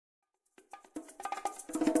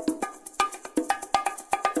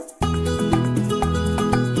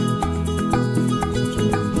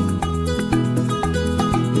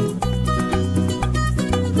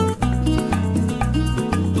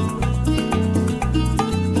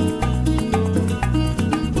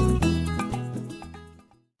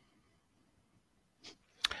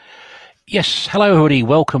Yes, hello everybody.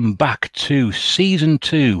 Welcome back to Season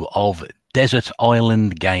 2 of Desert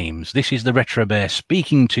Island Games. This is the Retro Bear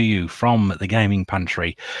speaking to you from the Gaming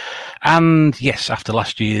Pantry. And yes, after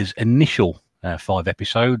last year's initial 5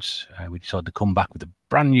 episodes, we decided to come back with a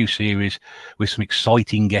brand new series with some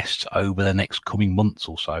exciting guests over the next coming months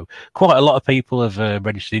or so. Quite a lot of people have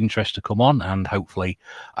registered interest to come on, and hopefully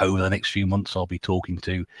over the next few months I'll be talking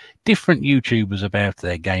to different YouTubers about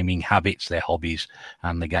their gaming habits, their hobbies,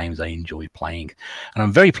 and the games they enjoy playing. And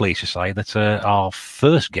I'm very pleased to say that our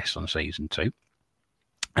first guest on Season 2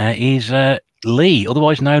 is Lee,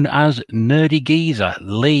 otherwise known as Nerdy Geezer.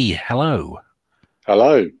 Lee, hello.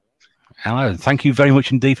 Hello. Hello. Thank you very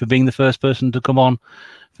much indeed for being the first person to come on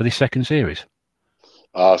for this second series.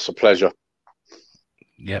 It's a pleasure.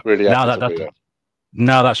 Yeah. Really happy to be here.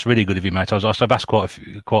 No, that's really good of you, mate. I've asked quite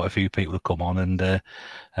a few people to come on, and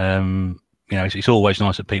it's always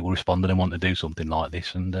nice that people respond and want to do something like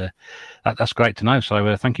this, and that's great to know.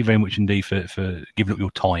 So thank you very much indeed for giving up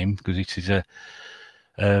your time, because it is a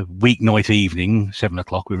weeknight evening, 7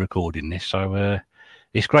 o'clock. We're recording this, so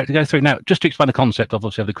it's great to go through. Now, just to explain the concept, I've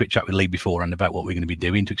obviously had a quick chat with Lee before and about what we're going to be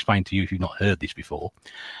doing. To explain to you if you've not heard this before,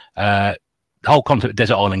 the whole concept of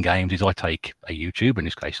Desert Island Games is I take a YouTuber, in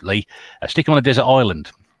this case Lee, stick him on a desert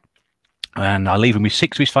island, and I leave him with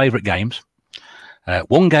 6 of his favourite games.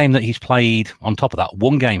 One game that he's played, on top of that,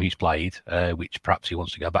 one game he's played, which perhaps he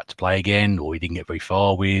wants to go back to play again, or he didn't get very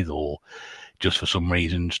far with, or just for some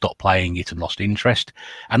reason stopped playing it and lost interest.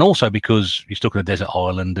 And also because you're stuck on a desert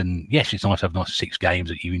island, and yes, it's nice to have nice 6 games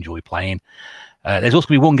that you enjoy playing. There's also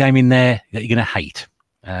going to be one game in there that you're going to hate,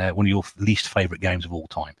 one of your least favourite games of all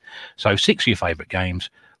time. So 6 of your favourite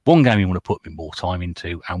games, one game you want to put more time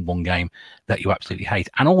into, and one game that you absolutely hate.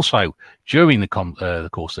 And also, during the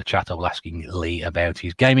course of the chat, I was asking Lee about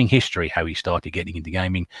his gaming history, how he started getting into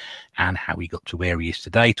gaming, and how he got to where he is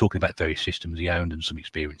today, talking about various systems he owned and some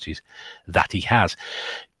experiences that he has.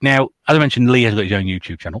 Now, as I mentioned, Lee has got his own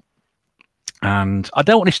YouTube channel, and I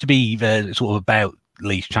don't want this to be sort of about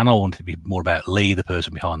Lee's channel. I want it to be more about Lee, the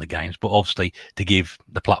person behind the games, but obviously to give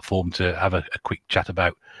the platform to have a quick chat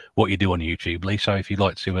about what you do on YouTube, Lee. So if you'd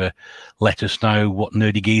like to let us know what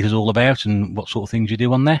Nerdy Geese is all about and what sort of things you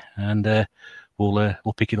do on there, and we'll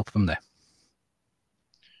pick it up from there.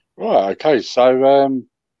 Right, okay. So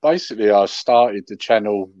basically I started the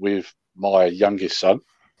channel with my youngest son.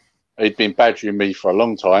 He'd been badgering me for a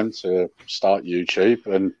long time to start YouTube,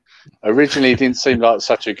 and originally it didn't seem like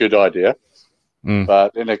such a good idea.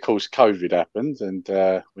 But then, of course, COVID happened, and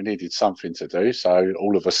we needed something to do. So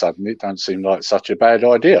all of a sudden, it don't seem like such a bad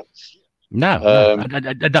idea. No.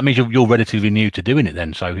 That means you're relatively new to doing it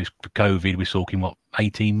then. So COVID, we're talking, what,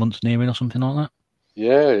 18 months nearing or something like that?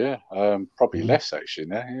 Yeah. Probably less actually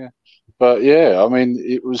now. Yeah, but yeah, I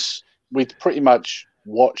mean, we'd pretty much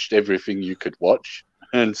watched everything you could watch,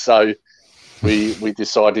 and so we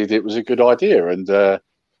decided it was a good idea, and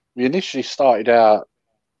we initially started out.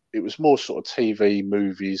 It was more sort of TV,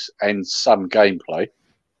 movies, and some gameplay.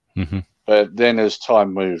 But then as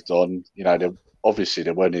time moved on, obviously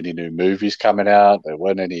there weren't any new movies coming out. There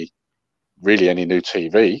weren't really any new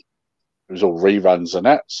TV. It was all reruns and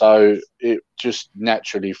that. So it just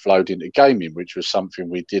naturally flowed into gaming, which was something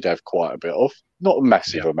we did have quite a bit of. Not a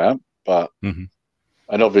massive amount, but... And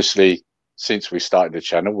obviously, since we started the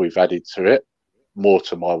channel, we've added to it. More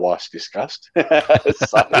to my wife's disgust. You'll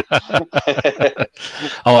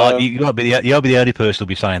be the only person who'll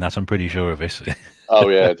be saying that. I'm pretty sure of this. Oh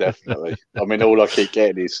yeah, definitely. I mean, all I keep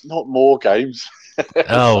getting is not more games.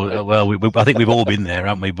 Oh well, I think we've all been there,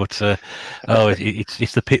 haven't we? But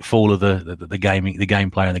it's the pitfall of the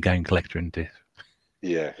game player and the game collector, isn't it?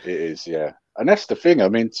 Yeah, it is. Yeah, and that's the thing. I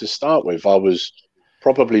mean, to start with, I was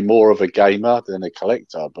probably more of a gamer than a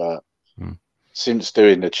collector, but since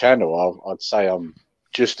doing the channel, I'd say I'm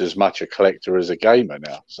just as much a collector as a gamer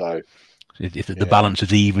now. So if the balance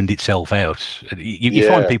has evened itself out, you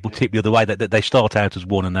find people tip the other way, that they start out as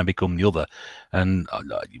one and then become the other. And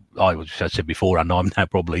I said before, and I'm now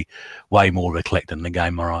probably way more of a collector than a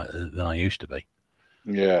gamer than I used to be.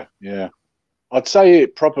 Yeah. I'd say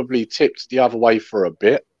it probably tipped the other way for a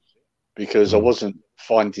bit, because I wasn't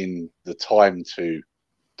finding the time to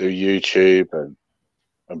do YouTube and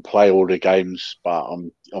play all the games, but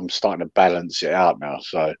I'm starting to balance it out now.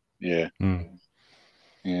 So yeah.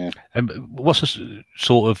 And what's the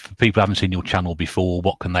sort of people who haven't seen your channel before?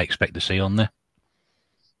 What can they expect to see on there?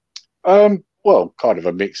 Well, kind of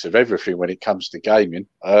a mix of everything when it comes to gaming.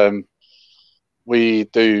 We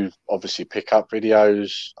do obviously pick up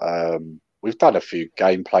videos. We've done a few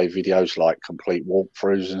gameplay videos like complete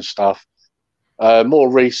walkthroughs and stuff. More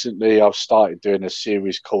recently, I've started doing a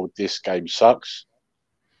series called This Game Sucks.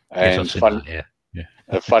 Yes, I've And seen that. Yeah, yeah.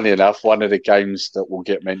 funny enough, one of the games that will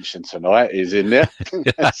get mentioned tonight is in there.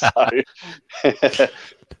 So,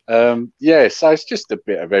 yeah, so it's just a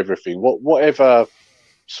bit of everything. Whatever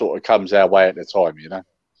sort of comes our way at the time, you know.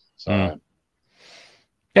 Mm. So,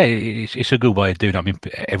 Yeah, it's a good way of doing it. I mean,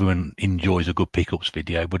 everyone enjoys a good pickups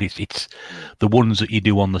video, but it's the ones that you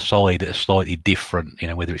do on the side that are slightly different. You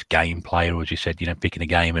know, whether it's gameplay or, as you said, you know, picking a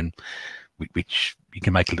game and which you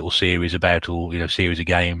can make a little series about, or, you know, series of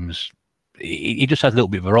games. It just has a little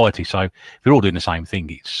bit of variety. So if you're all doing the same thing,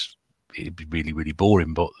 it'd be really, really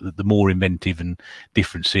boring. But the more inventive and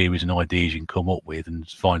different series and ideas you can come up with and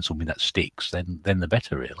find something that sticks, then the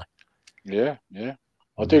better, really. yeah, yeah.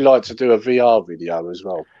 I do like to do a VR video as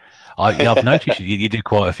well. I've noticed you did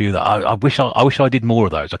quite a few. That I wish I did more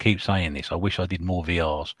of those. I keep saying this. I wish I did more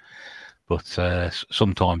VRs, but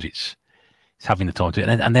sometimes it's having the time to.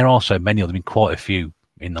 And there are so many of them. Been quite a few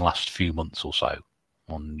in the last few months or so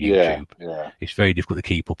on Yeah, YouTube. yeah, It's very difficult to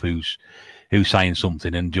keep up who's saying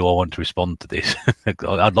something and do I want to respond to this. I'd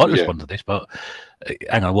like to yeah. respond to this, but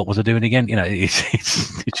hang on, what was I doing again? You know, it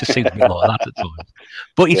just seems a bit like that at times.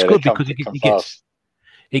 But it's Yeah, they good come because thick and fast.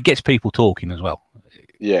 it gets people talking as well.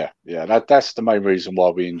 Yeah, yeah. That's the main reason why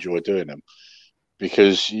we enjoy doing them,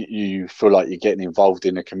 because you feel like you're getting involved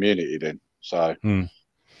in the community then. So, Mm.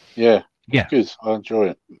 yeah, it's Yeah. good. I enjoy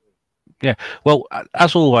it. Yeah, well,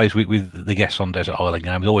 as always with the guests on Desert Island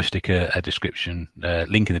Games, always stick a description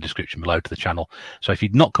link in the description below to the channel. So if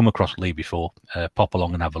you've not come across Lee before, pop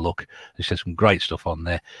along and have a look. There's some great stuff on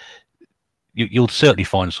there. You'll certainly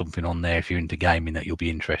find something on there if you're into gaming that you'll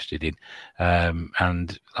be interested in.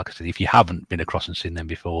 And like I said, if you haven't been across and seen them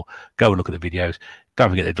before, go and look at the videos.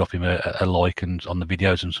 Don't forget to drop him a like and on the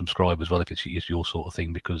videos and subscribe as well if it's your sort of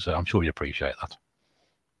thing, because I'm sure you'd appreciate that.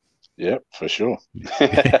 Yeah, for sure.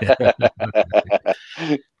 And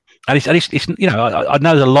it's you know, I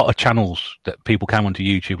know there's a lot of channels that people came onto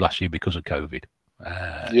YouTube last year because of COVID.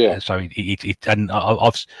 Yeah, So and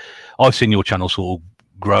I've seen your channel sort of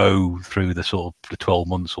grow through the sort of the 12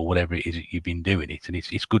 months or whatever it is that you've been doing it, and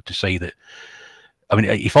it's good to see that. I mean,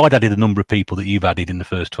 if I'd added the number of people that you've added in the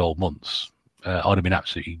first 12 months, I'd have been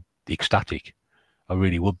absolutely ecstatic. I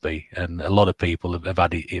really would be. And a lot of people have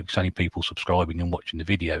added. It's only people subscribing and watching the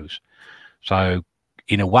videos. So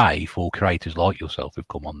in a way, for creators like yourself who've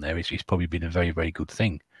come on there, it's probably been a very, very good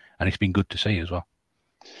thing, and it's been good to see as well.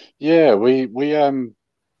 yeah. We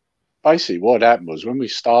basically what happened was when we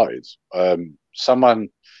started, someone.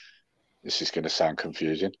 This is going to sound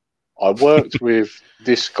confusing. I worked with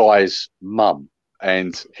this guy's mum,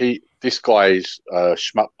 and this guy's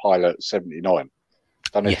Schmuck Pilot 79.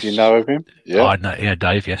 Don't know if you Yes, know of him. Yeah, I know. Yeah,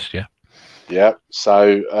 Dave. Yes, yeah. yeah.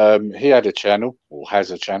 So he had a channel, or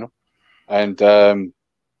has a channel, and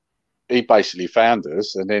he basically found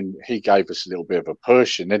us, and then he gave us a little bit of a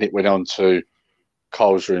push, and then it went on to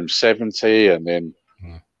Cole's Room 70, and then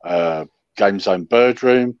Game Zone Bird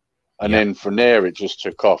Room, and then from there it just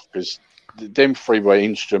took off because them three were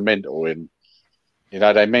instrumental in, you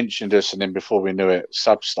know, they mentioned us, and then before we knew it,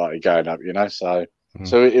 subs started going up, you know, so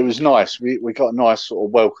it was nice. We got a nice sort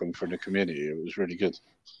of welcome from the community. It was really good.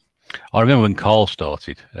 I remember when Carl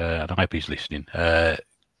started, and I hope he's listening,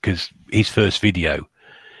 because his first video,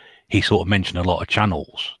 he sort of mentioned a lot of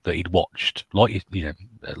channels that he'd watched, like, you know,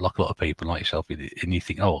 like a lot of people like yourself, and you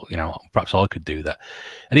think, oh, you know, perhaps I could do that.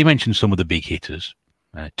 And he mentioned some of the big hitters,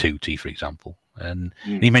 Tootie, for example, and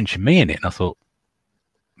he mentioned me in it, and I thought,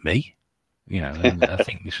 me? You know, and I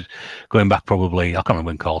think this is going back probably, I can't remember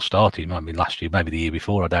when Carl started, it might have been last year, maybe the year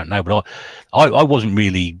before, I don't know, but I wasn't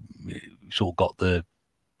really sort of got the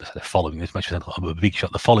following as much as I'm a big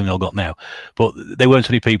shot, the following I got now, but there weren't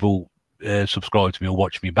so many people subscribed to me or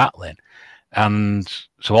watched me back then. And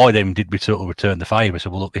so I then did sort of return the favour. I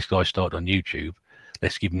said, well, look, this guy started on YouTube,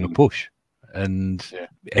 let's give him a push. And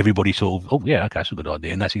everybody sort of, oh yeah, okay, that's a good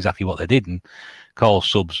idea. And that's exactly what they did. And Carl's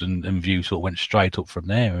subs and views sort of went straight up from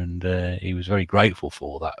there, and he was very grateful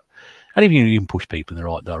for that. And even you can push people in the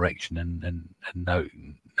right direction and know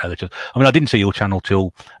that. I mean, I didn't see your channel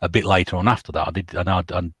till a bit later on after that. I know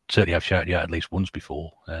I certainly have shouted you out at least once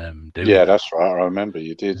before. Yeah, that's right. I remember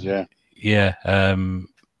you did. Yeah. Yeah.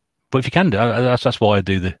 But if you can do, that's why I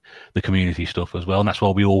do the community stuff as well, and that's why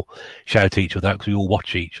we all shout each other out, because we all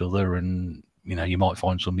watch each other, and you know, you might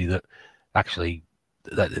find somebody that actually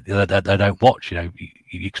that they don't watch. You know,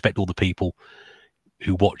 you expect all the people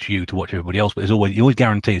who watch you to watch everybody else, but you always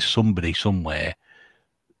guarantee somebody somewhere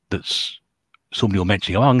that's somebody will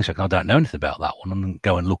mention, oh, hang on a second, I don't know anything about that one, and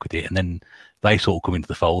go and look at it, and then they sort of come into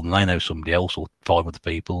the fold, and they know somebody else or 5 other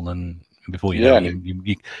people, and before you know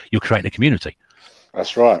it, you're creating a community.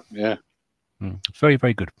 That's right. Yeah. It's very,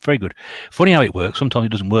 very good. Very good. Funny how it works. Sometimes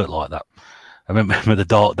it doesn't work like that. I remember the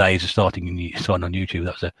dark days of starting on YouTube.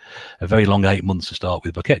 That was a very long 8 months to start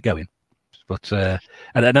with, but I kept going. But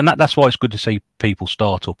and that's why it's good to see people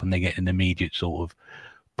start up and they get an immediate sort of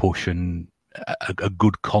push and a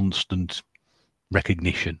good constant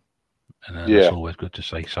recognition. And that's always good to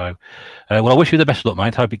see. So, well, I wish you the best of luck,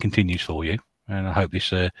 mate. Hope it continues for you. And I hope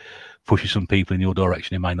this pushes some people in your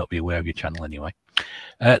direction who may not be aware of your channel anyway.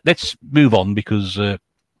 Let's move on because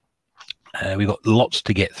we've got lots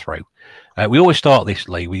to get through. We always start this,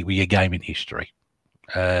 Lee, with your gaming history.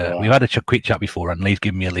 We've had a quick chat before, and Lee's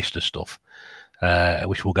given me a list of stuff,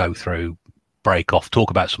 which we'll go through, break off,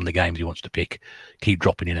 talk about some of the games he wants to pick, keep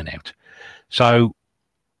dropping in and out. So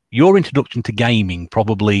your introduction to gaming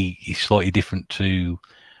probably is slightly different to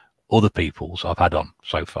other people's I've had on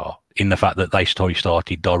so far, in the fact that they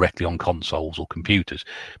started directly on consoles or computers,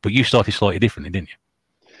 but you started slightly differently, didn't you?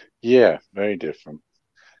 Yeah, very different.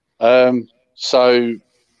 So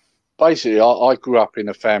basically, I grew up in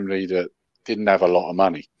a family that didn't have a lot of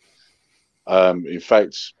money. In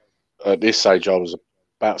fact, at this age, I was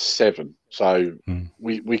about 7, so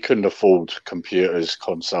we couldn't afford computers,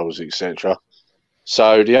 consoles, etc.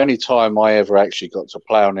 So the only time I ever actually got to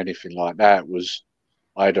play on anything like that was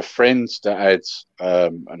I had a friend that had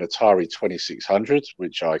an Atari 2600,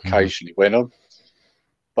 which I occasionally went on.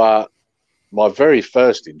 But my very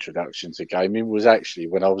first introduction to gaming was actually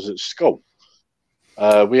when I was at school.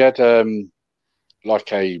 We had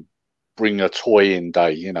like a bring a toy in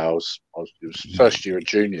day. You know, it was first year at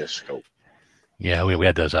junior school. Yeah, we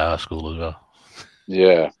had those at our school as well.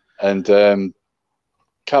 Yeah, and a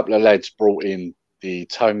couple of lads brought in the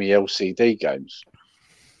Tomy LCD games.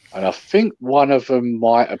 And I think one of them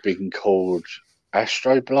might have been called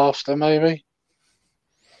Astro Blaster, maybe.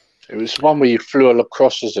 It was one where you flew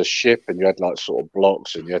across as a ship and you had like sort of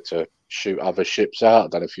blocks and you had to shoot other ships out. I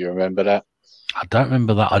don't know if you remember that. I don't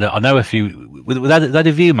remember that. I know a few. Were they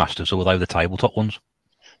the Viewmasters or were they the tabletop ones?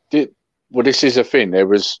 Well, this is a thing. There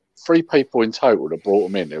was 3 people in total that brought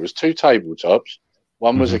them in. There was 2 tabletops.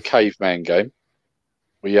 One was a caveman game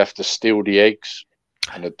where you have to steal the eggs.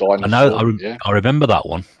 And a dinosaur. I remember that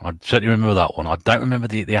one. I certainly remember that one. I don't remember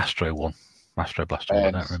the Astro one, Astro Blaster one.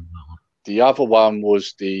 I don't remember that one. The other one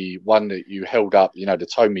was the one that you held up, you know, the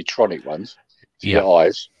Tomytronic ones to your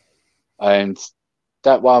eyes. And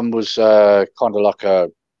that one was kind of like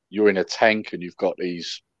you're in a tank and you've got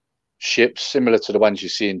these ships similar to the ones you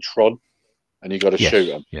see in Tron, and you got to shoot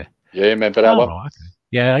them. Yeah, remember that one? Right,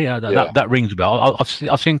 okay. Yeah. That rings a bell.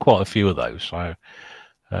 I've seen quite a few of those. So.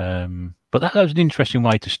 But that was an interesting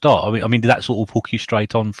way to start. I mean, did that sort of hook you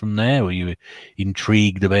straight on from there? Were you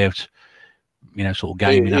intrigued about, sort of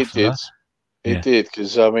gaming after that? It did,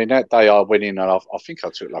 because I mean, that day I went in and I think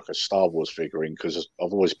I took like a Star Wars figure in because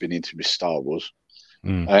I've always been into my Star Wars,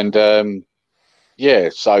 and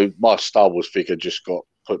so my Star Wars figure just got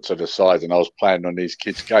put to the side, and I was playing on these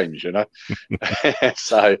kids' games,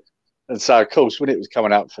 so of course when it was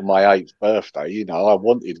coming up for my 8th birthday, I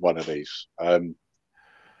wanted one of these.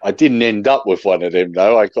 I didn't end up with one of them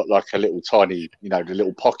though. I got like a little tiny, the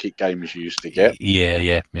little pocket games you used to get.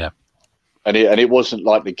 Yeah. And it wasn't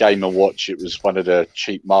like the Game & Watch. It was one of the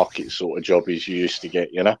cheap market sort of jobbies you used to get,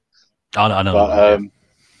 I know. But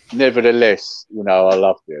nevertheless, I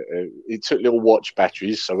loved it. It took little watch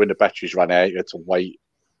batteries, so when the batteries ran out, you had to wait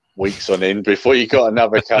weeks on end before you got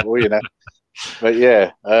another couple, But yeah,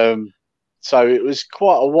 so it was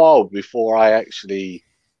quite a while before I actually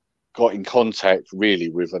got in contact really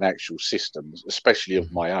with an actual system, especially of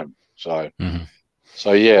my own. So,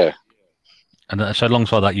 so yeah. And so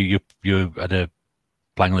alongside that, you had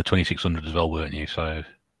playing on the 2600 as well, weren't you? So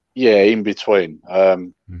yeah, in between.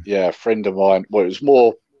 Yeah, a friend of mine. Well, it was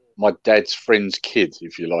more my dad's friend's kid,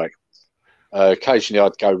 if you like. Occasionally,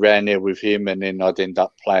 I'd go round there with him, and then I'd end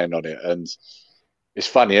up playing on it. And it's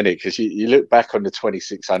funny, isn't it? Because you look back on the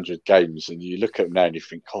 2600 games, and you look at them now, and you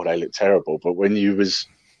think, "God, they look terrible." But when you was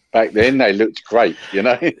back then, they looked great,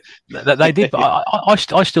 They did, but I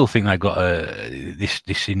still think they've got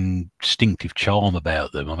this instinctive charm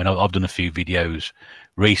about them. I mean, I've done a few videos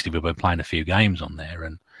recently. We've been playing a few games on there,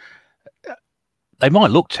 and they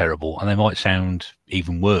might look terrible and they might sound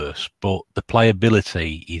even worse, but the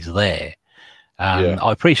playability is there. And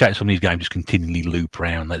I appreciate some of these games just continually loop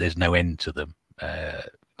around, like there's no end to them,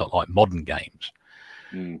 not like modern games.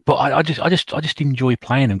 But I just enjoy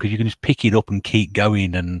playing them because you can just pick it up and keep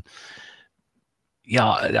going, and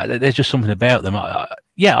there's just something about them.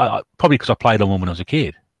 Probably because I played on one when I was a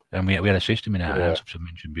kid, and we had a system in our house, which I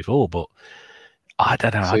mentioned before. But I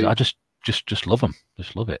don't know. just love them.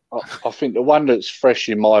 Just love it. I think the one that's fresh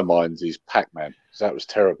in my mind is Pac-Man. 'Cause that was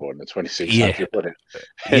terrible in the Yeah, 2600, wasn't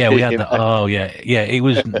yeah, we it? had that. Oh yeah, yeah. It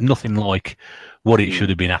was nothing like what it should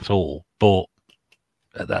have been at all. But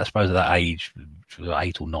I suppose at that age,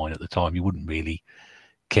 8 or 9 at the time, you wouldn't really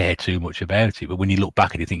care too much about it. But when you look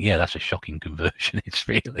back and you think, yeah, that's a shocking conversion. It's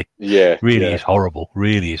really is horrible.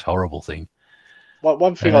 Really is horrible thing. Well,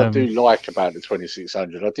 one thing I do like about the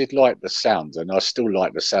 2600, I did like the sound, and I still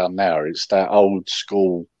like the sound now. It's that old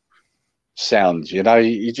school sound,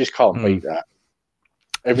 you just can't beat that.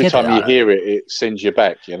 Every time you hear it, it sends you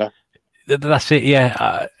back, That's it,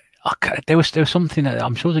 yeah. There was something that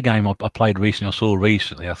I'm sure the game I played recently, I saw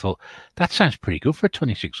recently. I thought that sounds pretty good for a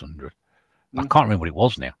 2600. I can't remember what it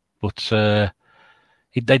was now, but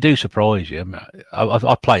they do surprise you. I've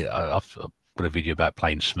got a video about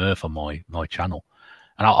playing Smurf on my channel,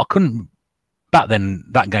 and I couldn't back then.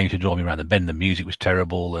 That game used to drive me around the bend. The music was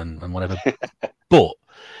terrible and whatever. But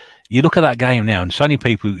you look at that game now, and so many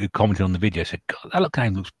people who commented on the video said, "God, that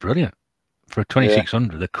game looks brilliant." For a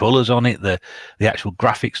 2600, the colours on it, the actual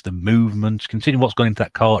graphics, the movements, considering what's gone into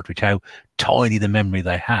that cartridge, how tiny the memory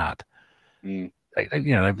they had, they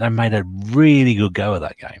made a really good go of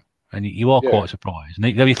that game, and you are quite surprised. And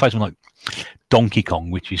you play something like Donkey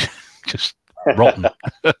Kong, which is just rotten.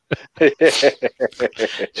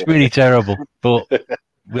 It's really terrible, but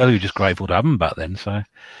we were just grateful to have them back then. So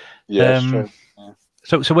true.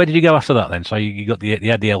 So where did you go after that then? So you had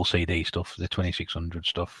the LCD stuff, the 2600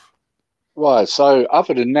 stuff. Right, so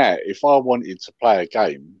other than that, if I wanted to play a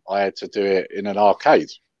game, I had to do it in an arcade.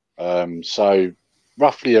 So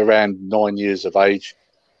roughly around 9 years of age,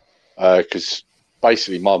 because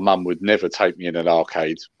basically my mum would never take me in an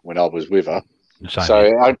arcade when I was with her.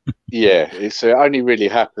 So it only really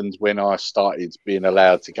happened when I started being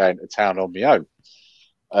allowed to go into town on my own,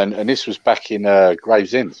 and this was back in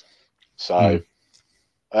Gravesend. So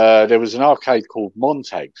there was an arcade called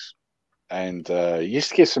Montagues. And you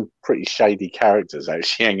used to get some pretty shady characters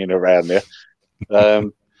actually hanging around there.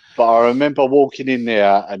 But I remember walking in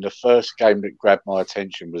there, and the first game that grabbed my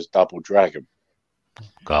attention was Double Dragon.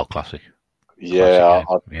 Oh, classic. Yeah,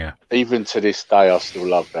 even to this day, I still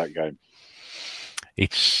love that game.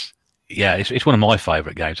 It's one of my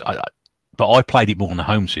favourite games. But I played it more on the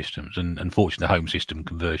home systems, and unfortunately, the home system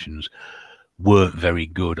conversions weren't very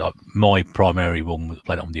good. My primary one was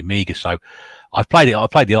played on the Amiga, so I played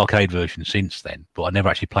the arcade version since then, but I never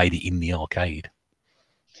actually played it in the arcade.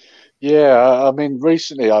 Yeah, I mean,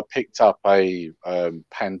 recently I picked up a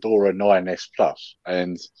Pandora 9S Plus,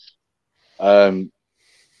 and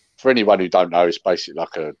for anyone who don't know, it's basically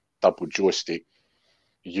like a double joystick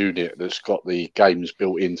unit that's got the games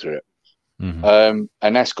built into it, and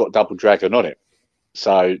that's got Double Dragon on it,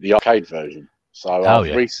 so the arcade version. So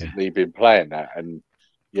I've recently been playing that, and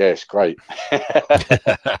it's great.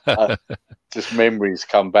 Just memories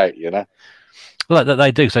come back, Well,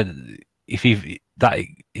 they do. So if you've that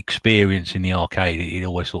experience in the arcade, it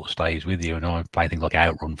always sort of stays with you. And I played things like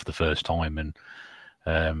Outrun for the first time, and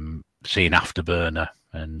seeing Afterburner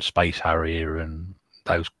and Space Harrier and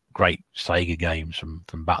those great Sega games from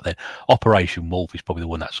back then. Operation Wolf is probably the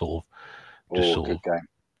one that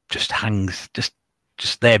just hangs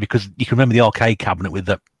just there, because you can remember the arcade cabinet with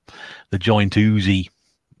the giant Uzi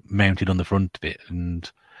mounted on the front of it,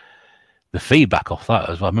 and the feedback off that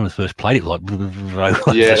as well. I remember the first played it like that's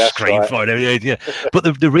right. Yeah. But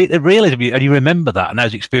the realism, and you remember that, and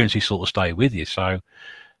those experiences sort of stay with you. So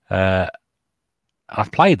I've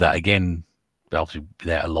played that again, obviously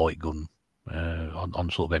without a light gun, on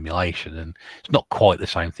sort of emulation, and it's not quite the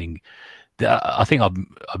same thing. I think I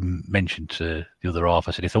mentioned to the other half,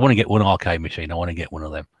 I said, if I want to get one arcade machine, I want to get one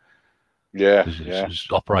of them. Yeah.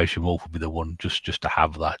 Operation Wolf would be the one, just to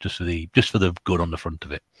have that, just for the gun on the front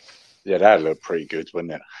of it. Yeah, that'd look pretty good,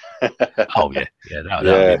 wouldn't it? Oh yeah, that would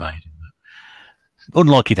be amazing.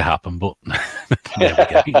 Unlikely to happen, but there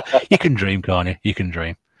we go. You can dream, can't you? You can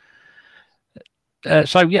dream.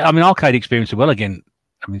 So yeah, I mean, arcade experience. Well, again,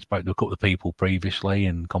 I mean, spoke to a couple of people previously,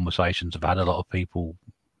 and conversations I've had. A lot of people,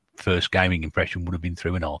 first gaming impression would have been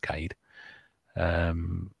through an arcade,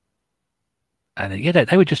 and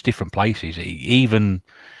they were just different places. Even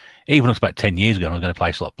up about 10 years ago, I was going to a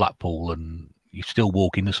place like Blackpool, and you still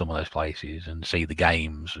walk into some of those places and see the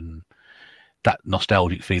games, and that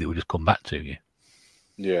nostalgic feel that would just come back to you.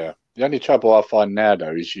 Yeah. The only trouble I find now,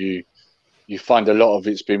 though, is you find a lot of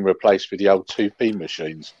it's been replaced with the old 2p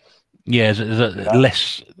machines. Yeah,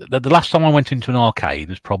 less. The last time I went into an arcade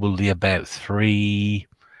was probably about three,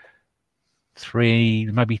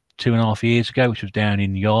 maybe 2.5 years ago, which was down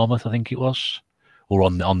in Yarmouth, I think it was, or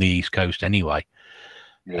on the East Coast anyway.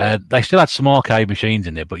 Yeah. They still had some arcade machines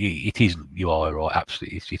in there, but you are right,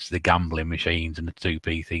 absolutely. It's the gambling machines and the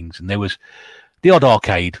 2p things, and there was the odd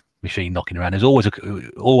arcade machine knocking around. There's always,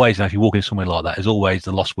 now if you walk in somewhere like that, there's always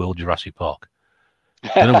the Lost World Jurassic Park.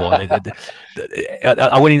 I don't know why.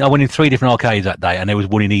 I went in 3 different arcades that day, and there was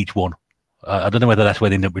one in each one. I don't know whether that's where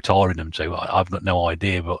they ended up retiring them to. I've got no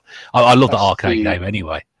idea, but I love that arcade game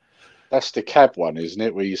anyway. That's the cab one, isn't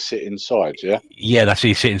it? Where you sit inside, yeah? Yeah, that's it.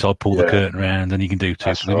 You sit inside, pull the curtain around, and you can do 2.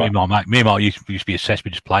 That's right. Me and my used to be obsessed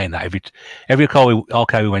with just playing that. Every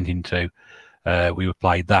arcade we went into, we would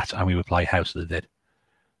play that, and we would play House of the Dead.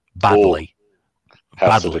 Badly.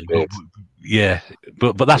 House of the Dead. Yeah,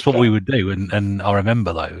 but that's what we would do, and I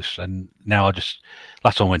remember those. And now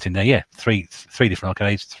last time I went in there, yeah, three different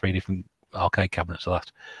arcades, 3 different arcade cabinets. So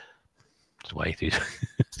that's the way it is.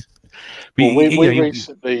 Well,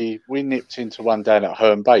 we nipped into one down at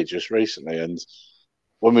Herne Bay just recently, and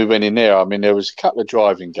when we went in there, I mean, there was a couple of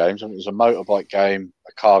driving games. I mean, it was a motorbike game,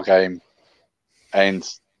 a car game, and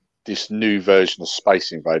this new version of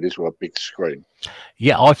Space Invaders with a big screen.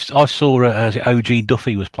 Yeah, I saw OG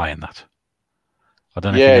Duffy was playing that. I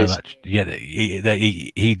don't know if you know that. Yeah,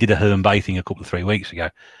 he did a Herne Bay thing a couple of 3 weeks ago,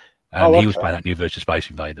 and he was playing that new version of Space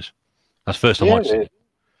Invaders. That's the first time I've seen it.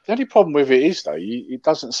 The only problem with it is, though, it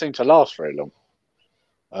doesn't seem to last very long.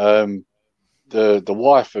 The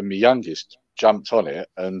wife and my youngest jumped on it,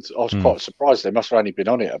 and I was quite surprised. They must have only been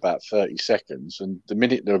on it about 30 seconds, and the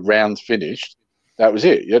minute the round finished, that was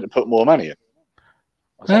it. You had to put more money in.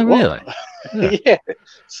 Oh, really? Yeah.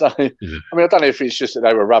 So, I mean, I don't know if it's just that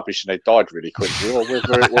they were rubbish and they died really quickly, or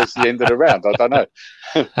whether it was the end of the round. I don't know.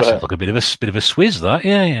 That's like a bit of a swizz, that.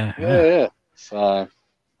 Yeah. So,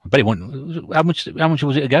 I bet it went. How much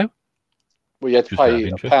was it to go? We had to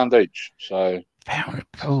pay £1 each. So,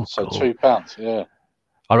 cool. £2. Yeah.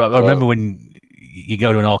 I remember when you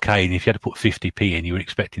go to an arcade, and if you had to put 50p in, you were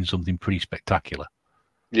expecting something pretty spectacular.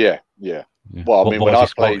 Yeah. Well, I mean,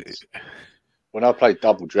 when I played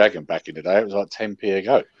Double Dragon back in the day, it was like 10p a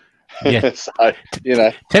go. Yeah. So,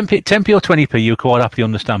 10p or 20p, you were quite happy to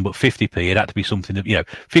understand, but 50p, it had to be something that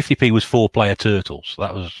 50p was 4-player Turtles.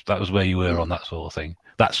 That was where you were on that sort of thing,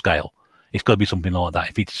 that scale. It's got to be something like that.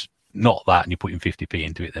 If it's not that, and you're putting 50p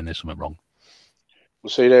into it, then there's something wrong. Well,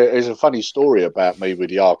 see, there's a funny story about me with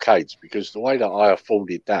the arcades, because the way that I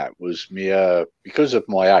afforded that was because of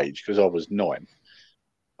my age, because I was 9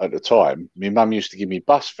 at the time. My mum used to give me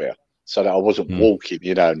bus fare, so that I wasn't walking,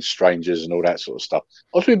 and strangers and all that sort of stuff.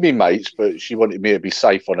 I was with my mates, but she wanted me to be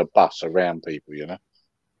safe on a bus around people,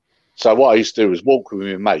 So what I used to do was walk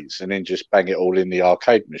with my mates and then just bang it all in the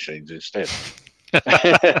arcade machines instead.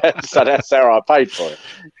 So that's how I paid for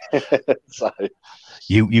it. So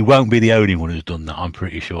you won't be the only one who's done that. I'm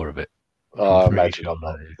pretty sure of it. I imagine I'm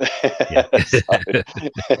not.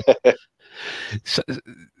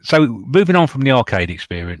 So moving on from the arcade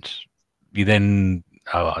experience, you then.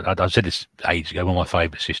 I said this ages ago. One of my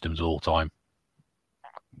favourite systems of all time,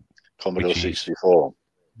 Commodore 64.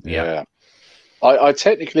 Yeah. I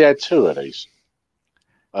technically had 2 of these.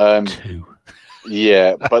 2.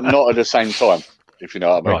 Yeah, but not at the same time, if you know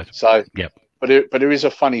what I mean. Right. So, yep. But there is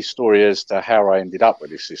a funny story as to how I ended up with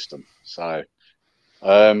this system. So,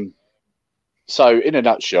 in a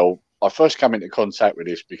nutshell, I first came into contact with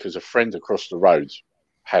this because a friend across the road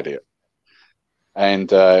had it.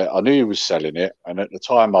 And I knew he was selling it. And at the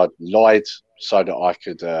time, I'd lied so that I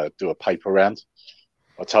could do a paper round.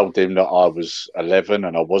 I told him that I was 11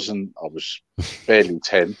 and I wasn't. I was barely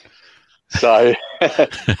 10. So,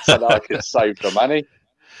 so that I could save the money.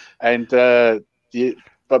 And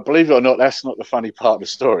but believe it or not, that's not the funny part of the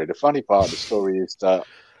story. The funny part of the story is that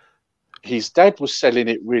his dad was selling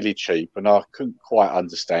it really cheap, and I couldn't quite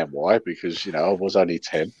understand why, because I was only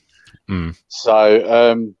 10.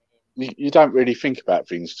 So you don't really think about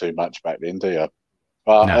things too much back then, do you?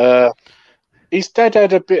 But no. His dad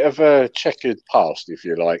had a bit of a checkered past, if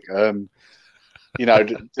you like.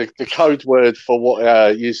 The code word for what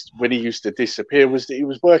when he used to disappear was that he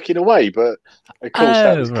was working away, but of course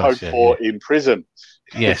that was code for in prison.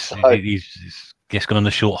 Yes, so, he's gone on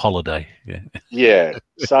a short holiday. Yeah.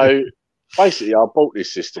 So basically, I bought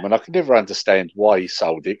this system, and I could never understand why he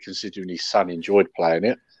sold it, considering his son enjoyed playing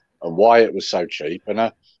it, and why it was so cheap. And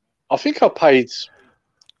I think I paid.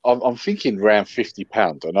 I'm thinking around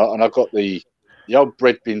 £50, and I got the old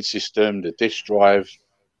bread bin system, the disk drive,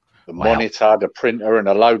 the monitor, the printer, and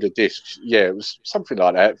a load of discs. Yeah, it was something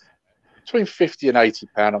like that. Between £50 and £80.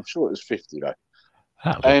 I'm sure it was 50 though.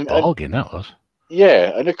 That was a bargain, that was.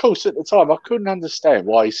 Yeah, and of course at the time I couldn't understand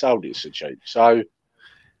why he sold it so cheap. So,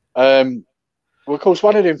 well, of course,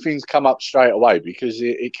 one of them things come up straight away because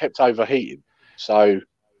it kept overheating. So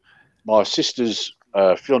my sister's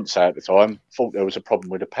fiance at the time thought there was a problem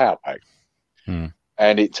with the power pack. Hmm.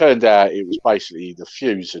 And it turned out it was basically the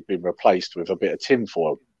fuse had been replaced with a bit of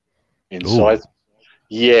tinfoil inside. Ooh,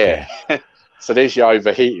 Yeah. yeah. So there's your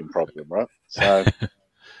overheating problem, right? So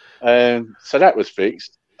that was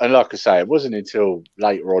fixed. And like I say, it wasn't until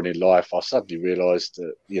later on in life I suddenly realised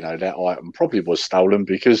that, that item probably was stolen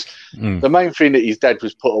because Hmm. the main thing that his dad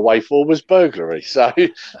was put away for was burglary. So,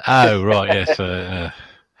 Oh, right, yes.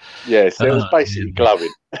 yes, it was basically Yeah.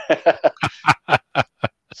 glowing.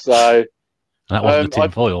 So, That wasn't the I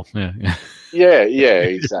tin foil. Yeah. yeah,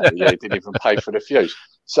 exactly. Yeah, he didn't even pay for the fuse.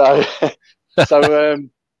 So, so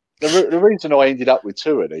the reason I ended up with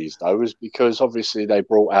two of these though was because obviously they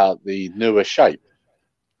brought out the newer shape,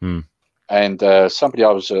 Hmm. and somebody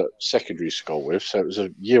I was at secondary school with, so it was a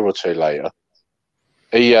year or two later.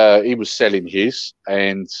 He was selling his,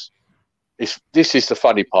 and this is the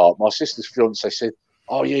funny part. My sister's fiance said,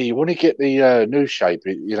 "Oh yeah, you want to get the new shape?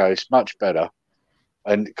 It's much better."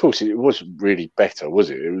 And of course, it wasn't really better, was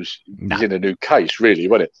it? It No. was in a new case, really,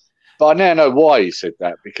 wasn't it? But I now know why he said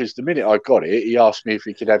that because the minute I got it, he asked me if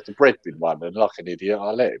he could have the bread bin one, and like an idiot, I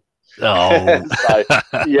let Oh. him. So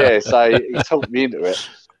yeah, so he talked me into it.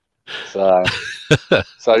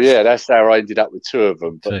 So yeah, that's how I ended up with two of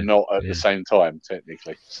them, but So, not at the yeah. same time,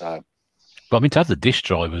 technically. So But I mean, to have the disk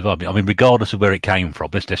drive as well. I mean, regardless of where it came from,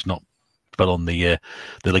 let's not dwell on the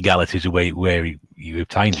legalities of where you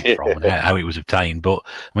obtained it from and how it was obtained. But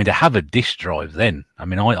I mean, to have a disk drive then, I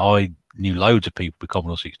mean, I knew loads of people with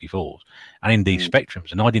Commodore 64s and indeed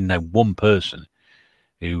Spectrums, and I didn't know one person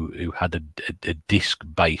who had a disk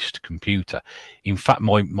based computer. In fact,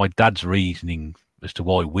 my dad's reasoning as to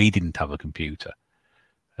why we didn't have a computer,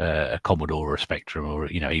 a Commodore or a Spectrum or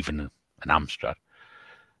even an Amstrad,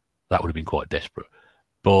 that would have been quite desperate.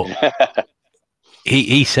 But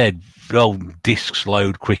he said, "Well, discs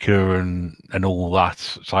load quicker and all that,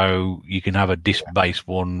 so you can have a disc-based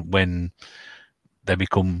one when they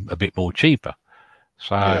become a bit more cheaper."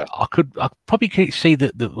 So yeah, I probably see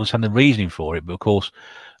that was some of the reasoning for it, but of course,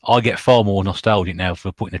 I get far more nostalgic now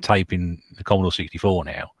for putting a tape in the Commodore 64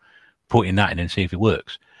 now, putting that in and see if it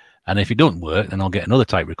works. And if it doesn't work, then I'll get another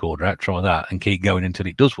tape recorder out, try that, and keep going until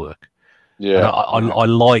it does work. And yeah, I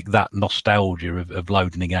like that nostalgia of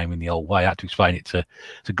loading the game in the old way. I had to explain it to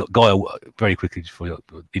guy very quickly before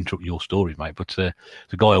interrupt your stories, mate. But the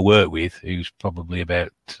guy I work with, who's probably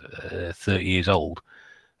about 30 years old,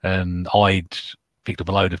 and I'd picked up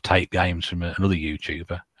a load of tape games from another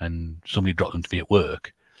YouTuber, and somebody dropped them to me at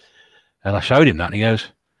work, and I showed him that, and he goes,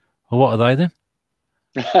 "Well, what are they then?"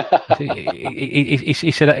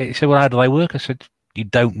 He said, "Well, how do they work?" I said, "You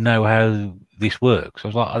don't know how this works." I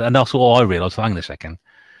was like, and that's all I realised. Hang on a second.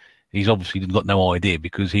 He's obviously got no idea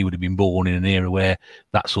because he would have been born in an era where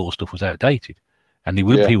that sort of stuff was outdated. And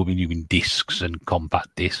yeah, people been using discs and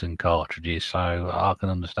compact discs and cartridges, so I can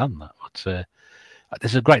understand that. But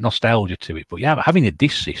there's a great nostalgia to it. But yeah, having a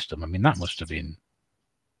disc system, I mean, that must have been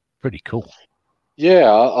pretty cool. yeah.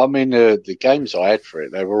 I mean, the games I had for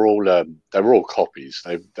it, they were all copies.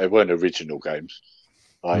 They weren't original games,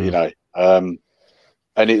 Mm.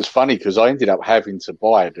 And it was funny because I ended up having to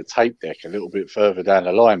buy the tape deck a little bit further down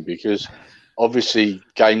the line because obviously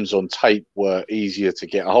games on tape were easier to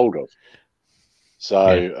get a hold of. Yeah.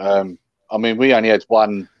 So, I mean, we only had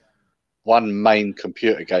one main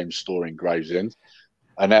computer game store in Gravesend,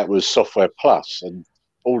 and that was Software Plus, and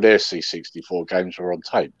all their C64 games were on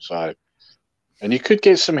tape. So, and you could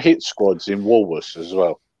get some hit squads in Woolworths as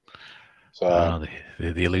well. So,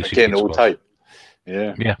 The elusive again, hit all squads. tape.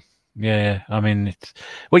 Yeah, Yeah. Yeah, I mean, it's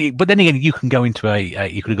well, but then again, you can go into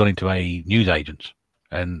you could have gone into a newsagent's,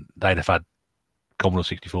 and they'd have had Commodore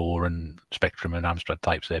 64 and Spectrum and Amstrad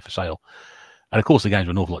tapes there for sale. And of course, the games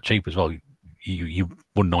were an awful lot cheaper as well. You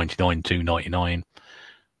 199, 299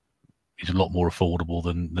 is a lot more affordable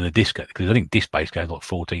than a disc, because I think disc-based games like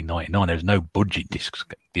 14.99. There's no budget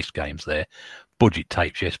disc games there. Budget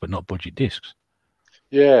tapes, yes, but not budget discs.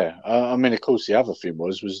 yeah. I mean, of course, the other thing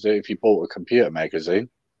was that if you bought a computer magazine,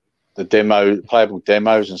 the playable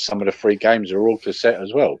demos, and some of the free games are all cassette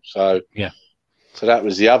as well. So, Yeah, so that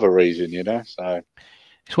was the other reason, So,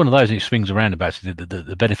 it's one of those, and it swings around about.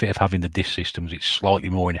 The benefit of having the disc systems, it's slightly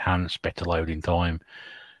more enhanced, better loading time.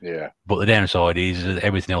 yeah, But the downside is that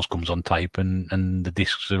everything else comes on tape, and the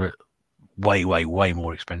discs are way, way, way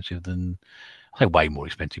more expensive than. I say way more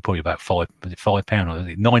expensive, probably about £5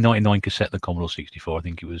 or £9.99 cassette. The Commodore 64, I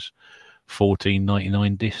think it was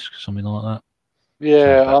 £14.99 disc, something like that. Sounds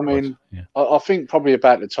yeah. about I right. mean, Yeah. I think probably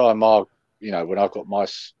about the time when I got my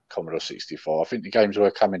Commodore 64, I think the games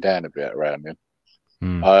were coming down a bit around then.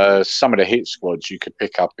 Mm. Some of the hit squads you could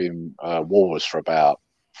pick up in Wars for about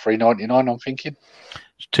 $3.99. I'm thinking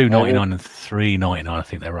It's $2.99 and $3.99. I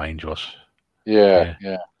think their range was. Yeah.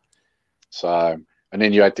 So, and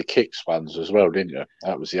then you had the Kicks ones as well, didn't you?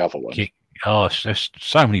 That was the other one. There's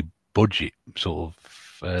so many budget sort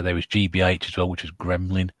of. There was GBH as well, which was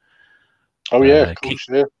Gremlin. Oh yeah, of course,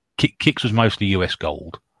 yeah. Kicks was mostly US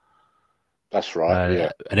gold. That's right.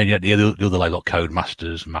 Yeah. And then you had the other like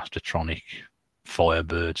Codemasters, Mastertronic,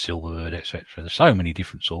 Firebird, Silverbird, etc. There's so many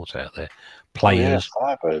different sorts out there. Players. Oh,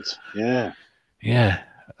 yeah, Firebirds. Yeah. Yeah.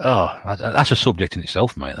 Oh, that's a subject in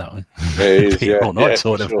itself, mate. That one. It is, yeah. All night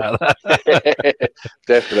talking about that.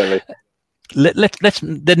 Definitely. Let's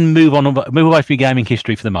then move away from your gaming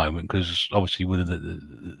history for the moment, because obviously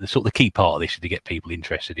the sort of the key part of this is to get people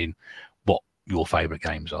interested in what your favourite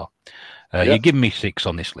games are. You're giving me 6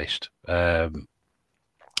 on this list.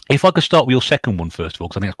 If I could start with your second one first of all,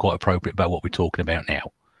 because I think that's quite appropriate about what we're talking about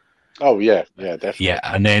now. Oh yeah, definitely. Yeah,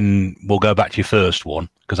 and then we'll go back to your first one,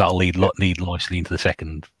 because that'll lead nicely into the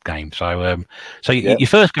second game. So, your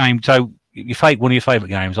first game. So, one of your favourite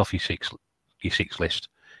games off your six list.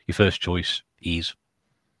 Your first choice is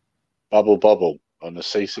Bubble Bobble on the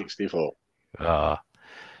C64.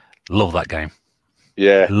 Love that game.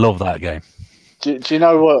 Yeah, love that game. Do you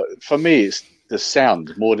know what? For me, it's the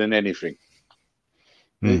sound more than anything.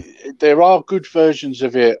 There are good versions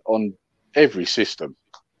of it on every system,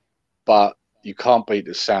 but you can't beat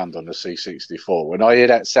the sound on the C64. When I hear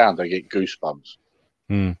that sound, I get goosebumps.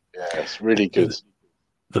 Yeah, it's really good.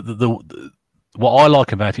 What I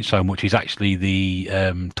like about it so much is actually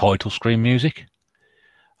the title screen music.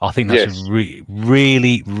 I think that's a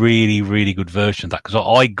really, really, really good version of that,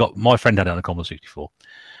 because my friend had it on the Commodore 64,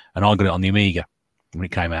 and I got it on the Amiga when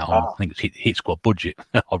it came out on, I think it's Hit Squad budget,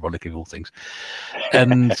 ironically of all things.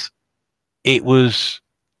 And it was,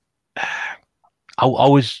 I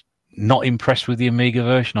was not impressed with the Amiga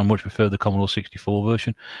version. I much prefer the Commodore 64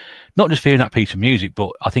 version. Not just for hearing that piece of music,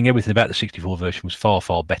 but I think everything about the 64 version was far,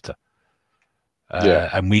 far better.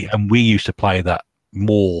 And we used to play that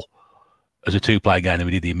more as a 2-player game than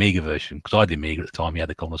we did the Amiga version, because I had the Amiga at the time, we had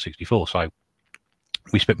the Commodore 64. So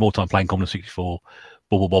we spent more time playing Commodore 64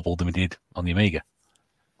 Bubble Bobble than we did on the Amiga.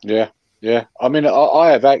 Yeah. I mean, I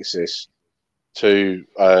have access to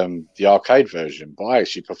the arcade version, but I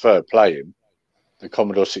actually prefer playing the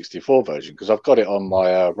Commodore 64 version because I've got it on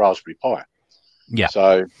my Raspberry Pi. Yeah.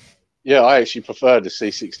 So, yeah, I actually prefer the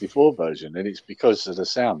C64 version, and it's because of the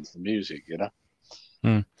sounds, the music, you know.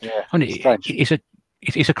 Yeah, I mean,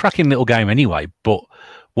 it's a cracking little game anyway. But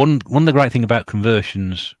one of the great thing about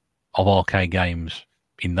conversions of arcade games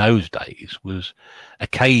in those days was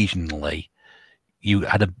occasionally you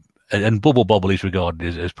had and Bubble Bobble is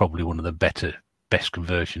regarded as probably one of the best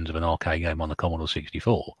conversions of an arcade game on the Commodore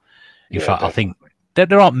 64. In fact, definitely. I think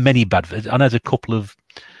there aren't many bad. I know there's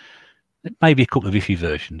maybe a couple of iffy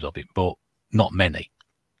versions of it, but not many.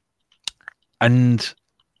 And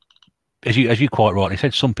as you quite rightly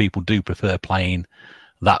said, some people do prefer playing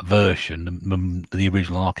that version than the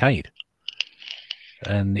original arcade.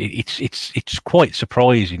 And it's quite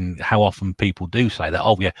surprising how often people do say that.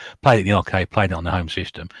 Oh yeah, played it in the arcade, played it on the home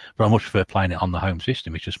system, but I much prefer playing it on the home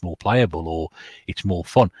system. It's just more playable, or it's more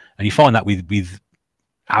fun. And you find that with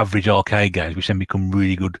average arcade games, which then become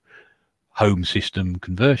really good home system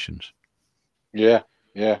conversions. Yeah,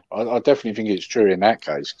 I definitely think it's true in that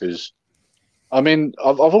case, because I mean,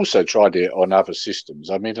 I've also tried it on other systems.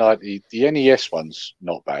 I mean, like the NES one's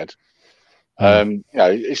not bad. You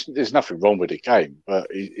know, there's nothing wrong with the game, but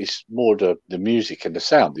it's more the music and the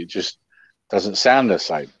sound. It just doesn't sound the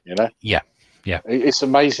same, you know? Yeah. It's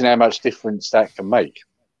amazing how much difference that can make.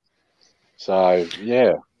 So,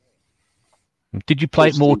 yeah. Did you play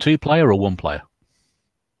it more 2-player or 1-player?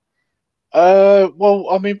 Well,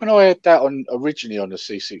 I mean, when I had that originally on the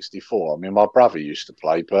C64, I mean, my brother used to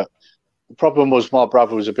play, but the problem was my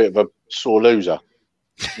brother was a bit of a sore loser.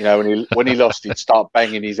 You know, when he lost, he'd start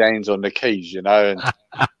banging his hands on the keys, you know,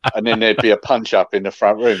 and then there'd be a punch up in the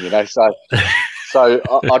front room, you know. So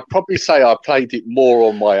I'd probably say I played it more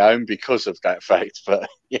on my own because of that fact. But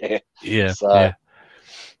yeah.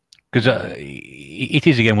 Because it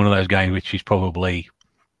is again one of those games which is probably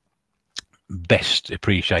best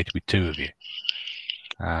appreciated with 2 of you.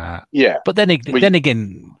 But then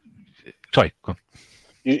again, sorry. Go on.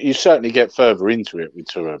 You certainly get further into it with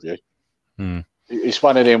 2 of you. It's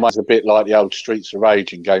one of them ones a bit like the old Streets of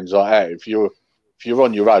Rage and games like that. If you're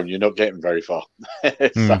on your own, you're not getting very far.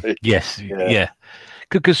 Yes.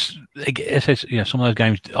 Because it says, you know, some of those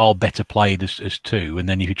games are better played as 2, and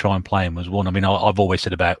then if you try and play them as 1. I mean, I've always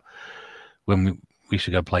said about when we used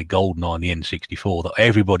to go play GoldenEye on the N64 that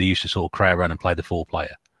everybody used to sort of crowd around and play the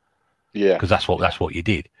 4-player. Yeah, because that's what you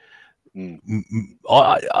did. Because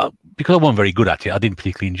I wasn't very good at it, I didn't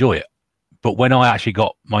particularly enjoy it. But when I actually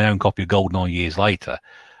got my own copy of GoldenEye years later,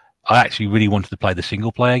 I actually really wanted to play the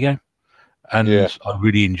single player game, and I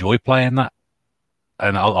really enjoy playing that.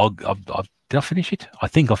 And did I finish it? I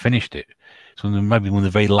think I finished it. So maybe one of the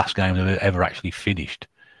very last games I've ever actually finished.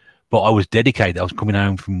 But I was dedicated. I was coming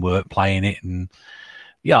home from work playing it, and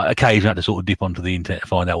occasionally I had to sort of dip onto the internet to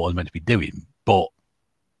find out what I was meant to be doing. But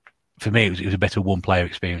for me, it was a better one-player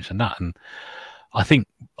experience than that. And I think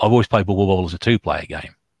I've always played Bubble Bobble as a two-player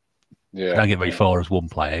game. Yeah, don't get very far as one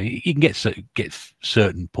player. You can get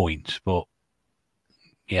certain points, but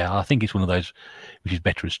I think it's one of those which is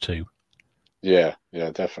better as two. Yeah,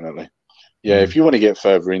 definitely. Yeah, if you want to get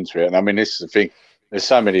further into it, and I mean, this is the thing. There's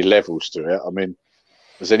so many levels to it. I mean,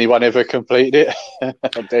 has anyone ever completed it?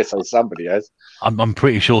 I dare say somebody has. I'm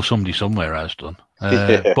pretty sure somebody somewhere has done.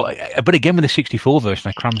 But again, with the 64 version,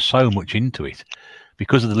 they crammed so much into it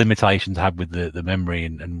because of the limitations I had with the memory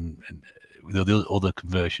and with the other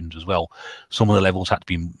conversions as well. Some of the levels had to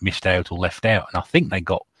be missed out or left out, and I think they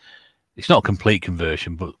got. It's not a complete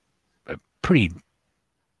conversion, but a pretty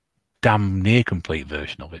damn near complete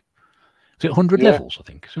version of it. Is it 100 levels? I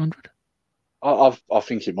think it's 100. I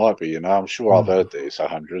think it might be. You know, I'm sure I've heard that it's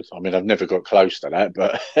 100. I mean, I've never got close to that,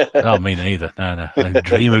 but no, me neither. No.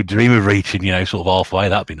 Dream of reaching, sort of halfway.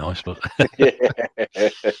 That'd be nice, but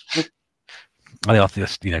I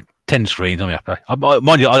think 10 screens.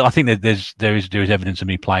 Mind you, I think that there is evidence of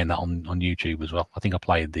me playing that on YouTube as well. I think I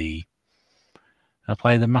played the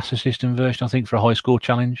Master System version. I think for a high score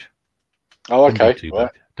challenge. Oh, okay. I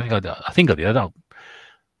think I did.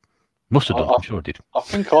 Must have done. I'm sure I did. I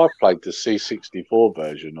think I played the C64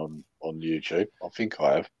 version on YouTube. I think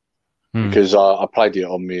I have because I played it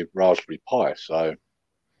on my Raspberry Pi. So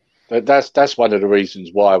that's one of the reasons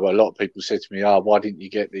why a lot of people said to me, "Oh, why didn't you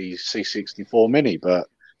get the C64 Mini?" But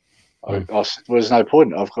I said, well, there's no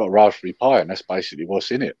point. I've got a Raspberry Pi, and that's basically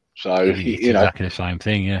what's in it. So it's exactly the same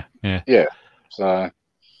thing. Yeah. So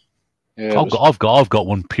I've got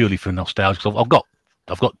one purely for nostalgia. I've got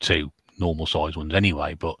two normal size ones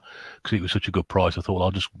anyway, but because it was such a good price, I thought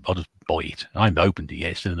I'll just buy it. I haven't opened it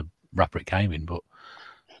yet. It's still in the wrapper it came in, but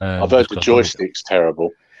I've heard the joystick's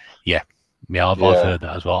terrible. Yeah, I've heard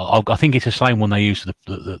that as well. I think it's the same one they used for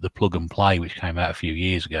the plug and play, which came out a few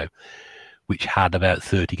years ago, which had about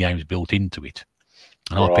 30 games built into it.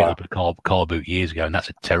 And I picked up a car boot years ago, and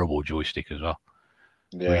that's a terrible joystick as well.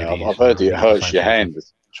 Yeah, really I've heard it hurts your hand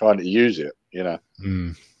trying to use it.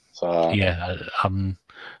 So I'm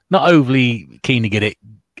not overly keen to get it,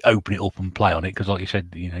 open it up and play on it because, like you said,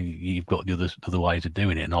 you've got the other ways of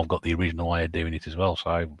doing it, and I've got the original way of doing it as well. So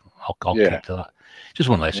I'll keep to that. It's just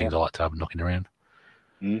one of those things I like to have knocking around.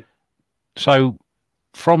 So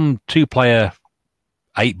from 2-player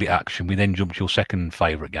 8-bit action, we then jump to your second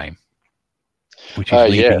favourite game, which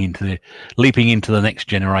is leaping into the next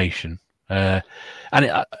generation. And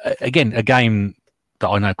again, a game that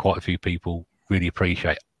I know quite a few people really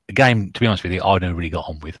appreciate. A game, to be honest with you, I don't really got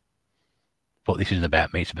on with. But this isn't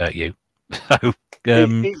about me; it's about you. So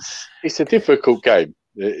it's a difficult game.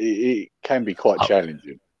 It can be quite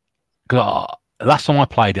challenging. Last time I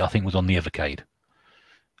played it, I think was on the Evercade,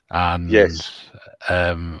 and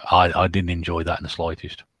I didn't enjoy that in the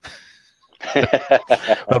slightest.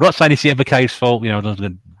 I'm not saying it's the Evercade's fault. I was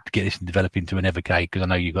going to get this and develop into an Evercade because I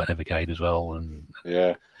know you've got an Evercade as well, and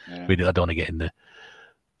really, I don't want to get in the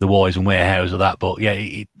whys and wherehows of that. But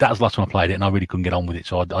that was the last time I played it, and I really couldn't get on with it,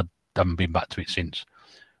 so I haven't been back to it since.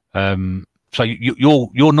 So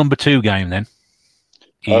your number 2 game then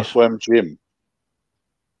is Earthworm Jim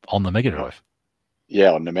on the Mega Drive.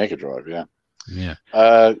 Yeah, on the Mega Drive. This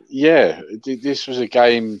was a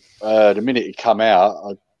game. The minute it come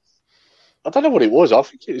out, I don't know what it was. I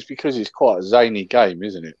think it was because it's quite a zany game,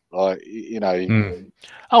 isn't it? Like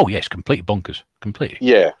Oh yes, complete bonkers, completely.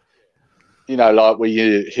 Yeah, like where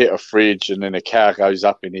you hit a fridge and then a cow goes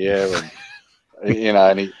up in the air,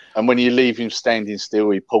 and and when you leave him standing still,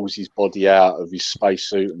 he pulls his body out of his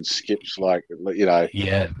spacesuit and skips like.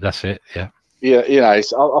 Yeah, that's it. Yeah.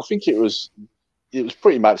 I think it was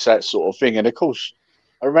pretty much that sort of thing, and of course,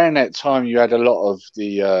 around that time you had a lot of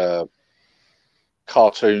the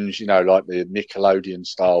cartoons, like the Nickelodeon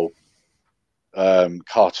style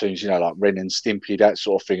cartoons, like Ren and Stimpy, that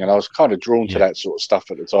sort of thing, and I was kind of drawn to that sort of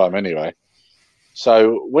stuff at the time anyway.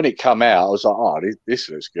 So when it came out, I was like, "Oh, this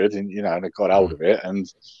looks good," and and I got hold of it, and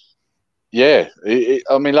I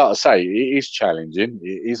mean, like I say, it is challenging.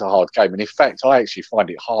 It is a hard game, and in fact, I actually find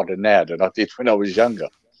it harder now than I did when I was younger.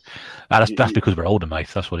 That's because we're older, mate.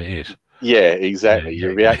 That's what it is. Yeah, exactly.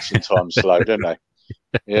 Your reaction time's slow, don't they?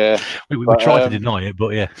 Yeah, we try to deny it, but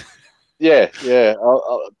Yeah, yeah,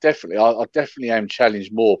 I definitely am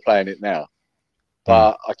challenged more playing it now.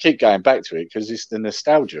 Mm. But I keep going back to it because it's the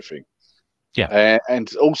nostalgia thing. Yeah.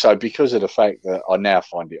 And also because of the fact that I now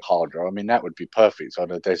find it harder. I mean, that would be perfect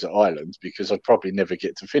on a desert island because I'd probably never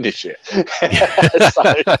get to finish it. So,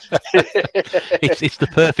 It's the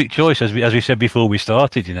perfect choice, as we said before we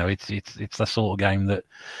started. You know, it's the sort of game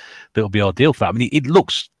that'll be ideal for that. I mean, it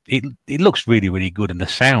looks really really good, and the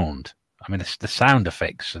sound. I mean, the sound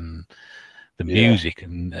effects and the yeah, music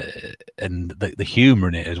and the humour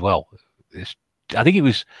in it as well. I think it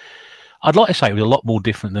was. I'd like to say it was a lot more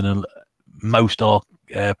different than most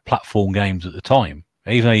platform games at the time.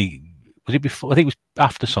 Even was it before? I think it was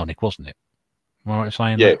after Sonic, wasn't it? Am I right in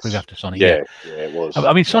saying that? It was yes, after Sonic, yeah. yeah, yeah, it was.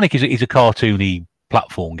 I mean, Yeah, Sonic is a cartoony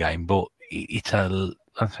platform game, but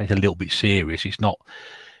I'd say it's a little bit serious. It's not.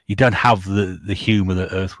 You don't have the humour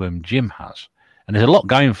that Earthworm Jim has, and there's a lot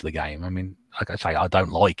going for the game. I mean, like I say, I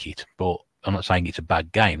don't like it, but I'm not saying it's a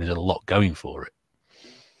bad game. There's a lot going for it.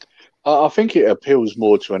 I think it appeals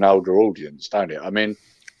more to an older audience, don't it? I mean,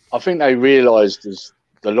 I think they realised as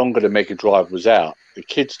the longer the Mega Drive was out, the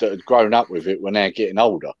kids that had grown up with it were now getting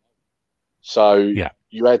older. So Yeah,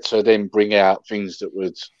 you had to then bring out things that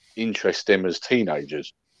would interest them as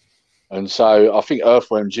teenagers. And so I think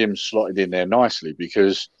Earthworm Jim slotted in there nicely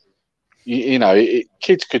because,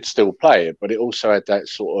 kids could still play it, but it also had that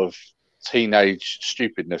sort of teenage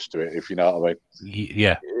stupidness to it, if you know what I mean.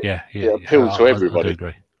 yeah, yeah, It yeah. appealed to I do everybody.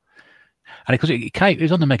 agree. And because it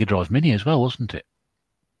was on the Mega Drive Mini as well, wasn't it?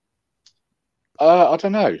 I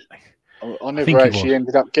don't know. I I never think it was. actually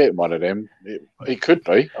ended up getting one of them. It could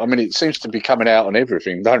be. I mean, it seems to be coming out on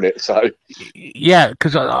everything, don't it? So Yeah,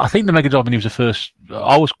 because I think the Mega Drive Mini was the first.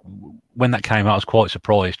 When that came out, I was quite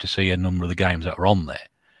surprised to see a number of the games that were on there.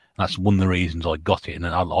 That's one of the reasons I got it, and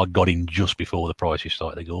I got in just before the prices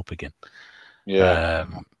started to go up again. yeah,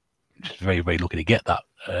 Just very, very lucky to get that.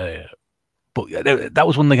 But that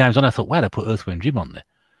was one of the games, and I thought, wow, they put Earthworm Jim on there.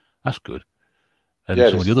 That's good. And yeah,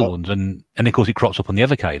 some of the other ones, and of course it crops up on the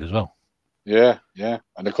Evercade as well. yeah, yeah.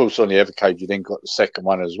 And of course, on the Evercade, you then got the second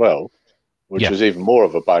one as well, which Yeah. was even more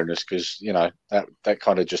of a bonus because that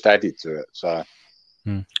kind of just added to it. So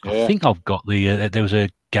I yeah, think I've got there was a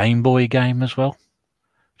Game Boy game as well,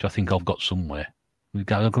 which I think I've got somewhere.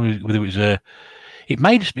 Whether it was it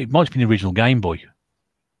might have been the original Game Boy.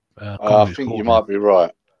 I can't remember I what it's think you called now. might be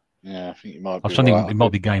right. Yeah, I think you might I be was thinking right. it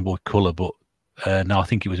might be Game Boy Color, but no, I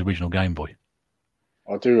think it was original Game Boy.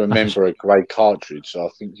 I do remember a grey cartridge, so I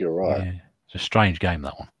think you're right. Yeah, it's a strange game,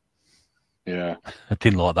 that one. Yeah. I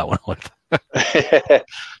didn't like that one either.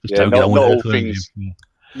 Just Yeah, don't get not on not with all Earthworm things Jim.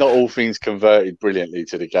 not all things converted brilliantly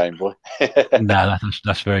to the Game Boy. No,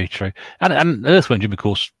 that's very true. And Earthworm Jim, of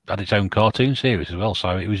course, had its own cartoon series as well,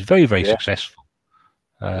 so it was very, very Yeah, successful.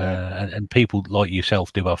 yeah. And people like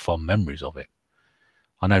yourself do have fond memories of it.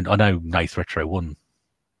 I know Nath Retro One,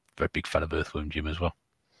 very big fan of Earthworm Jim as well.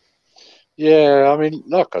 Yeah, I mean,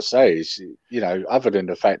 like I say, it's, other than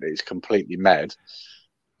the fact that it's completely mad,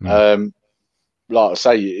 Mm. um, like I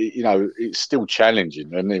say, it's still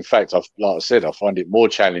challenging. And in fact, like I said, I find it more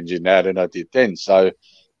challenging now than I did then. So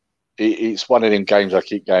it's one of them games I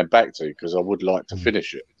keep going back to because I would like to Mm.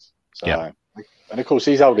 finish it. Yeah. So, and of course,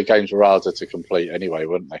 these older games were harder to complete anyway,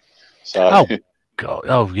 weren't they? So, Oh God.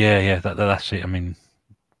 Oh yeah. That's it. I mean,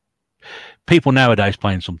 people nowadays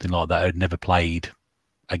playing something like that who'd never played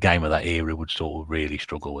a game of that era would sort of really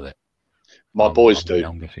struggle with it. my boys do.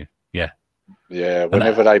 I'm guessing. Yeah. Yeah, And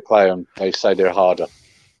whenever they play them, they say they're harder.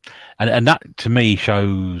 and that to me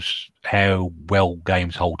shows how well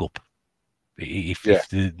games hold up. If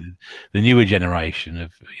the newer generation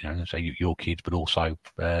of say your kids, but also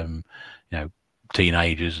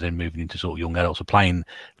teenagers, then moving into sort of young adults, are playing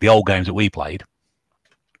the old games that we played,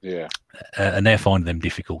 Yeah. and they're finding them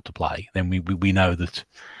difficult to play, then we know that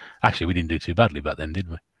actually we didn't do too badly back then, did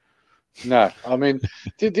we? No, I mean,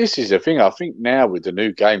 this is the thing. I think now with the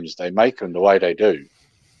new games, they make them the way they do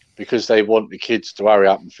because they want the kids to hurry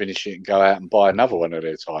up and finish it and go out and buy another one of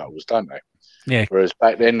their titles, don't they? Yeah. Whereas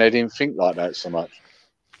back then, they didn't think like that so much.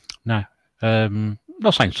 No.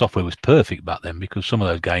 Not saying software was perfect back then, because some of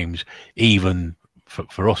those games, even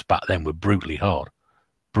for us back then, were brutally hard.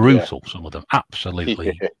 Brutal, some of them.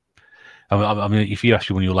 Absolutely. Yeah. I mean, if you ask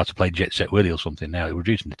one of your lads to play Jet Set Willy or something now, it would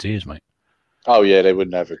reduce them to tears, mate. Oh, yeah, they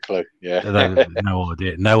wouldn't have a clue. Yeah.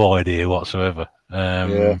 No idea whatsoever.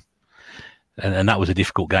 Yeah. And that was a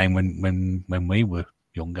difficult game when we were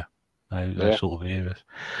younger. Those sort of eras.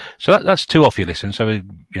 So that's two off your listen. So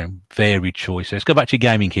varied choices. Let's go back to your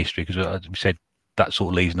gaming history, because as we said, that sort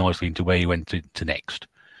of leads nicely into where you went to next.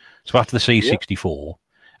 So after the C64,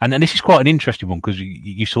 And this is quite an interesting one because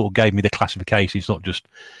you sort of gave me the classification. It's not just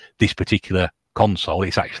this particular console;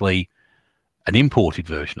 it's actually an imported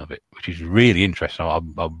version of it, which is really interesting. I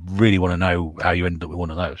really want to know how you ended up with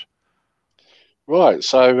one of those. Right.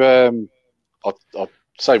 So I'll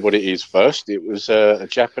say what it is first. It was a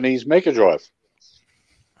Japanese Mega Drive.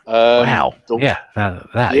 Wow. Yeah,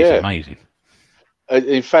 that is amazing.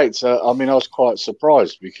 In fact, I mean, I was quite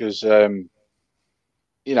surprised because, you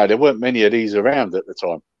know, there weren't many of these around at the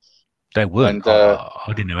time. There weren't. I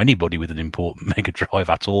didn't know anybody with an important Mega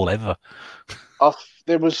Drive at all ever.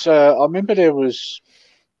 There was. I remember there was.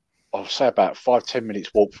 I'll say about 5-10 minutes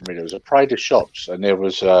walk from me. There was a parade of shops, and there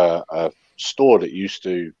was a store that used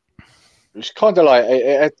to. It was kind of like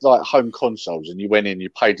it had like home consoles, and you went in, you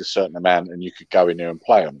paid a certain amount, and you could go in there and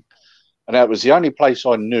play them. And that was the only place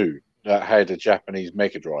I knew that had a Japanese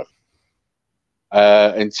Mega Drive.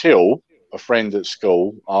 Until a friend at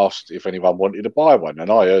school asked if anyone wanted to buy one, and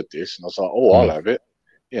I heard this, and I was like, "Oh, I'll have it,"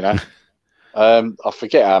 you know. I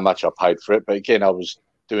forget how much I paid for it, but again, I was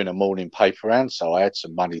doing a morning paper round, so I had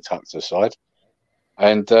some money tucked aside.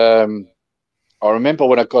 And I remember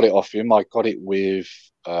when I got it off him, I got it with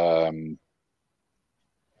a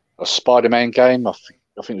Spider-Man game. I think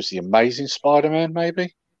it was the Amazing Spider-Man, maybe.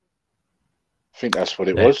 I think that's what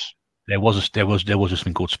it was. There was this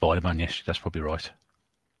thing called Spider-Man. Yes, that's probably right.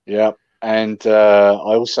 Yeah, and I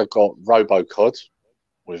also got RoboCod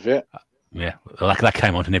with it. Yeah, that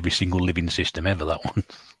came on in every single living system ever. That one.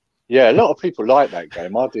 Yeah, a lot of people like that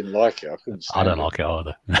game. I didn't like it. I couldn't stand it. I don't like it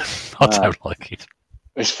either. I don't like it.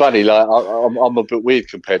 It's funny. Like I'm a bit weird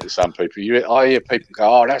compared to some people. I hear people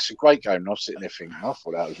go, "Oh, that's a great game," and I'm sitting there thinking, "I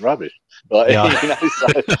thought that was rubbish." Like, yeah. You know,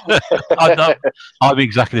 so. I'm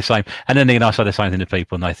exactly the same. And then I say the same thing to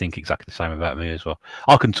people, and they think exactly the same about me as well.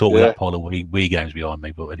 I can talk with that pile of Wii games behind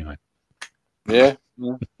me, but anyway. Yeah.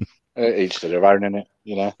 Each to their own, innit?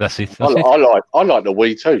 You know. That's it. I like the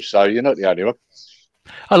Wii too. So you're not the only one.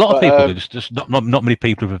 A lot of people do. Just not many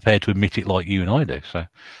people are prepared to admit it like you and I do. So.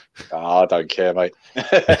 I don't care, mate.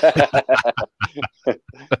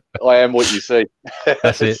 I am what you see.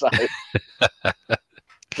 That's it.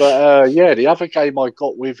 But yeah, the other game I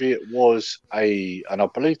got with it was and I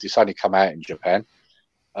believe this only come out in Japan.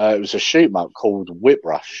 It was a shoot 'em up called Whip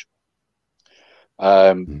Rush.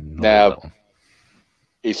 Now,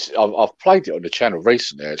 I've played it on the channel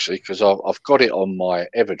recently actually because I've got it on my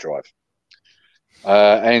EverDrive,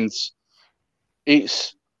 and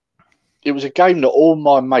it was a game that all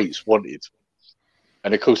my mates wanted,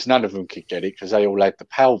 and of course none of them could get it because they all had the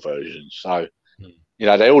PAL version. So, you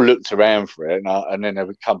know, they all looked around for it, and then they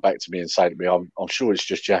would come back to me and say to me, "I'm sure it's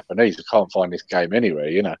just Japanese. I can't find this game anywhere."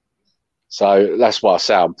 You know, so that's why I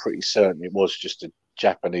say I'm pretty certain it was just a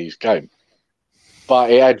Japanese game.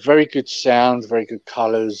 But it had very good sound, very good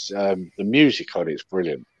colours. The music on it's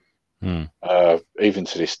brilliant. Even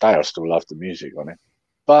to this day, I still love the music on it.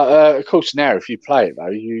 But of course, now if you play it though,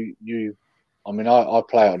 I mean, I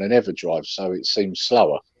play it on an EverDrive, so it seems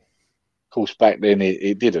slower. Of course, back then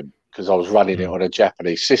it didn't because I was running it on a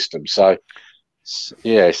Japanese system. So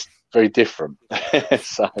yeah, it's very different.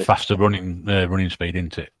 So, faster running speed,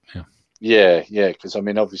 isn't it? Yeah. Because I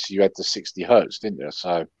mean, obviously you had the 60 hertz, didn't you?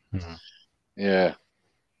 So yeah.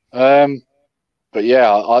 But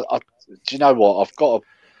yeah, I do you know what?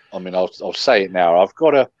 I'll say it now. I've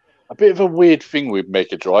got a bit of a weird thing with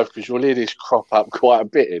Mega Drive because you'll hear this crop up quite a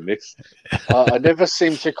bit in this. I never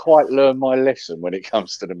seem to quite learn my lesson when it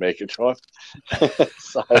comes to the Mega Drive.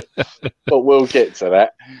 So, but we'll get to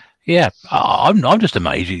that. Yeah, I'm just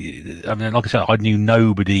amazed. I mean, like I said, I knew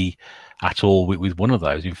nobody at all with one of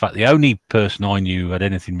those. In fact, the only person I knew had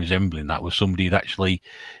anything resembling that was somebody that actually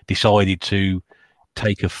decided to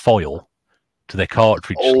take a foil to their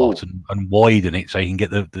cartridge slot and widen it so you can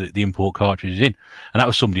get the import cartridges in. And that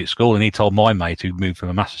was somebody at school, and he told my mate who moved from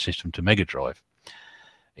a Master System to Mega Drive.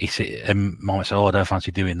 He said, my mate said, "Oh, I don't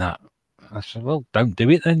fancy doing that." I said, "Well, don't do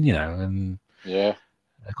it then, you know." And yeah,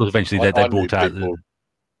 of course, eventually they brought out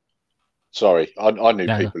Sorry, I knew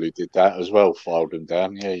people who did that as well, filed them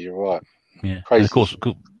down. Yeah, you're right. Yeah, crazy. And of course,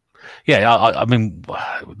 yeah. I mean,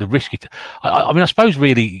 the risk. I mean, I suppose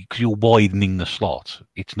really because you're widening the slot,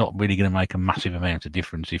 it's not really going to make a massive amount of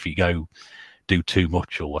difference if you do too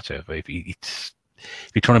much or whatever. If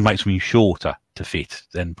you're trying to make something shorter to fit,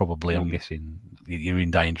 then probably I'm guessing you're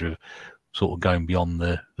in danger of sort of going beyond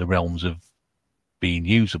the realms of being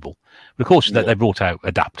usable. But of course, they brought out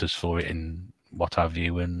adapters for it and what have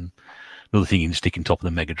you, and another thing you can stick on top of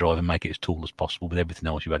the Mega Drive and make it as tall as possible with everything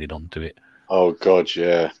else you've added onto it. Oh God,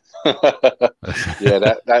 yeah. Yeah,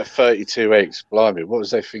 that 32X, blimey, what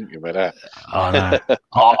was they thinking about that? I know.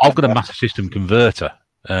 I've got a Master System converter,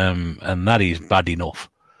 and that is bad enough.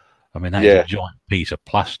 I mean, that is a Yeah, giant piece of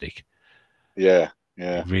plastic. yeah,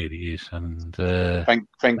 yeah. It really is. And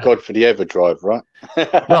Thank God for the EverDrive, right?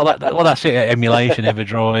 well, that's it. Emulation,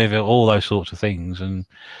 EverDrive, all those sorts of things, and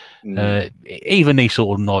Mm, even these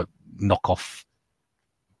sort of like knockoff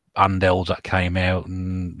handhelds that came out,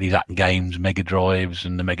 and these Act Games Mega Drives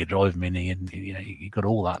and the Mega Drive Mini, and you got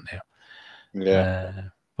all that now. yeah.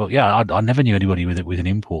 But yeah, I never knew anybody with an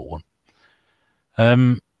import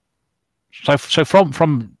one. So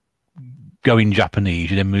from going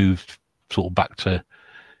Japanese, you then moved sort of back to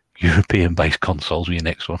European-based consoles with your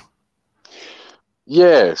next one.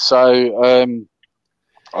 Yeah, so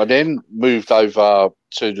I then moved over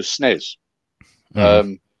to the SNES.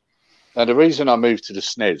 Now, the reason I moved to the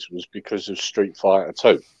SNES was because of Street Fighter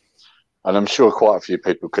 2. And I'm sure quite a few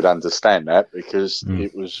people could understand that because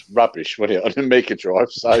it was rubbish, wasn't it, on the Mega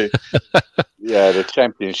Drive? So, yeah, the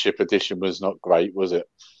Championship Edition was not great, was it?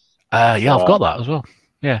 Yeah, I've got that as well.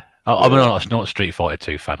 Yeah. I mean, Yeah. I'm not a Street Fighter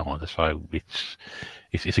 2 fan either, so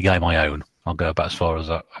it's a game I own. I'll go about as far as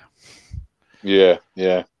that. Yeah,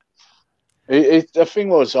 yeah. The thing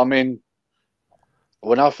was, I mean,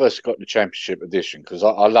 when I first got the Championship Edition, because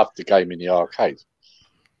I loved the game in the arcade,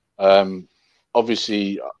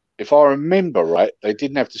 obviously, if I remember right, they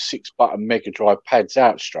didn't have the 6-button Mega Drive pads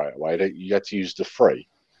out straight away. You had to use the 3,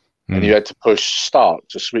 and you had to push start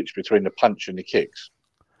to switch between the punch and the kicks,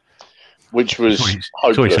 which was It's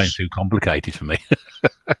always hopeless. too complicated for me.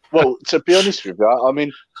 Well, to be honest with you, I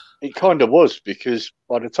mean, it kind of was because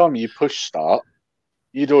by the time you push start,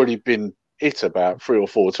 you'd already been hit about 3 or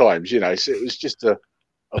 4 times, so it was just a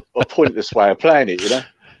pointless way of playing it,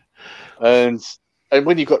 And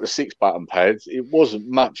when you got the 6-button pads, it wasn't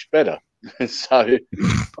much better. So,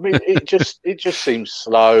 I mean, it just seemed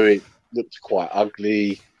slow. It looked quite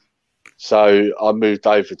ugly. So I moved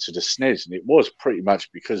over to the SNES, and it was pretty much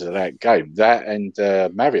because of that game, that and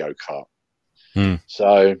Mario Kart.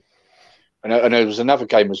 So, and there was another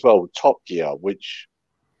game as well, Top Gear, which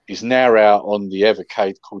is now out on the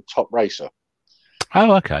Evercade called Top Racer.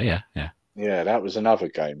 Oh, okay, yeah. Yeah, that was another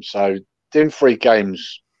game. So, them 3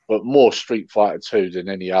 games, but more Street Fighter 2 than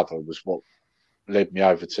any other, was what led me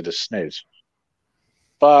over to the SNES.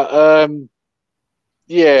 But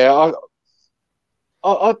yeah,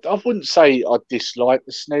 I wouldn't say I disliked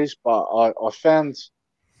the SNES, but I found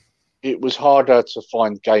it was harder to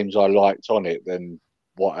find games I liked on it than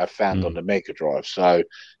what I found on the Mega Drive. So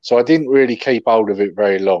I didn't really keep hold of it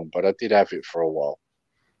very long, but I did have it for a while.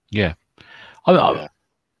 Yeah. Yeah.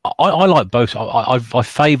 I like both. I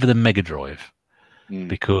favour the Mega Drive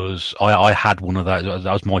because I had one of those.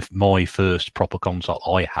 That was my first proper console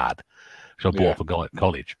I had, which I bought for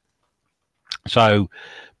college. So,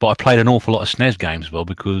 but I played an awful lot of SNES games as well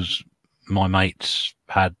because my mates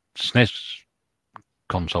had SNES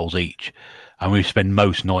consoles each, and we spend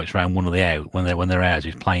most nights around one of the out when they're ours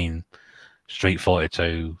is playing Street Fighter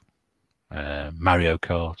 2, Mario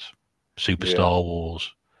Kart, Super Star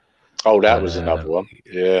Wars. Oh, that was another one.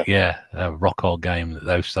 Yeah, yeah, a rock hard game.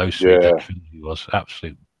 Those 3 that was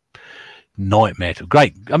absolute nightmare.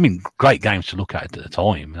 Great, I mean, great games to look at the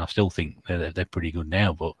time, and I still think they're pretty good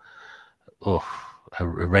now. But a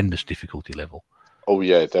horrendous difficulty level. Oh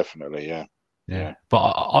yeah, definitely. Yeah. But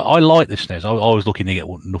I like the SNES. I was looking to get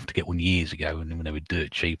one years ago, and when they were dirt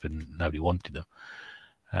cheap and nobody wanted them.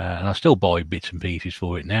 And I still buy bits and pieces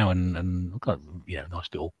for it now, and I've got a nice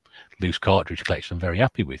little loose cartridge collection I'm very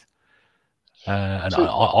happy with. And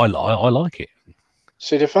I like it.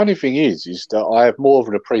 See, the funny thing is that I have more of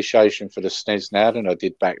an appreciation for the SNES now than I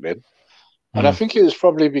did back then. And I think it was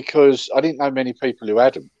probably because I didn't know many people who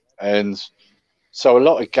had them. And so a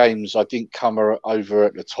lot of games I didn't come over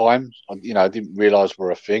at the time, I didn't realise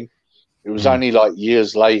were a thing. It was only like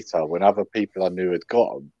years later when other people I knew had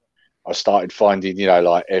got them, I started finding,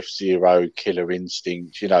 like F-Zero, Killer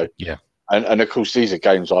Instinct, Yeah. And of course, these are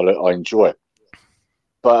games I enjoy.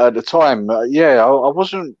 But at the time, I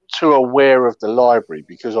wasn't too aware of the library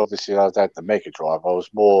because obviously I had the Mega Drive. I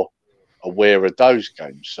was more aware of those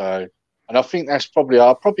games. So, and I think I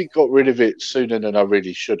probably got rid of it sooner than I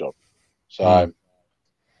really should have. So,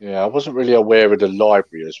 I wasn't really aware of the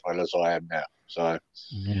library as well as I am now. So,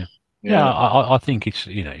 I think it's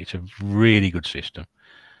it's a really good system.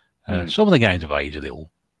 Some of the games have aged a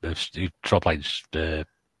little. You've tried playing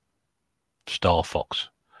Star Fox.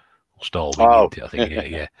 Star Wing, I think.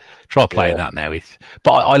 Yeah. Try playing that now.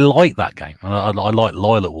 But I like that game. I like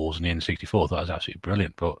Lilac Wars in the N64. I thought that was absolutely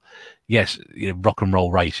brilliant. But yes, Rock and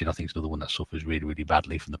Roll Racing, I think, is another one that suffers really, really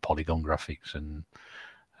badly from the polygon graphics. And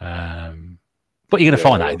but you're going to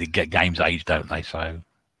find that they get games age, don't they? So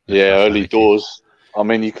early doors. I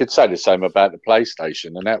mean, you could say the same about the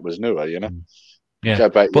PlayStation, and that was newer, Yeah, Go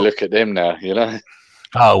back, you but look at them now, you know.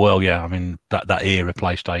 oh well, yeah. I mean that era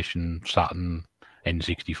PlayStation, Saturn,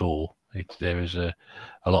 N64. There is a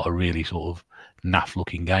lot of really sort of naff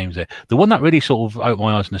looking games there. The one that really sort of opened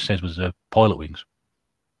my eyes in a sense was Pilot Wings,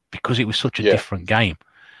 because it was such a Yeah, different game.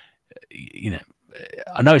 You know,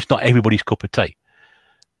 I know it's not everybody's cup of tea,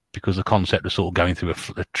 because the concept of sort of going through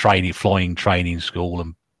a flying training school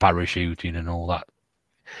and parachuting and all that,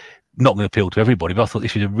 not going to appeal to everybody. But I thought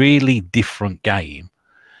this was a really different game.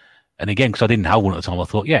 And again, because I didn't have one at the time, I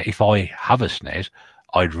thought, yeah, if I have a SNES,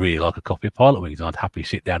 I'd really like a copy of Pilot Wings, and I'd happily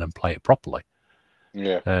sit down and play it properly.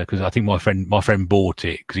 yeah. Because I think my friend bought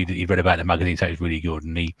it because he'd read about it in the magazine, said it was really good,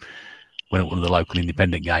 and he went up to one of the local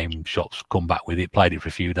independent game shops, come back with it, played it for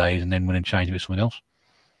a few days, and then went and changed it with something else.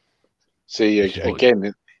 See,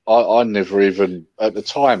 again, I never even, at the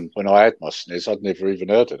time when I had my SNES, I'd never even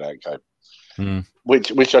heard of that game.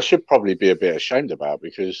 Which I should probably be a bit ashamed about,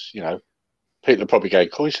 because, you know, people are probably going,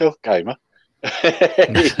 call yourself a gamer.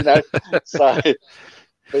 You know, so,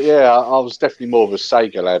 but yeah, I was definitely more of a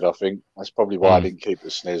Sega lad. I think that's probably why I didn't keep the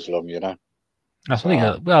SNES long. You know, I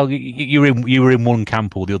think well, you were in one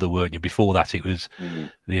camp or the other, weren't you? Before that, it was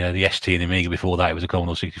the ST and the Amiga. Before that, it was a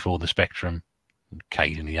Commodore 64, the Spectrum,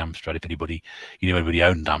 occasionally the Amstrad. If anybody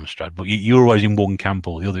owned Amstrad, but you were always in one camp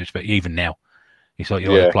or the other. Even now, it's like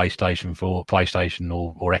you're either PlayStation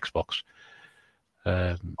or Xbox.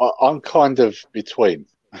 I'm kind of between.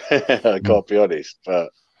 I gotta be honest, but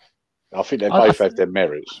I think they both have their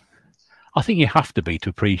merits. I think you have to be to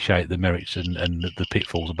appreciate the merits and the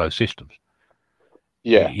pitfalls of both systems.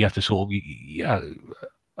 Yeah, you have to sort of.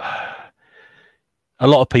 A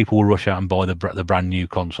lot of people will rush out and buy the brand new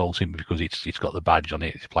console simply because it's got the badge on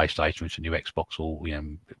it. It's a PlayStation, it's a new Xbox, or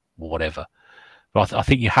whatever. But I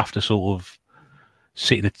think you have to sort of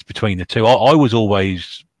sit between the two.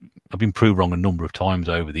 I've been proved wrong a number of times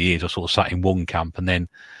over the years. I sort of sat in one camp, and then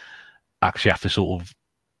actually after sort of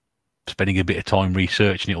spending a bit of time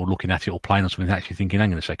researching it or looking at it or playing on something, actually thinking,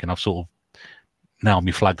 hang on a second, I've sort of now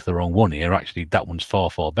me flagged the wrong one here. Actually, that one's far,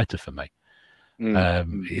 far better for me.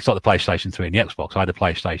 It's like the PlayStation 3 and the Xbox. I had a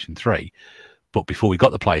PlayStation 3, but before we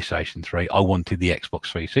got the PlayStation 3, I wanted the Xbox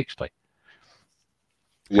 360.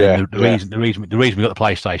 Yeah. And the reason we got the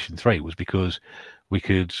PlayStation 3 was because we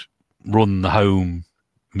could run the home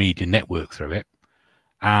media network through it,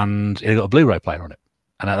 and it got a Blu-ray player on it.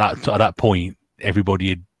 And at that point, everybody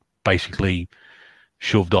had basically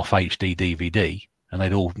shoved off HD DVD, and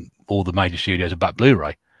they'd all the major studios had back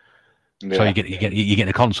Blu-ray. Yeah. So you get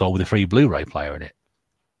a console with a free Blu-ray player in it.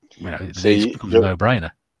 It becomes a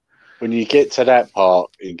no-brainer. When you get to that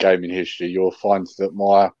part in gaming history, you'll find that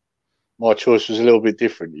my choice was a little bit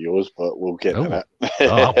different to yours, but we'll get to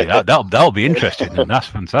that. That'll be interesting, and that's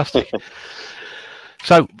fantastic.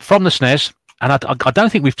 So from the SNES, and I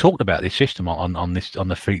don't think we've talked about this system on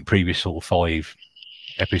the previous sort of 5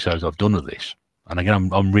 episodes I've done of this. And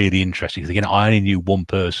again, I'm really interested because again, I only knew one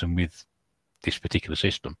person with this particular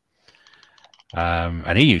system,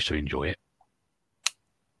 and he used to enjoy it.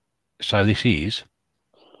 So this is.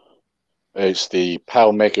 It's the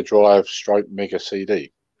PAL Mega Drive / Mega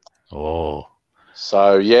CD. Oh.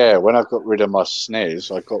 So yeah, when I got rid of my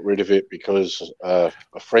SNES, I got rid of it because a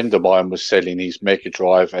friend of mine was selling his Mega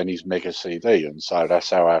Drive and his Mega CD, and so that's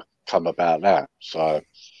how I come about that. So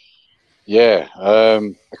yeah,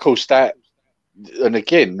 of course that, and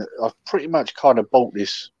again, I've pretty much kind of bought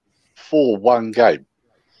this for one game,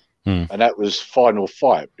 and that was Final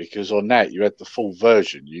Fight, because on that you had the full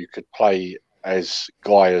version. You could play as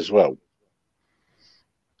Guy as well.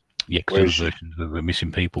 Yeah, because those versions were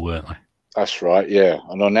missing people, weren't they? That's right, yeah.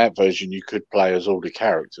 And on that version, you could play as all the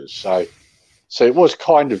characters. So it was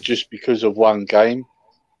kind of just because of one game.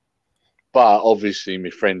 But obviously, my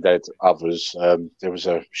friend had others. There was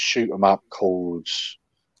a shoot 'em up called,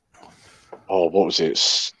 what was it?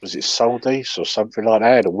 Was it Soldice or something like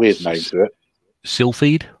that? It had a weird name to it.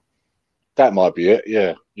 Sylpheed? That might be it,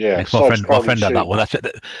 yeah. Yeah. My friend had that one.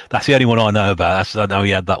 That's the only one I know about. I know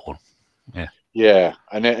he had that one. Yeah. Yeah.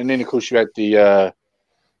 And then of course, you had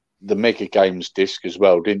the Mega Games disc as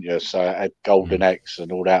well, didn't you? So it had Golden Axe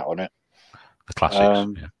and all that on it. The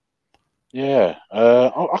classics, yeah.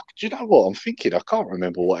 Do you know what I'm thinking? I can't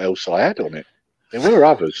remember what else I had on it. There were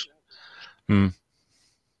others. But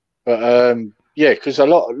yeah, because a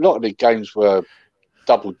lot of the games were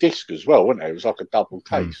double disc as well, weren't they? It was like a double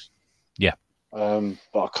case. Yeah. But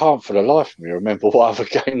I can't for the life of me remember what other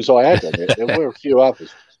games I had on it. There were a few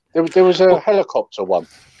others. There was a helicopter one.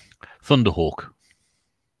 Thunderhawk.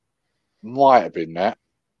 Might have been that.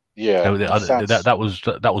 Yeah. That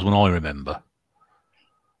was one I remember.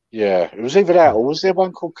 Yeah, it was either that or was there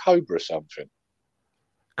one called Cobra something?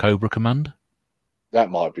 Cobra Command? that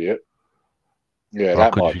might be it. Yeah, Or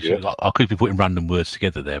that might be it. I could be putting random words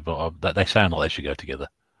together there, but they sound like they should go together.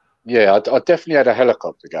 Yeah, I definitely had a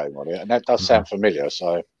helicopter game on it, and that does Mm. sound familiar.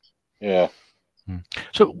 So, yeah. Mm.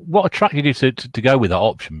 So, what attracted you to go with that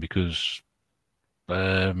option? Because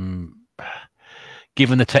um,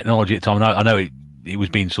 given the technology at the time, I know it was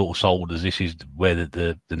being sort of sold as this is where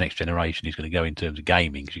the next generation is going to go in terms of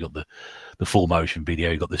gaming. Because you got the full motion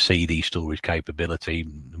video, you got the CD storage capability,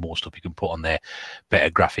 the more stuff you can put on there, better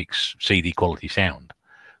graphics, CD quality sound.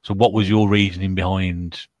 So, what was Mm. your reasoning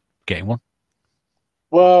behind getting one?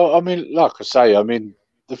 Well, I mean, like I say, I mean,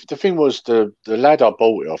 the thing was the lad I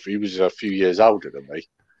bought it off. He was a few years older than me,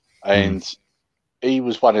 Mm. and he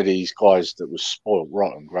was one of these guys that was spoiled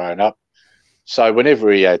rotten growing up. So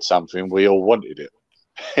whenever he had something, we all wanted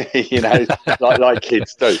it, like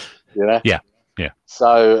kids do, you know. Yeah, yeah.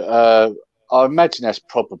 So I imagine that's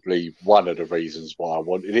probably one of the reasons why I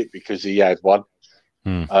wanted it because he had one,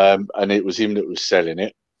 Mm. and it was him that was selling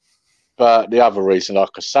it. But the other reason, like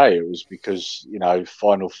I say, it was because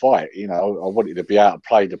Final Fight. I wanted to be able to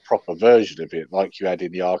play the proper version of it, like you had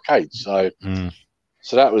in the arcade. Mm.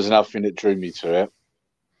 So that was another thing that drew me to it.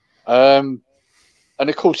 Um, and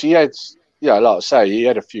of course, he had, like I say, he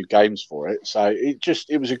had a few games for it. So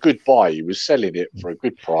it was a good buy. He was selling it for a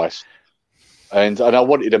good price, and I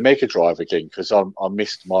wanted a Mega Drive again because I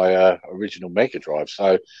missed my original Mega Drive.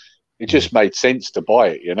 So it Mm. just made sense to buy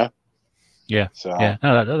it. Yeah, So yeah.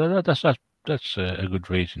 No, that's a good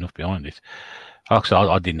reason enough behind it. Like I said,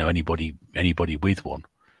 I didn't know anybody with one.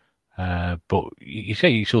 But you say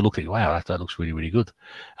you sort of look at it, wow, that looks really, really good.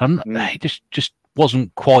 And mm, it just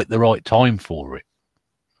wasn't quite the right time for it.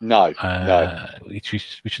 no, no, Which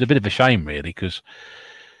is a bit of a shame, really, because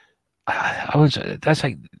that's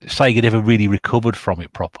like Sega never really recovered from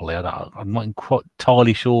it properly. I'm not quite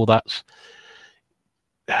entirely sure that's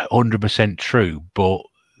 100% true, but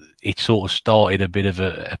it sort of started a bit of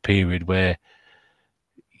a period where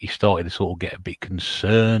you started to sort of get a bit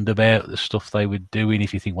concerned about the stuff they were doing.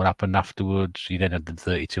 If you think what happened afterwards, you then had the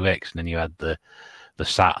 32X, and then you had the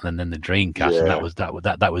Saturn, and then the Dreamcast, and yeah.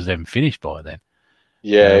 that was then finished by then.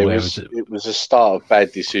 Yeah, it Whereas, was it was a start of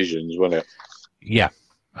bad decisions, wasn't it? yeah,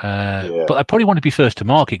 Yeah, but they probably want to be first to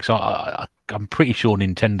market because I'm pretty sure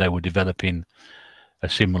Nintendo were developing a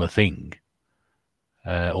similar thing,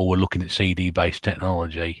 or were looking at CD-based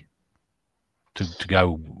technology to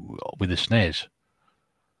go with the SNES.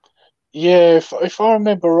 yeah. If I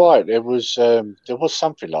remember right, there was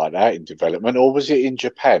something like that in development, or was it in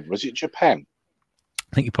Japan? Was it Japan?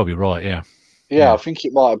 I think you're probably right. Yeah, Yeah, I yeah. think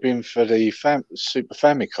it might have been for the Super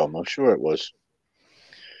Famicom. I'm sure it was.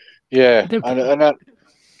 Yeah, They- and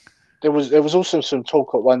there was also some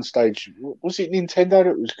talk at one stage. Was it Nintendo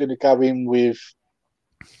that was going to go in with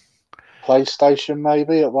PlayStation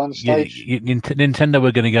maybe at one stage? Nintendo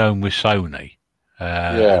were going to go in with Sony,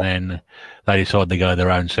 and Yeah, then they decided to go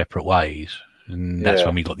their own separate ways, and that's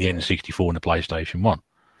when yeah, we got the N64 and the PlayStation One.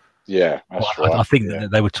 yeah. But That's right. I think Yeah,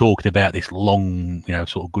 that they were talking about this long,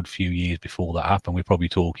 sort of good few years before that happened. We're probably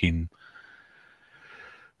talking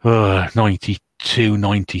 92,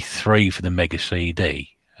 93 for the Mega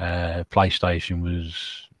CD. PlayStation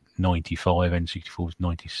was 95, N64 was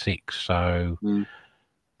 96. So mm,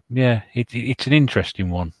 yeah, it's an interesting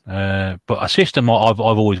one, but a system I've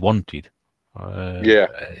always wanted. yeah,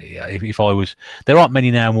 If I was, there aren't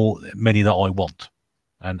many now, many that I want,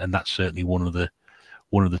 and that's certainly one of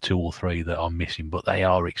the two or three that I'm missing. But they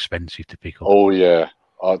are expensive to pick up. oh yeah.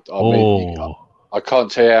 I mean, Oh, I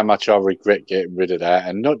can't tell you how much I regret getting rid of that,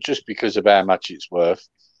 and not just because of how much it's worth,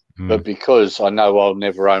 mm, but because I know I'll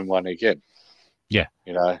never own one again. yeah,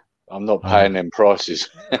 You know, I'm not uh, paying them prices.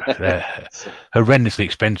 they're So, horrendously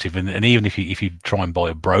expensive, and even if you try and buy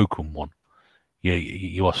a broken one,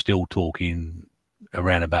 you are still talking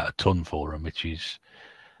around about a ton for them, which is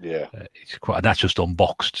yeah, it's quite. That's just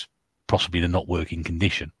unboxed, possibly the not working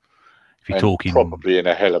condition. If you're and talking, probably in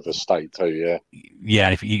a hell of a state too. Yeah, yeah,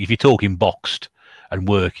 if you're talking boxed and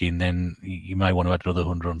working, then you may want to add another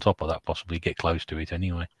 100 on top of that, possibly get close to it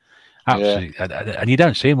anyway. yeah. Absolutely, and you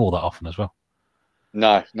don't see them all that often as well.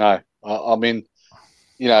 No, no. I mean,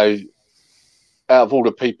 you know, out of all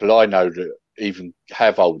the people I know that even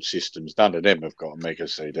have old systems, none of them have got a Mega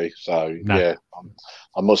CD. So No, yeah,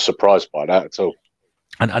 I'm not surprised by that at all.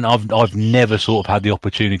 and I've never sort of had the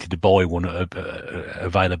opportunity to buy one at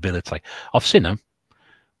availability. I've seen them,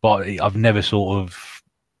 but I've never sort of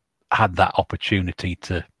had that opportunity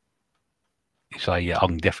to say, yeah,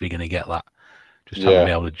 I'm definitely going to get that. Just haven't Yeah.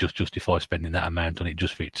 been able to just justify spending that amount on it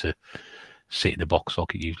just for it to sit in the box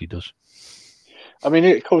like it usually does. I mean,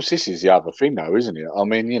 of course, this is the other thing, though, isn't it? I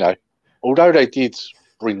mean, although they did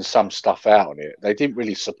bring some stuff out on it. They didn't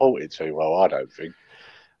really support it too well, I don't think.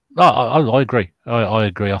 No, I agree. I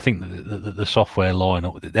agree. I think the software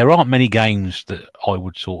lineup. There aren't many games that I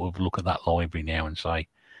would sort of look at that library now and say,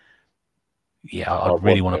 yeah, I I'd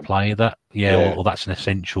really want want to them. play that. Yeah, Yeah. or that's an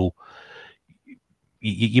essential.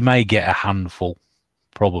 You may get a handful.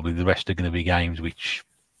 Probably the rest are going to be games which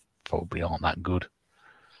probably aren't that good.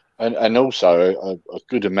 And also a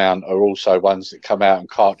good amount are also ones that come out on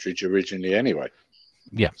cartridge originally anyway.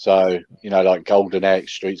 Yeah. So, like Golden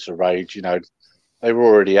Axe, Streets of Rage, they were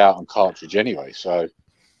already out on cartridge anyway. So,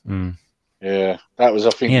 yeah, that was,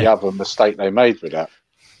 I think, the other mistake they made with that.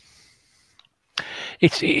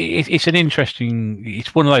 It's an interesting.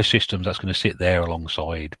 It's one of those systems that's going to sit there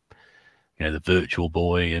alongside, the Virtual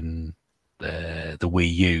Boy and the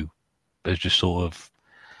Wii U. There's just sort of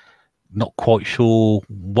not quite sure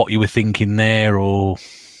what you were thinking there, or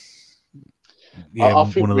I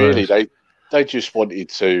think really they just wanted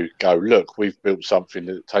to go, look, we've built something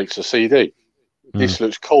that takes a CD. This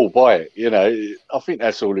looks cool, buy it. I think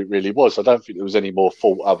that's all it really was. I don't think there was any more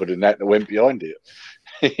thought other than that went behind it.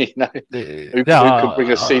 Who could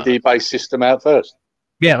bring a CD-based system out first?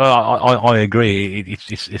 Yeah, I agree.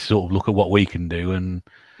 It's sort of look at what we can do, and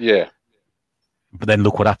but then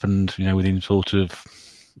look what happened. Within sort of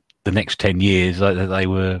the next 10 years, they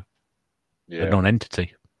were a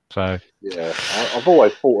non-entity. So yeah, I've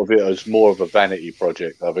always thought of it as more of a vanity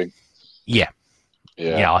project. I think. Yeah,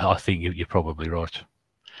 I think you're probably right.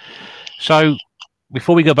 So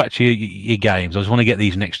before we go back to your games, I just want to get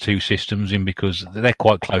these next two systems in because they're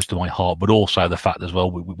quite close to my heart, but also the fact as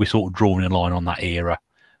well we're sort of drawing a line on that era,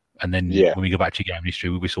 and then when we go back to game history,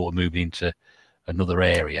 we're sort of moving into another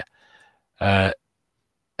area. And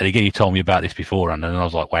again, you told me about this beforehand, and I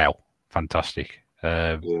was like, wow, fantastic.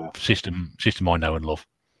 System I know and love.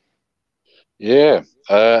 Yeah,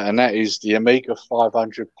 and that is the Amiga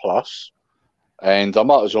 500 Plus. And I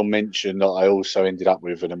might as well mention that I also ended up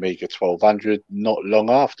with an Amiga 1200 not long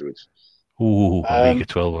afterwards. Ooh, Amiga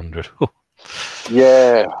 1200.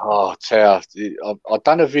 Yeah, I've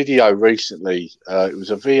done a video recently. It was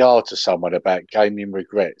a VR to someone about gaming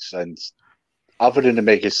regrets. And other than the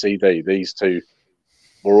Amiga CD, these two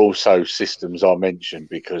were also systems I mentioned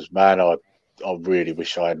because, man, I really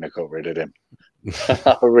wish I hadn't got rid of them.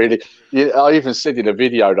 I even said in a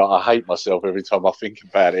video that I hate myself every time I think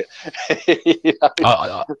about it.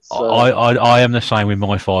 I am the same with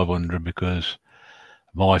my 500 because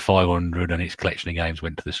my 500 and its collection of games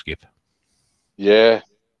went to the skip. Yeah.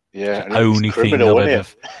 Only thing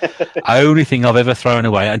I've ever thrown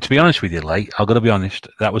away. And to be honest with you, I've got to be honest,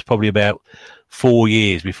 that was probably about 4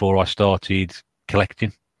 years before I started collecting.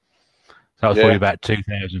 So that was probably about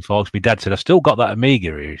 2005. My dad said, I've still got that Amiga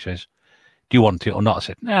here. He says, do you want it or not? I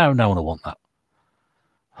said, no one will want that.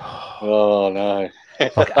 Oh, no.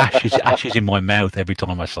 Like ashes in my mouth every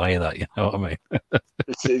time I say that, you know what I mean?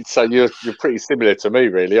 So you're pretty similar to me,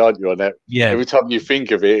 really, aren't you, on that? Yeah. Every time you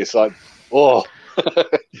think of it, it's like, oh.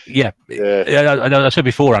 Yeah. I said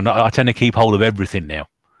before, I tend to keep hold of everything now.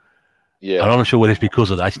 Yeah. I'm not sure whether it's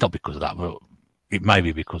because of that. It's not because of that, but it may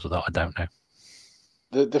be because of that. I don't know.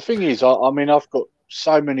 The thing is, I mean, I've got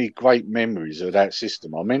so many great memories of that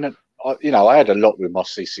system. I mean, I had a lot with my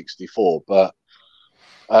C64, but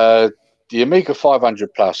the Amiga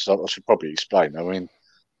 500 Plus, I should probably explain. I mean,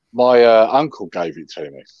 my uncle gave it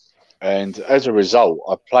to me, and as a result,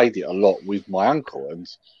 I played it a lot with my uncle, and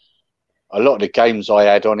a lot of the games I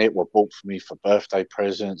had on it were bought for me for birthday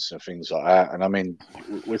presents and things like that. And I mean,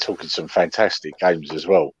 we're talking some fantastic games as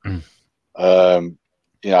well.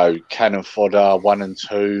 Cannon Fodder 1 and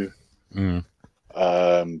 2,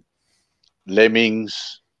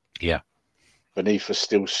 Lemmings. Yeah. Beneath a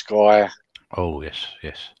Still Sky. Oh, yes.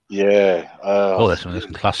 Yeah. There's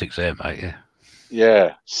some classics there, mate, yeah.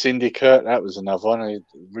 Yeah. Syndicate, that was another one. I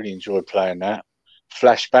really enjoyed playing that.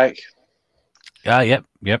 Flashback. Yep.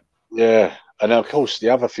 Yeah. And of course, the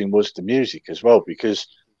other thing was the music as well, because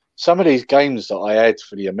some of these games that I had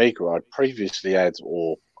for the Amiga, I'd previously had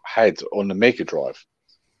on the Mega Drive.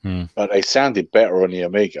 But they sounded better on the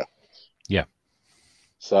Amiga. Yeah.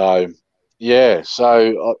 So... yeah,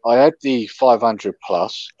 so I had the 500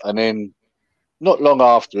 Plus, and then not long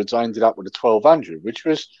afterwards, I ended up with a 1200, which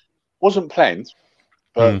wasn't planned,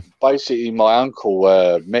 but basically my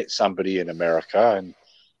uncle met somebody in America, and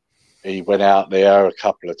he went out there a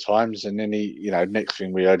couple of times, and then next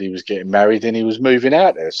thing we heard, he was getting married and he was moving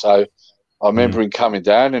out there. So I remember him coming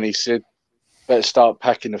down, and he said, "Better start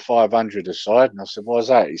packing the 500 aside." And I said, "Why's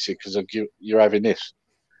that?" He said, "Because you're having this."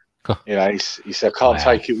 He said, "I can't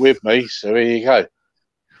take it with me, so here you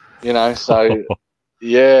go." So,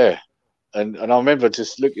 yeah. And I remember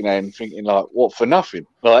just looking at him thinking like, what for nothing?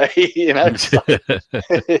 Like, so,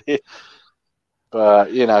 but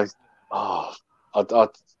oh,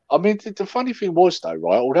 I mean, the funny thing was though,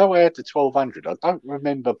 right? Although I had the 1200, I don't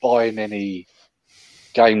remember buying any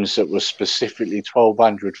games that were specifically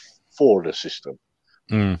 1200 for the system.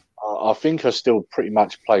 I think I still pretty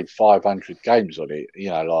much played 500 games on it,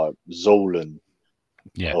 like Zool and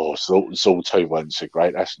Yeah. oh, Zool 2 wasn't so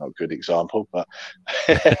great. That's not a good example, but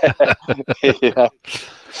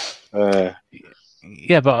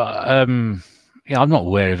yeah, but I'm not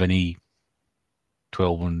aware of any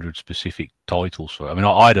 1200 specific titles for it. I mean,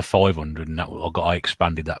 I had a 500, and I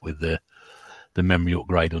expanded that with the memory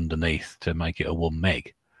upgrade underneath to make it a 1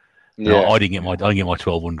 meg. yeah, I didn't get my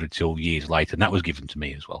 1200 till years later, and that was given to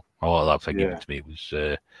me as well. I'd say given to me. It was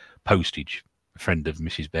postage. A friend of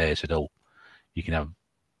Mrs. Bear said, "Oh, you can have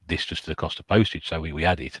this just for the cost of postage." So we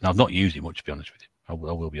had it, and I've not used it much, to be honest with you. I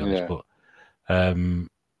will be honest, but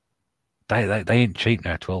they ain't cheap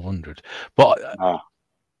now, 1200. But I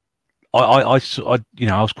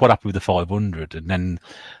was quite happy with the 500, and then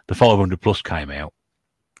the 500 plus came out,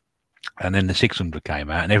 and then the 600 came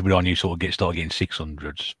out, and everybody I knew sort of started getting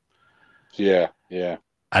 600s. Yeah.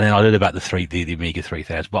 And then I heard about the Amiga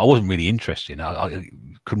 3000, but I wasn't really interested. I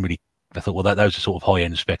couldn't really. I thought, well, those are sort of high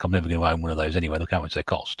end spec. I'm never going to own one of those anyway. Look how much they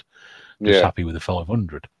cost. Just happy with the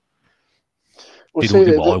 500. Well,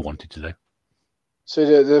 did what I wanted to do. So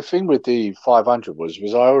the thing with the 500 was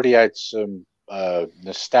I already had some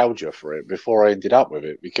nostalgia for it before I ended up with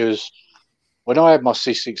it, because when I had my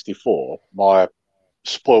C64, my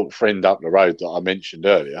spoilt friend up the road that I mentioned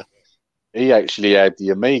earlier, he actually had the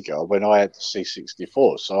Amiga when I had the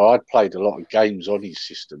C64. So I'd played a lot of games on his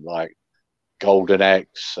system, like Golden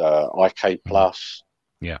Axe, IK Plus,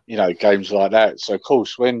 games like that. So of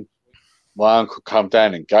course, when my uncle come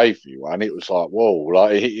down and gave me one, it was like, whoa,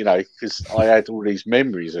 like, because I had all these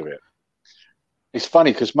memories of it. It's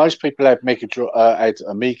funny because most people had had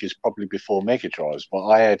Amigas probably before Mega Drives, but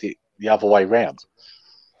I had it the other way round.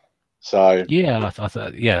 So yeah,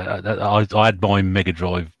 I had my Mega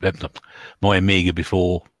Drive, my Amiga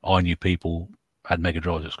before I knew people had Mega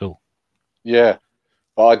Drives at school. Yeah,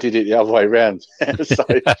 but I did it the other way around. So,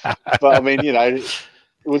 but I mean,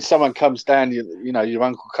 when someone comes down, your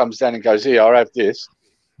uncle comes down and goes, "Here, I have this."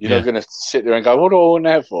 You're not going to sit there and go, "What do I want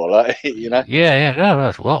that for?" Like,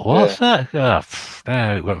 Yeah. What's that?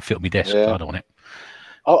 No, it won't fit my desk. Yeah. I don't want it.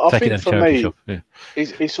 I think for me,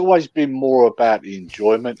 it's always been more about the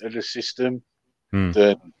enjoyment of the system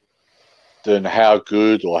than how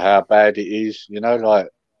good or how bad it is. Like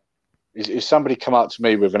if somebody come up to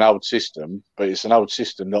me with an old system, but it's an old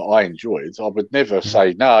system that I enjoyed, I would never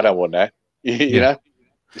say, "No, I don't want that."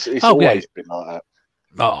 It's always been like that.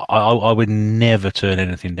 I would never turn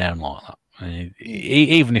anything down like that. I mean,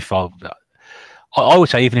 even if I would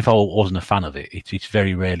say, even if I wasn't a fan of it, it's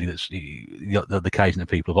very rarely that's the occasion that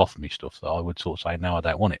people have offered me stuff that I would sort of say, no, I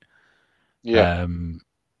don't want it. Yeah.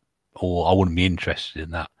 Or I wouldn't be interested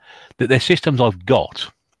in that. There's systems I've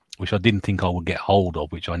got, which I didn't think I would get hold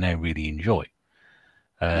of, which I now really enjoy.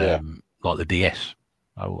 Like the DS.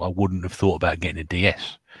 I wouldn't have thought about getting a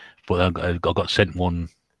DS, but I got sent one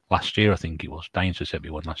last year, I think it was. Danes sent me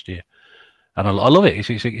one last year. And I love it.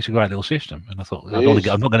 It's a great little system. And I thought,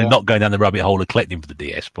 I'm not going down the rabbit hole of collecting for the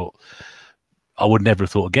DS, but I would never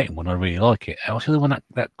have thought of getting one. I really like it. I was the other one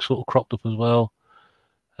that sort of cropped up as well.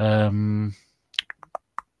 I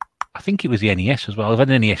think it was the NES as well. I've had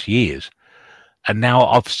an NES years, and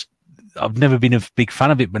now I've never been a big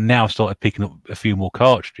fan of it, but now I've started picking up a few more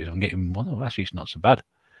cartridges. I'm getting, well, actually, it's not so bad.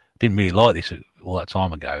 Didn't really like this all that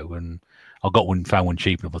time ago, and I found one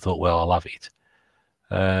cheap enough. I thought, well, I'll have it.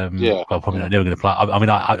 I'm probably never going to play. I mean,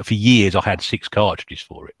 for years I had 6 cartridges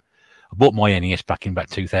for it. I bought my NES back in about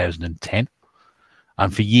 2010,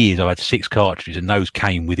 and for years I had 6 cartridges, and those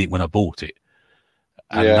came with it when I bought it.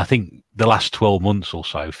 And I think the last 12 months or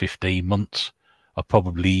so, 15 months, I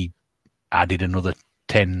probably added another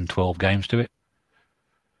 10, 12 games to it.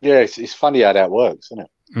 Yeah, it's funny how that works, isn't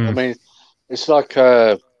it? I mean, it's like,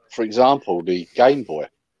 for example, the Game Boy.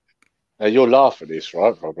 Now, you'll laugh at this,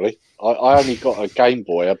 right? Probably. I only got a Game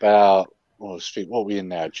Boy about, what are we in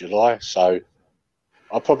now? July. So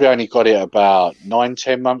I probably only got it about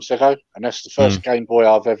 9-10 months ago, and that's the first Game Boy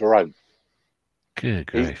I've ever owned. Good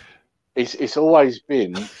grief. It's always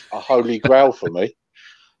been a holy grail for me.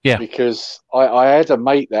 Yeah. Because I had a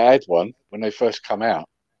mate that had one when they first come out.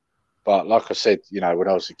 But like I said, when I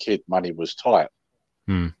was a kid, money was tight.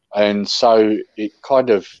 And so it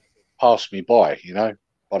kind of passed me by,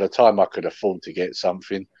 By the time I could afford to get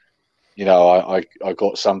something, I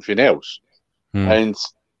got something else. And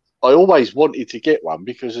I always wanted to get one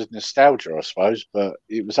because of nostalgia, I suppose. But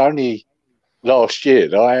it was only last year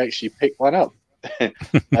that I actually picked one up,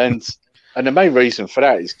 and the main reason for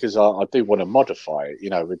that is because I do want to modify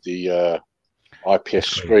it, with the IPS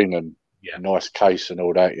screen and a nice case and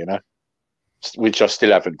all that, which I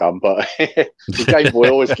still haven't done. But the Game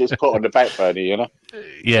Boy always gets put on the back burner,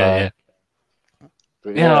 Yeah,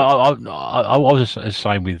 But I was the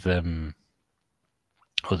same with all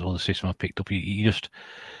the system I picked up. You just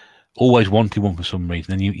always wanted one for some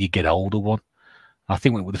reason, and you get older one. I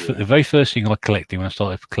think the very first thing I collected when I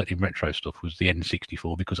started collecting retro stuff was the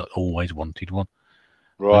N64 because I always wanted one.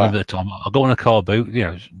 Right. I remember the time I got on a car boot,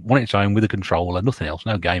 on its own with a controller, nothing else,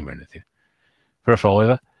 no game or anything, for a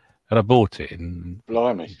 $5, and I bought it. And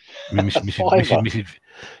blimey, Mrs.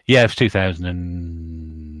 Yeah, it was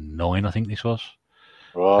 2009, I think this was.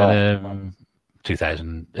 Right. And,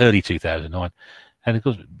 early 2009. And of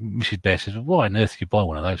course, Mrs. Bear says, well, "Why on earth did you buy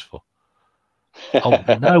one of those for?" Oh,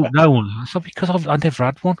 no one. It's not because I never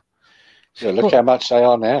had one. So, yeah, look how much they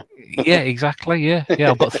are now. Yeah, exactly. Yeah.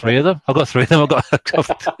 I've got 3 of them. I've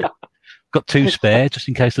got 2 spare just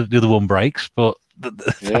in case the other one breaks. But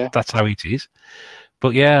that's how it is.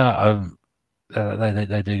 But yeah,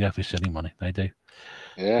 they do go for silly money. They do.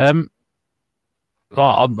 Yeah.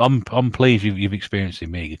 I'm pleased you've experienced the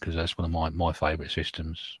Amiga because that's one of my favourite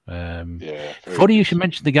systems. Funny you should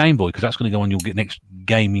mention the Game Boy because that's going to go on your next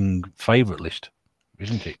gaming favourite list,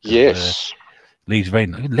 isn't it? Yes.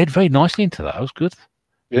 Led very nicely into that. That was good.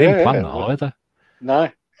 Didn't plan that either. No,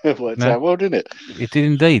 it worked out well, didn't it? It did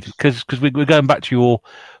indeed because we're going back to your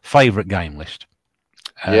favourite game list.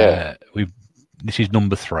 This is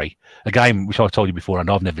number 3, a game which I told you before and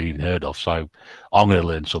I've never even heard of. So I'm going to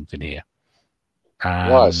learn something here.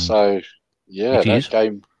 Right, so that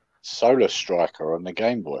game, Solar Striker on the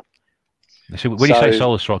Game Boy. So when you say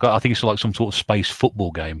Solar Striker, I think it's like some sort of space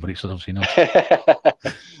football game, but it's obviously not.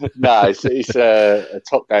 No, it's a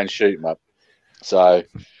top-down shoot 'em up. So,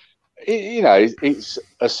 it's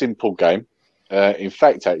a simple game. In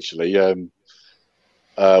fact, actually, when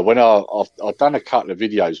I've done a couple of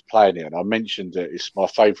videos playing it, and I mentioned that it's my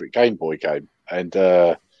favourite Game Boy game, and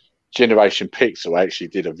Generation Pixel actually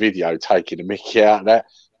did a video taking the mickey out of that.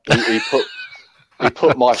 He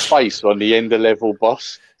put my face on the end of level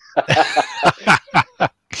boss,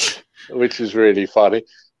 which was really funny.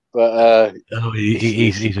 But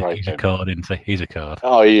he's a card, isn't he? He's a card.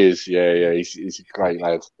 Oh, he is. Yeah. He's a great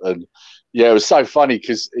lad, and it was so funny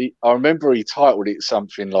because I remember he titled it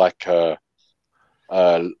something like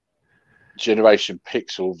Generation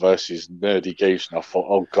Pixel versus Nerdy Geese, and I thought,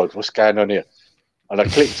 oh God, what's going on here? And I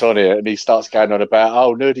clicked on it, and he starts going on about,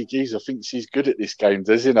 oh, Nerdy Geezer thinks he's good at this game,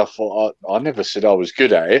 does he? And I thought, I never said I was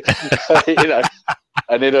good at it,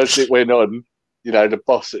 And then as it went on, the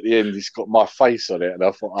boss at the end, he's got my face on it, and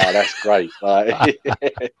I thought, oh, that's great.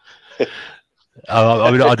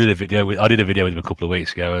 I did a video with him a couple of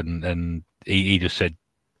weeks ago, and he just said,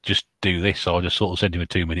 just do this. So I just sort of sent him a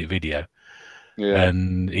 2-minute video,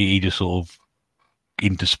 and he just sort of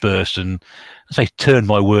interspersed and turned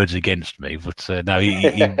my words against me, but no,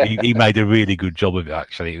 he made a really good job of it.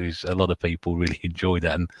 Actually, it was a lot of people really enjoyed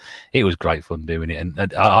that, and it was great fun doing it.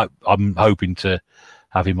 And I'm hoping to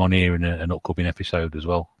have him on here in an upcoming episode as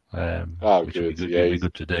well. Which good. Would be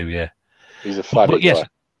good to do. Yeah, he's a funny guy.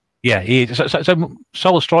 Yeah, he is. So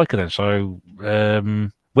Solar Striker then. So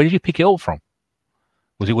where did you pick it up from?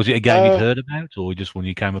 Was it a game you'd heard about, or just one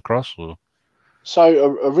you came across, or?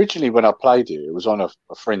 So originally, when I played it, it was on a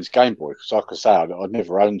friend's Game Boy because, like I say, I'd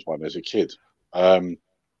never owned one as a kid. There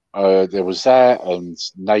was that, and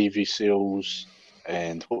Navy Seals,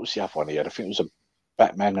 and what was the other one he had? I think it was a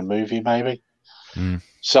Batman the movie, maybe.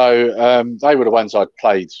 So they were the ones I'd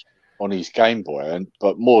played on his Game Boy,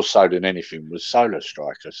 but more so than anything was Solar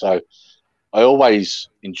Striker. So I always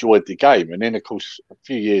enjoyed the game, and then of course a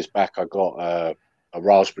few years back I got a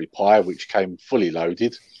Raspberry Pi which came fully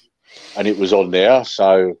loaded. And it was on there,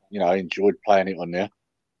 so I enjoyed playing it on there.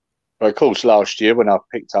 But of course, last year when I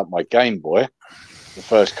picked up my Game Boy, the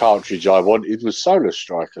first cartridge I wanted was Solar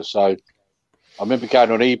Striker. So I remember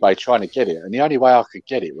going on eBay trying to get it, and the only way I could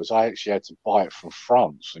get it was I actually had to buy it from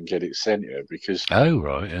France and get it sent here because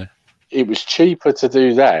it was cheaper to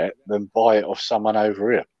do that than buy it off someone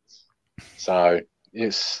over here. So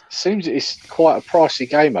it seems it's quite a pricey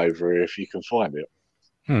game over here if you can find it.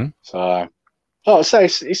 So. Like I say,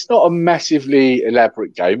 it's not a massively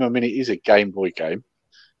elaborate game. I mean, it is a Game Boy game,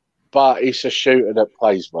 but it's a shooter that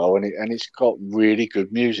plays well, and it's got really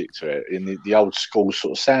good music to it in the old school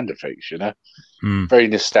sort of sound effects. Very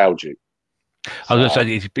nostalgic. I was going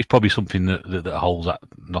to say it's probably something that holds that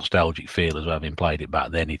nostalgic feel as well. Having played it back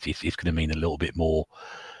then, it's going to mean a little bit more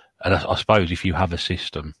And I suppose if you have a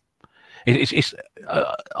system, it's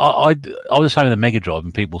I was saying the Mega Drive,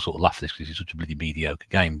 and people sort of laugh at this because it's such a bloody mediocre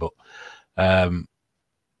game, but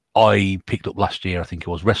I picked up last year, I think it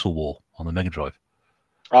was Wrestle War on the Mega Drive.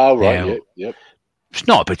 Oh, right, Now, yep. it's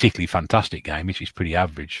not a particularly fantastic game. It's pretty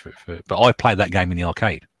average, but I played that game in the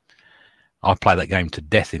arcade. I played that game to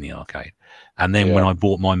death in the arcade. And then when I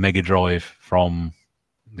bought my Mega Drive from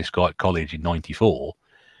this guy at college in '94,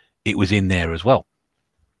 it was in there as well.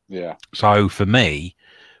 Yeah. So for me,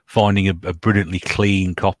 finding a brilliantly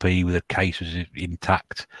clean copy with the case was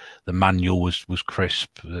intact, the manual was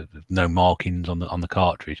crisp, no markings on the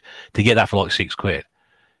cartridge, to get that for like £6,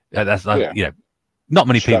 that's you know, not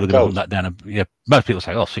many people are going to hunt that down. And, most people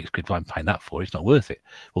say, "Oh, £6, I'm paying that for it. It's not worth it."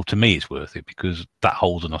 Well, to me, it's worth it because that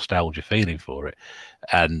holds a nostalgia feeling for it.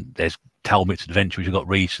 And there's Talbot's Adventure, which I got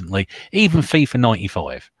recently, even FIFA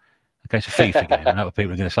 95. Okay, it's a FIFA game. I know what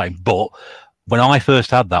people are going to say, but when I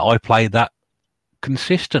first had that, I played that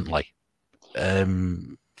consistently,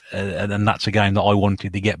 and that's a game that I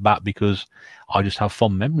wanted to get back because I just have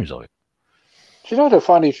fond memories of it. Do you know the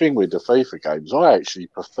funny thing with the FIFA games? I actually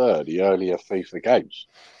prefer the earlier FIFA games.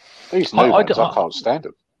 These new ones, I can't stand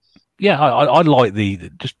them. Yeah, I like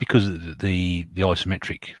just because of the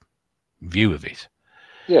isometric view of it.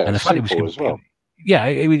 Yeah, and the fact it was as well. Yeah,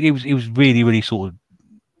 it was really sort of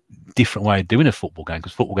different way of doing a football game,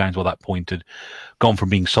 because football games by that point had gone from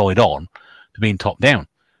being side on to being top down.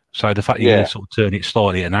 So the fact you're going to sort of turn it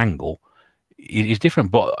slightly at an angle is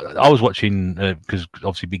different. But I was watching, because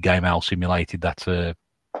obviously Big Game Al simulated that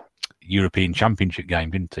European Championship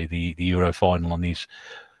game, didn't he? The Euro final on his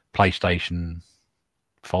PlayStation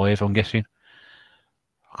 5, I'm guessing.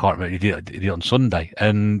 I can't remember. He did it on Sunday.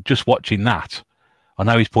 And just watching that, I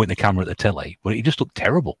know he's pointing the camera at the telly, but it just looked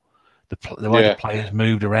terrible. The way the players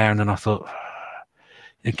moved around, and I thought,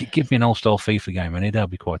 give me an old-style FIFA game, and I'll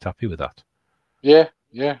be quite happy with that. Yeah.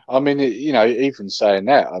 I mean, even saying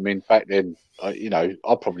that, I mean, back then, I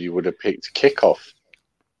probably would have picked Kickoff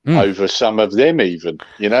over some of them, even.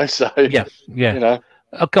 So yeah. I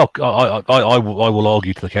will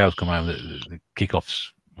argue till the cows come home that the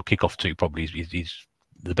Kickoff 2 probably is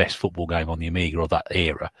the best football game on the Amiga of that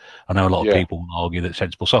era. I know a lot of people will argue that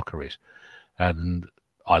Sensible Soccer is, and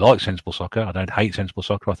I like Sensible Soccer. I don't hate Sensible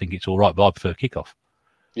Soccer. I think it's all right, but I prefer Kickoff.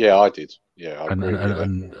 Yeah, I did. Yeah, I agree with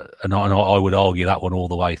and I would argue that one all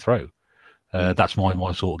the way through. That's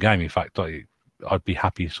my sort of game. In fact, I'd be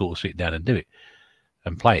happy to sort of sit down and do it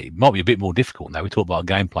and play it. It might be a bit more difficult now. We talk about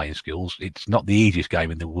game playing skills. It's not the easiest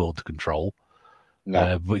game in the world to control.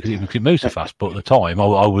 No. Because it moves so fast. But at the time, I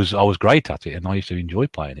was great at it, and I used to enjoy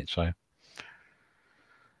playing it. So,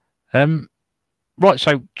 right.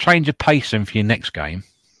 So, change of pace then for your next game.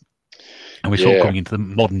 And we're sort of coming into the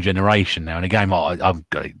modern generation now, and a game I've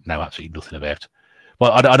know absolutely nothing about.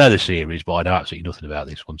 Well, I know the series, but I know absolutely nothing about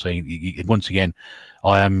this one. So once again,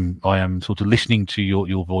 I am sort of listening to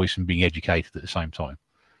your voice and being educated at the same time.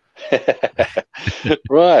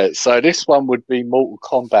 Right. So this one would be Mortal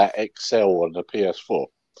Kombat XL on the PS4.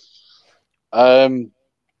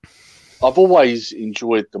 I've always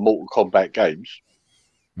enjoyed the Mortal Kombat games,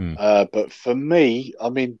 but for me, I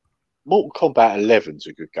mean, Mortal Kombat 11's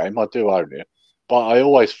a good game. I do own it, but I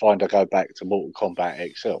always find I go back to Mortal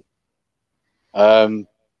Kombat XL. Part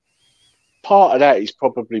of that is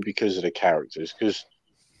probably because of the characters, because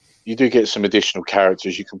you do get some additional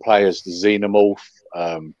characters. You can play as the Xenomorph,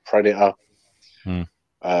 Predator,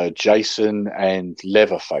 Jason, and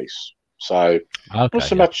Leatherface. So not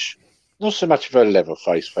so much of a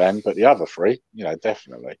Leatherface fan, but the other three,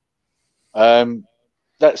 definitely.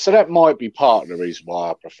 That might be part of the reason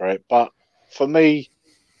why I prefer it. But for me,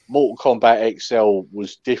 Mortal Kombat XL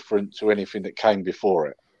was different to anything that came before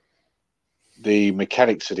it. The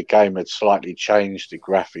mechanics of the game had slightly changed. The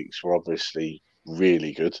graphics were obviously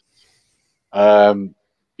really good. Mortal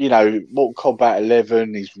Kombat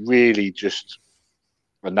 11 is really just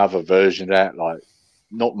another version of that, like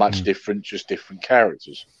not much different, just different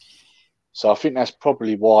characters. So I think that's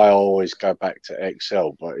probably why I always go back to XL,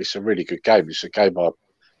 but it's a really good game. It's a game I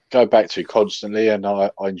go back to constantly, and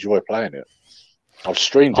I enjoy playing it. I've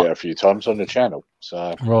streamed it a few times on the channel.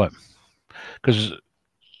 So right, because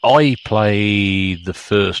I played the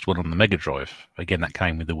first one on the Mega Drive. Again, that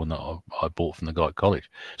came with the one that I bought from the guy at college.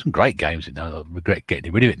 Some great games in there. I regret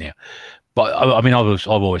getting rid of it now. But I mean, I've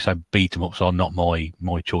always said beat 'em ups are not my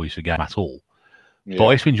choice of game at all. Yeah. But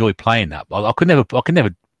I used to enjoy playing that. I could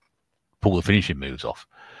never pull the finishing moves off,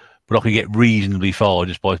 but I could get reasonably far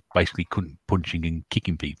just by basically punching and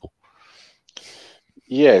kicking people.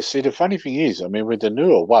 Yeah. See, the funny thing is, I mean, with the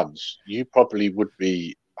newer ones, you probably would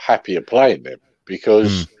be happier playing them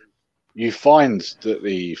because you find that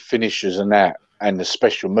the finishers and that and the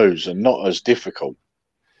special moves are not as difficult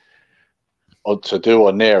to do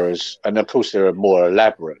on there as, and of course they're more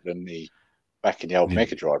elaborate than the back in the old Yeah.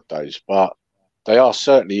 Mega Drive days, but they are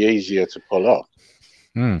certainly easier to pull off.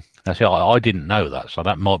 That's it. I didn't know that, so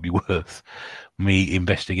that might be worth me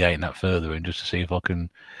investigating that further and just to see if I can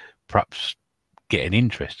perhaps get an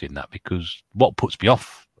interest in that. Because what puts me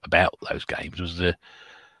off about those games was the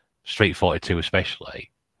Street Fighter 2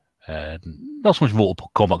 especially. Not so much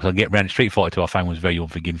Mortal Kombat, because I get around Street Fighter 2 I found was very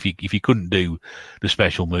unforgiving. If you couldn't do the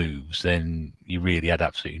special moves, then you really had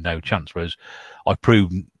absolutely no chance. Whereas I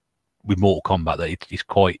proved with Mortal Kombat that it's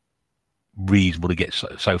quite reasonable to get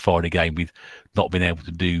so far in a game with not being able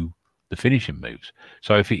to do the finishing moves.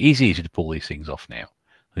 So if it is easy to pull these things off now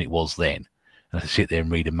than it was then, and I have to sit there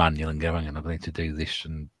and read a manual and go, hang on, I'm going to do this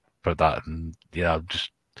and put that, and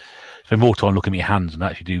just spend more time looking at your hands and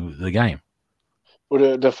actually do the game.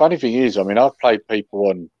 Well, the funny thing is, I mean, I've played people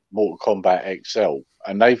on Mortal Kombat XL,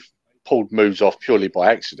 and they've pulled moves off purely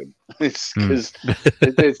by accident. It's because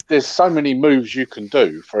there's so many moves you can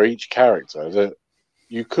do for each character that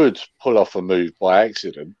you could pull off a move by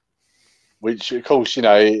accident. Which, of course,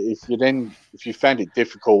 if you found it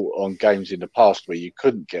difficult on games in the past where you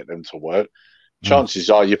couldn't get them to work, chances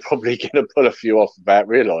are you're probably going to pull a few off without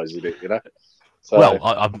realising it. So, well,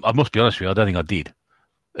 I must be honest with you. I don't think I did.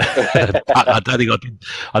 I don't think I did.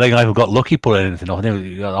 I think I even got lucky pulling anything off. I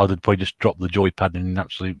think I'd probably just dropped the joypad in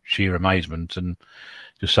absolute sheer amazement and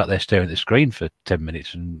just sat there staring at the screen for 10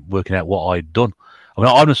 minutes and working out what I'd done. I mean,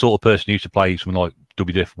 I'm the sort of person who used to play something like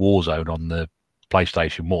WWF Warzone on the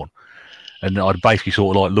PlayStation 1. And I'd basically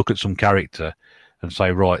sort of like look at some character and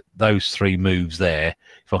say, right, those 3 moves there,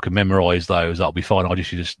 if I can memorise those, that'll be fine. I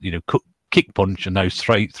just kick punch and those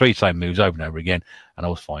three same moves over and over again, and I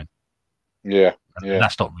was fine. Yeah. And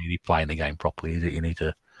that's not really playing the game properly, is it? You need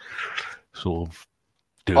to sort of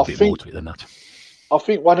do a bit more to it than that. I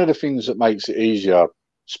think one of the things that makes it easier,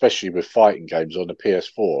 especially with fighting games on the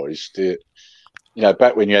PS4, is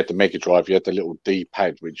back when you had the Mega Drive, you had the little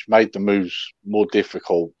D-pad, which made the moves more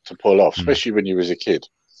difficult to pull off, especially when you was a kid.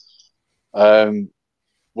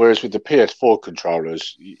 Whereas with the PS4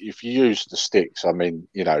 controllers, if you use the sticks, I mean,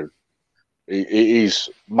 it is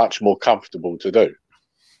much more comfortable to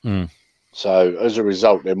do. So as a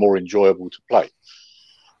result, they're more enjoyable to play.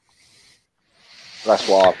 That's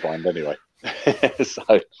what I find, anyway.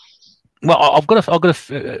 Well, I've got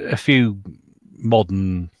a few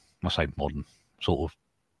modern, I say modern, sort of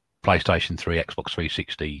PlayStation 3, Xbox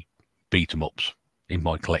 360 beat 'em ups in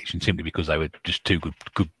my collection, simply because they were just too good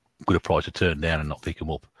a price to turn down and not pick them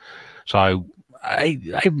up. So I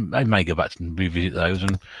may go back and revisit those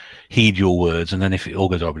and heed your words, and then if it all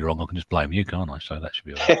goes horribly wrong, I can just blame you, can't I? So that should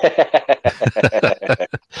be all right.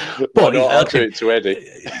 But I'll do it to Eddie.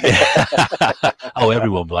 Oh,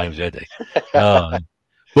 everyone blames Eddie.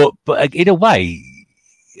 But in a way,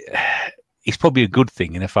 it's probably a good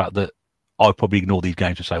thing in the fact that I probably ignored these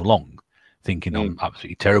games for so long, thinking I'm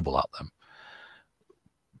absolutely terrible at them.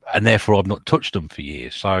 And therefore, I've not touched them for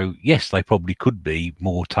years. So, yes, they probably could be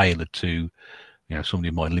more tailored to, somebody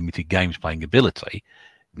of my limited games playing ability.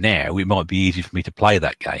 Now, it might be easy for me to play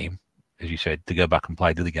that game, as you said, to go back and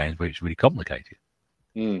play the other games where it's really complicated.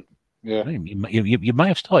 Yeah. You may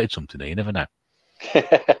have started something there. You never know.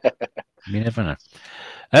 You never know.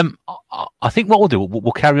 I think what we'll do,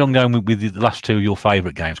 we'll carry on going with the last 2 of your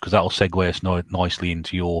favourite games, because that'll segue us nicely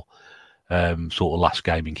into your sort of last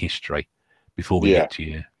gaming history before we get to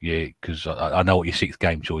you. Yeah, because I know what your 6th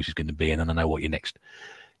game choice is going to be, and then I know what your next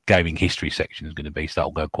gaming history section is going to be, so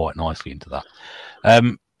that'll go quite nicely into that.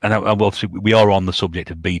 And obviously, we are on the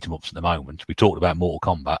subject of beat 'em ups at the moment. We talked about Mortal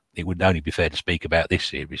Kombat. It would only be fair to speak about this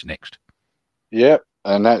series next. Yeah,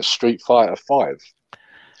 and that's Street Fighter 5.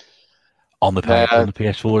 On the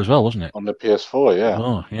PS4 as well, wasn't it? On the PS4, yeah.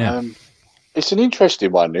 Oh, yeah. It's an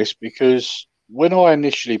interesting one, this, because when I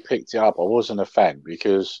initially picked it up, I wasn't a fan,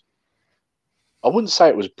 because I wouldn't say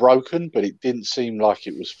it was broken, but it didn't seem like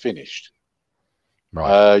it was finished.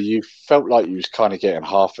 Right. You felt like you was kind of getting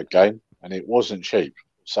half a game, and it wasn't cheap.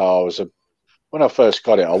 So when I first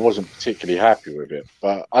got it, I wasn't particularly happy with it.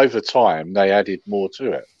 But over time, they added more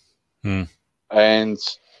to it. And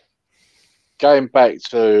going back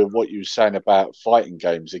to what you were saying about fighting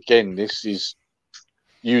games, again,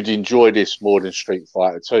 you'd enjoy this more than Street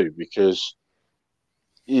Fighter 2, because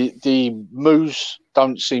the moves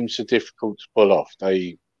don't seem so difficult to pull off.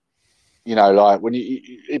 They, like when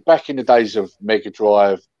back in the days of Mega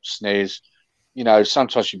Drive, SNES,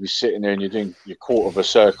 sometimes you'd be sitting there and you're doing your quarter of a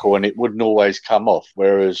circle and it wouldn't always come off.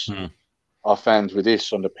 Whereas I found with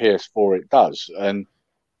this on the PS4, it does. And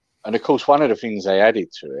And of course, one of the things they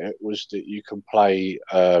added to it was that you can play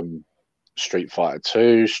Street Fighter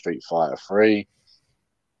 2, Street Fighter 3. Of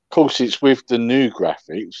course, it's with the new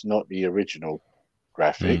graphics, not the original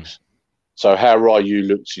graphics. So how Ryu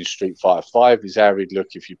looks in Street Fighter 5 is how he'd look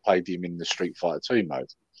if you played him in the Street Fighter 2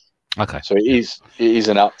 mode. Okay. So it is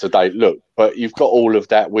an up-to-date look, but you've got all of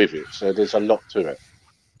that with it. So there's a lot to it.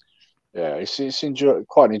 Yeah, it's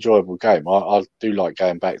quite an enjoyable game. I do like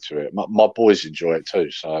going back to it. My boys enjoy it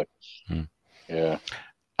too. So, yeah.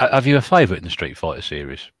 Have you a favourite in the Street Fighter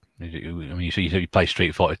series? I mean, you play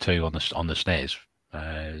Street Fighter 2 on the SNES.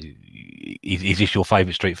 Is this your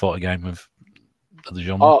favourite Street Fighter game of the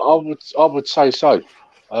genre? I would say so.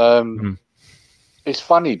 It's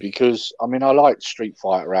funny because I mean I liked Street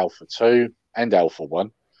Fighter Alpha 2 and Alpha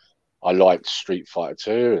 1. I liked Street Fighter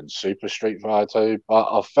 2 and Super Street Fighter 2,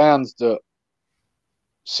 but I found that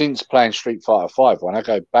since playing Street Fighter 5, when I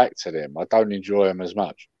go back to them, I don't enjoy them as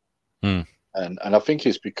much. And I think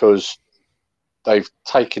it's because they've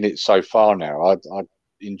taken it so far now. I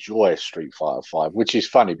enjoy Street Fighter 5, which is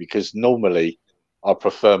funny because normally I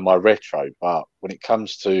prefer my retro, but when it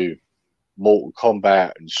comes to Mortal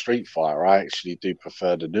Kombat and Street Fighter, I actually do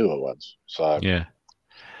prefer the newer ones. So yeah.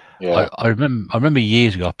 Yeah, I remember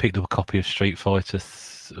years ago I picked up a copy of Street Fighter,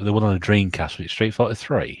 the one on the Dreamcast. Was it Street Fighter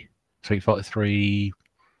 3? Street Fighter 3.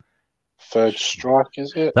 Third Strike,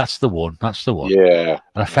 is it? That's the one. Yeah.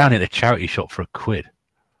 And I found it at a charity shop for £1.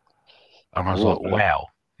 And I was like, wow.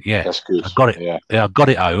 Yeah. That's good. I got it. Yeah. I got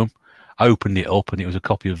it home, opened it up, and it was a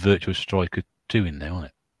copy of Virtua Striker 2 in there,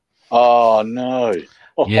 wasn't it? Oh, no.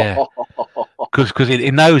 Yeah. Because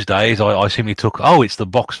in those days, I simply took, it's the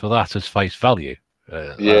box for that as face value.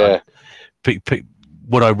 Yeah.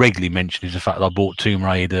 What I regularly mention is the fact that I bought Tomb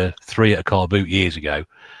Raider 3 at a car boot years ago,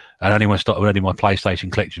 and only when I started running my PlayStation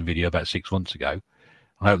collection video about 6 months ago,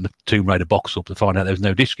 I opened the Tomb Raider box up to find out there was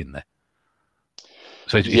no disc in there.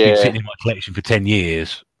 So it's been sitting in my collection for 10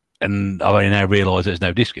 years, and I only now realise there's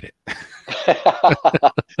no disc in it.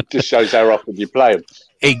 Just shows how often you play them.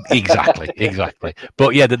 Exactly.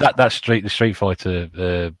 But yeah, the Street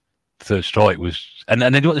Fighter Third Strike was, and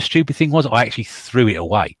then what the stupid thing was, I actually threw it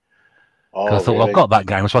away. I thought, really? well, I've got that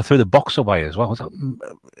game, so I threw the box away as well. I was like,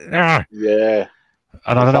 yeah.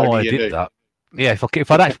 And I don't know why I did that. Yeah,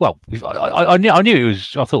 I knew it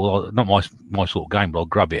was. I thought, well, not my sort of game, but I'll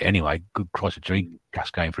grab it anyway. Good Christ, a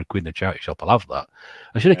Dreamcast game for £1 in the charity shop. I love that.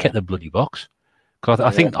 I should have kept the bloody box, because I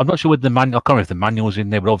think I'm not sure whether the manual. I can't remember if the manual was in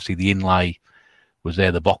there, but obviously the inlay was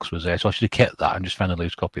there, the box was there, so I should have kept that and just found a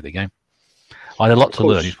loose copy of the game. I had a lot to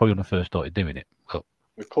learn. It's probably when I first started doing it. But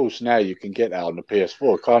of course, now you can get that on the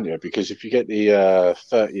PS4, can't you? Because if you get the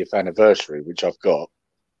 30th anniversary, which I've got,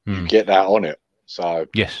 you get that on it. So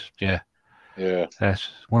yes, yeah. That's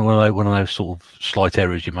one of those sort of slight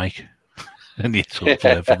errors you make, and you sort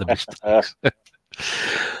of for the mistakes.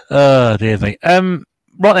 Oh dear me.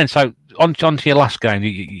 Right then, so on to your last game,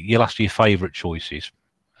 your favourite choices.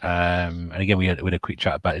 And again, we had a quick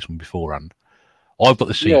chat about this one beforehand. I've got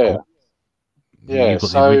the sequel. Yeah. You've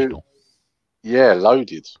got the original. Yeah,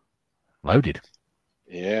 Loaded.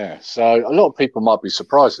 Yeah. So a lot of people might be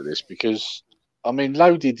surprised at this because, I mean,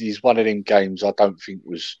 Loaded is one of them games I don't think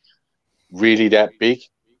was really that big,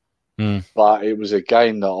 but it was a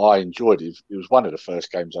game that I enjoyed. It was one of the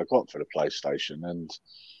first games I got for the PlayStation, and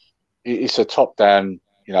it's a top-down,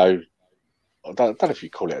 I don't know if you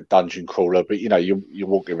call it a dungeon crawler, but you're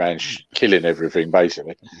walking around killing everything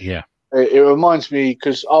basically. Yeah. It reminds me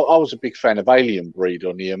because I was a big fan of Alien Breed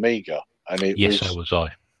on the Amiga, and so was I.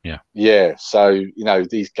 Yeah. Yeah. So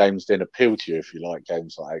these games then appeal to you if you like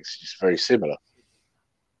games like that. It's just very similar.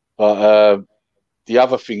 But the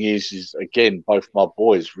other thing is again, both my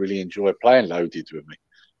boys really enjoy playing Loaded with me.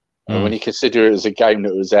 And when you consider it as a game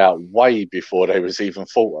that was out way before they was even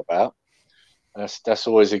thought about, that's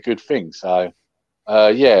always a good thing. So,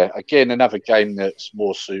 again, another game that's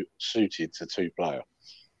more suited to two-player.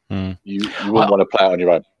 You wouldn't want to play it on your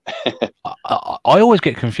own. I always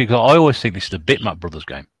get confused. I always think this is a Bitmap Brothers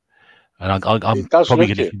game, and I'm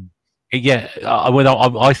probably going to. Yeah,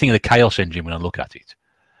 I think of the Chaos Engine when I look at it.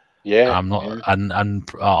 Yeah, I'm not, and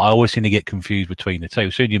I always seem to get confused between the two.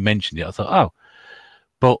 As soon as you mentioned it, I thought,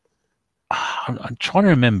 but I'm trying to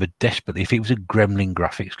remember desperately if it was a Gremlin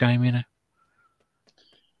graphics game.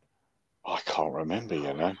 I can't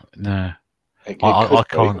remember. No, I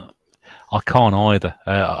can't. I can't either.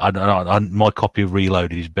 My copy of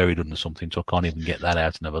Reloaded is buried under something, so I can't even get that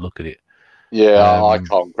out and have a look at it. Yeah, I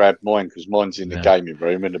can't grab mine because mine's in the gaming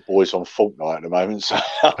room and the boys on Fortnite at the moment. So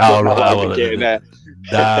getting that.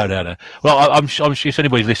 No. Well, I'm sure if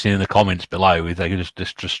anybody's listening in the comments below, they can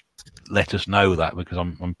just let us know that, because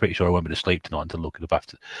I'm pretty sure I won't be to sleep tonight until looking up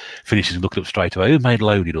after finishes and looking up straight away. Who made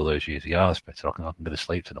Loaded all those years? Yeah, that's better. I can go to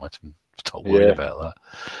sleep tonight and stop worrying about that.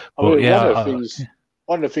 I But mean, yeah,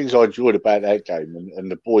 one of the things I enjoyed about that game,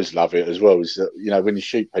 and the boys love it as well, is that when you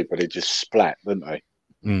shoot people, they just splat, don't they?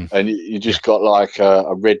 And you just got like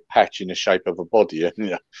a red patch in the shape of a body,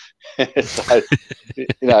 and so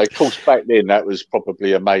of course back then that was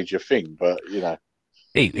probably a major thing, but I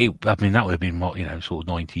mean, that would have been what, sort of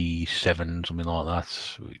 97, something like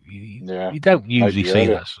that. yeah, You don't usually see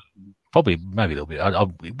earlier. that. Probably, maybe a little bit.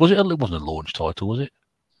 It wasn't a launch title, was it?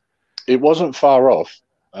 It wasn't far off.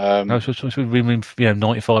 No, so it would have been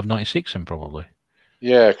 95, 96 then probably.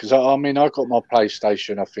 Yeah, because I mean, I got my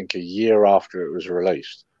PlayStation, I think, a year after it was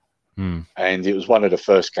released, and it was one of the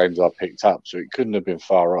first games I picked up, so it couldn't have been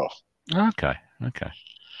far off. Okay.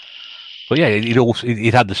 But yeah,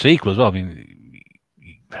 it had the sequel as well. I mean,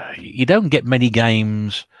 you don't get many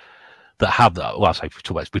games that have that. Well, I say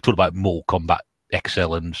we talked about Mortal Kombat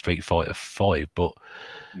XL and Street Fighter 5, but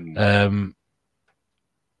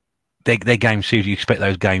they're game series. You expect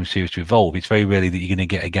those game series to evolve. It's very rarely that you're going to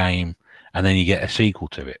get a game and then you get a sequel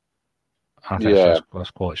to it. I think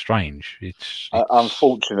that's quite strange. It's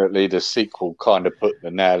unfortunately, the sequel kind of put the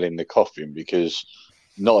nail in the coffin, because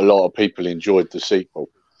not a lot of people enjoyed the sequel.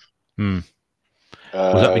 Was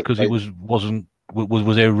that because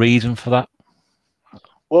was there a reason for that?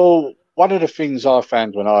 Well, one of the things I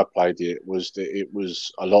found when I played it was that it was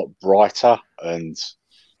a lot brighter, and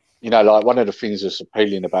like one of the things that's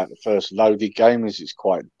appealing about the first Loaded game is it's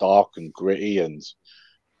quite dark and gritty, and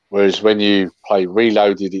whereas when you play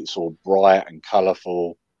Reloaded, it's all bright and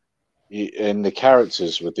colourful, and the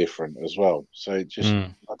characters were different as well. So it just,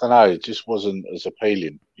 I don't know, it just wasn't as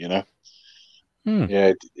appealing, Yeah,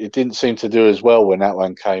 it didn't seem to do as well when that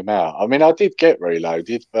one came out. I mean, I did get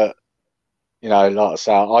Reloaded, but like I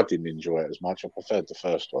say, I didn't enjoy it as much. I preferred the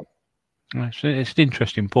first one. It's an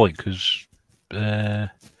interesting point, because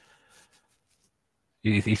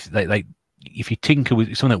if you tinker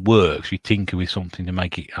with something that works, you tinker with something to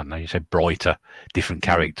make it, I don't know, you say brighter, different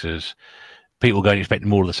characters, people go and expect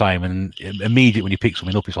more of the same, and immediately when you pick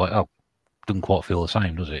something up, it's like, oh, it doesn't quite feel the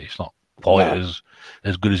same, does it? It's not quite as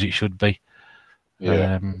good as it should be.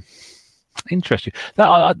 Yeah. Interesting.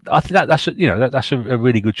 I think that's a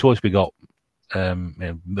really good choice. We got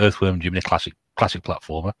Earthworm Jim, a classic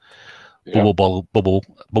platformer,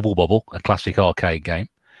 Bubble, a classic arcade game,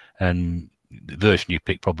 and the version you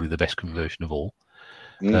picked, probably the best conversion of all.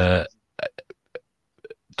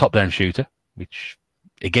 Top-down shooter, which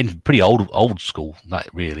again pretty old school. That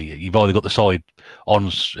really, you've either got the side-on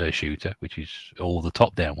shooter, which is all the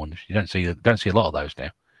top-down ones. You don't see a lot of those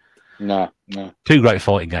now. No. Two great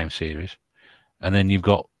fighting game series, and then you've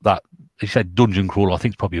got that. You said dungeon crawler. I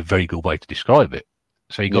think it's probably a very good way to describe it.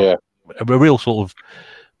 So you got a real sort of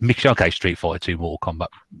mixture. Okay, Street Fighter 2, Mortal Kombat,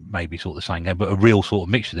 maybe sort of the same game, but a real sort of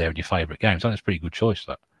mixture there in your favourite games. I think that's a pretty good choice.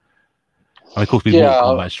 That. And of course, with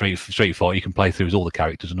Mortal Kombat, Street Fighter, you can play through all the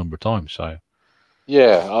characters a number of times. So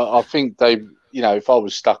yeah, I think they, if I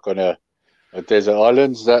was stuck on a desert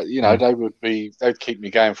island, that they'd keep me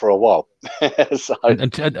going for a while. So,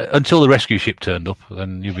 until the rescue ship turned up,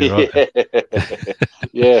 then you'd be right.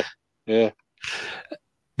 Yeah.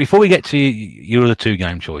 Before we get to your other two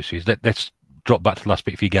game choices, let's drop back to the last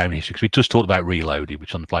bit of your gaming history, because we just talked about Reloaded,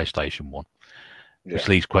 which is on the PlayStation 1, which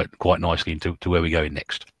leads quite nicely into where we're going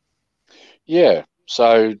next. Yeah,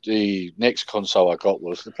 so the next console I got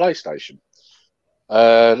was the PlayStation.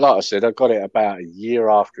 Like I said, I got it about a year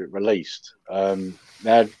after it released.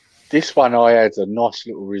 Now, this one I had a nice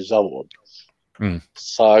little result on.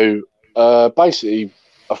 So basically,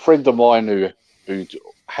 a friend of mine who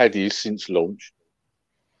had his since launch,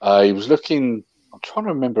 he was looking. I'm trying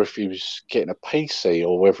to remember if he was getting a PC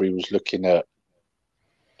or whether he was looking at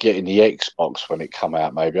getting the Xbox when it come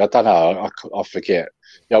out. Maybe, I don't know. I forget.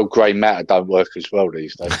 The old grey matter don't work as well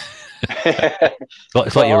these days.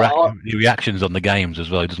 It's like your reactions on the games as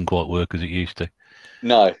well. It doesn't quite work as it used to.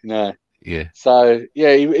 No. Yeah. So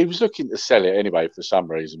yeah, he was looking to sell it anyway for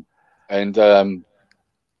some reason, and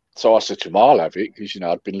so I said to him, "I'll have it," because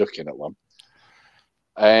I'd been looking at one.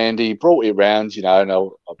 And he brought it round, and I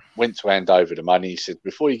went to hand over the money. He said,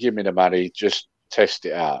 "Before you give me the money, just test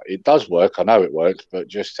it out. It does work. I know it works, but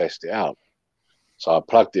just test it out." So I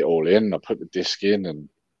plugged it all in. I put the disc in and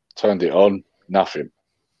turned it on. Nothing.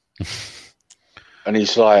 And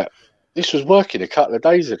he's like, "This was working a couple of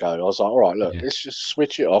days ago." I was like, "All right, look, let's just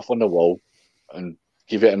switch it off on the wall and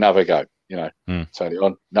give it another go." Turn it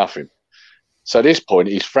on. Nothing. So at this point,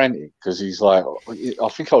 he's frantic because he's like, I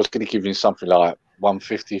think I was going to give him something like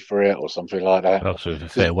 150 for it or something like that. That's a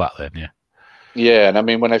fair whack then, yeah. Yeah, and I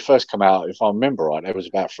mean, when they first come out, if I remember right, they was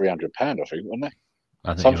about £300, I think, weren't they?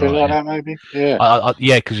 I think you're Something right. like Yeah, that, maybe. Yeah.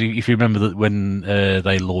 yeah, because if you remember that when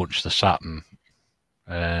they launched the Saturn,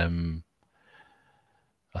 um,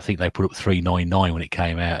 I think they put up 399 when it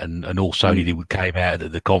came out, and all Sony Mm. did came out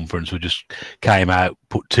at the conference, we just came out,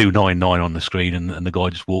 put 299 on the screen, and the guy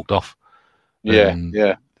just walked off, Yeah, and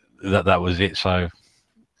yeah. that was it. So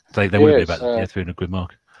they would have Yeah, been about the 300 quid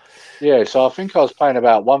mark. yeah, so I think I was paying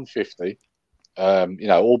about 150,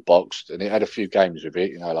 all boxed, and it had a few games with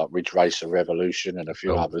it, like Ridge Racer Revolution and a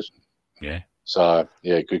few Oh, others. yeah. So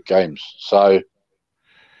yeah, good games. So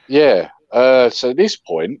yeah, so at this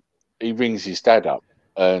point, he rings his dad up,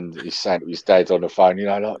 and he's saying to his dad on the phone,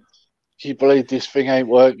 like, can you believe this thing ain't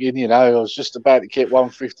working? I was just about to get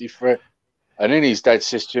 150 for it. And then his dad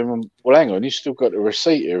says to him, well, hang on, you still got the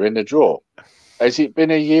receipt here in the drawer. Has it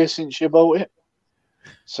been a year since you bought it?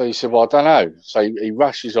 So he said, well, I don't know. So he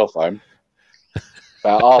rushes off home.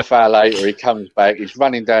 About half hour later, he comes back. He's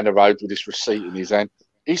running down the road with this receipt in his hand.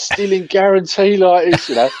 He's still in guarantee like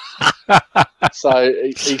this. So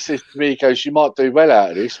he says to me, he goes, you might do well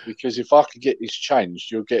out of this, because if I could get this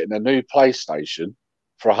changed, you're getting a new PlayStation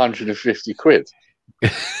for 150 quid.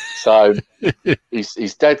 So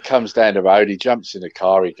his dad comes down the road. He jumps in the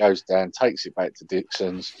car. He goes down, takes it back to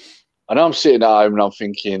Dixon's. And I'm sitting at home and I'm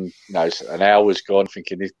thinking, an hour's gone,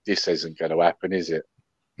 thinking this isn't going to happen, is it?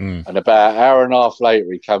 Mm. And about an hour and a half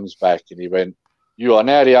later, he comes back and he went, you are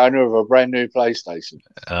now the owner of a brand new PlayStation.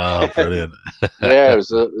 Oh, brilliant. Yeah, it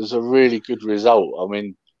was a really good result. I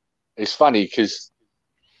mean, it's funny because,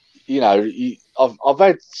 I've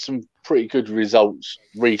had some pretty good results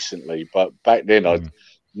recently, but back then I'd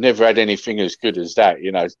never had anything as good as that.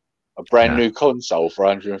 A brand new console for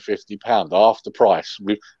 £150, half the price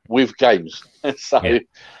with games. So,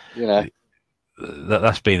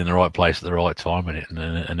 that's been in the right place at the right time,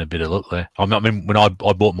 and a bit of luck there. I mean, when I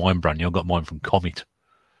bought mine brand new, I got mine from Comet.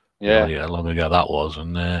 Yeah, how long ago that was,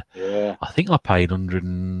 and I think I paid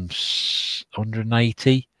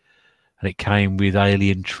 180, and it came with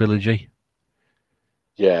Alien Trilogy.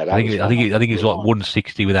 Yeah, I think it's like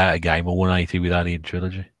 160 without a game or 180 with Alien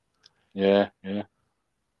Trilogy. Yeah.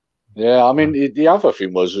 I mean, the other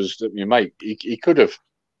thing was that your mate, he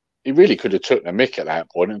really could have took the mick at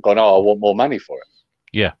that point and gone, oh, I want more money for it.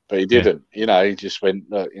 Yeah, but he didn't. He just went,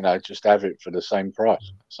 look, just have it for the same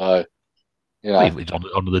price. So, it's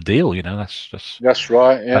under the deal. That's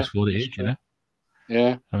right. Yeah, that's what it is.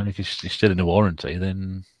 Yeah. I mean, if it's still in the warranty,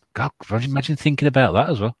 then God, imagine thinking about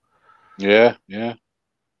that as well. Yeah.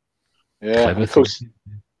 Clever of course,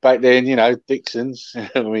 back then, Dixon's.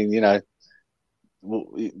 I mean,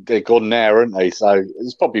 they're gone now, aren't they? So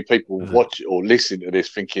there's probably people watch or listen to this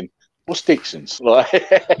thinking, "What's Dixon's?" Like,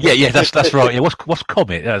 yeah, that's right. Yeah, what's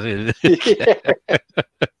Comet? Yeah.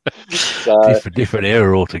 So, different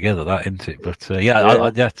era altogether, that isn't it? But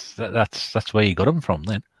that's where you got them from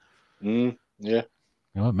then. Yeah.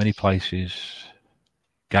 There weren't many places,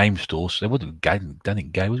 game stores. There wasn't game. Don't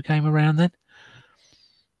think game was game around then.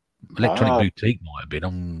 Electronic Boutique might have been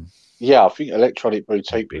on. Yeah, I think Electronic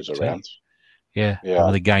Boutique was around. Yeah.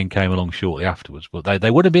 The game came along shortly afterwards, but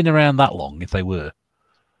they would have been around that long if they were.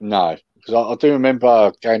 No, because I do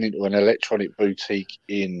remember going into an Electronic Boutique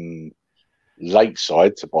in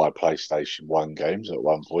Lakeside to buy PlayStation 1 games at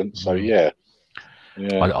one point. So yeah.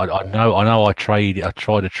 I know. I tried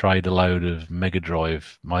to trade a load of Mega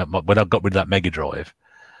Drive. When I got rid of that Mega Drive,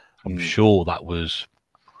 I'm sure that was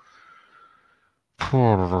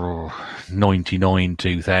 99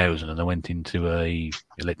 2000, and I went into a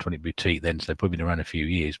Electronic Boutique then, so they've probably been around a few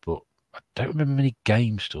years, but I don't remember many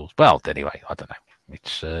game stores. Well, anyway, I don't know.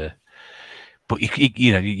 It's but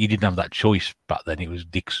you didn't have that choice back then. It was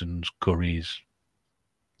Dixon's, Curry's,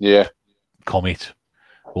 Comet,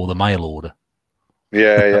 or the mail order.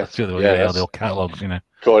 Yeah. The old catalogues,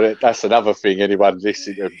 God, that's another thing. Anyone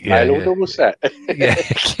listening to mail order, what's that?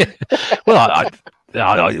 Well,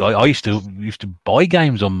 I used to buy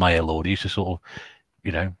games on mail order. Used to sort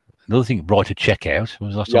of, another thing, write a check out. I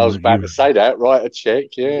was about to say that, write a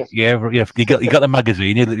check, yeah. Yeah. You got the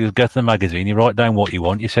magazine. You go to the magazine. You write down what you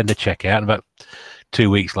want. You send a check out, and about 2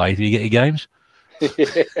 weeks later, you get your games.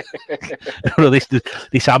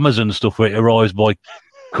 This Amazon stuff where it arrives by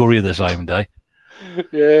courier the same day.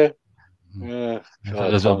 Yeah. God,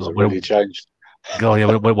 times have really changed. God,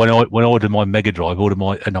 yeah. When I ordered my Mega Drive,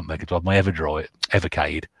 not Mega Drive, my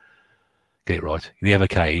Evercade. Get it right. The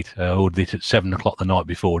Evercade. I ordered it at 7 o'clock the night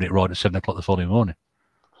before, and it arrived at 7 o'clock the following morning.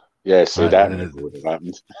 Yeah, see that would have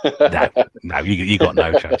happened. No, you got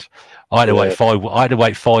no chance. I had to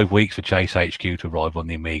wait 5 weeks for Chase HQ to arrive on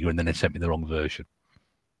the Amiga, and then they sent me the wrong version.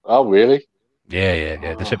 Oh, really?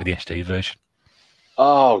 Yeah. They sent me the SD version.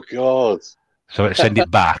 Oh God! So I send it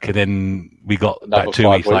back, and then we got Another about 2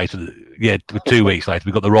 weeks 5 weeks. later. Yeah, 2 weeks later,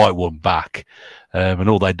 we got the right one back, and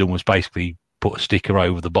all they'd done was basically put a sticker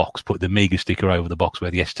over the box, put the Amiga sticker over the box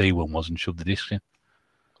where the ST one was, and shoved the disc in.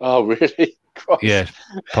 Oh really? Yeah, Christ.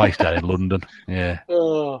 placed down in London. Yeah,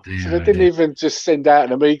 Oh, so they dear, oh didn't dear. even just send out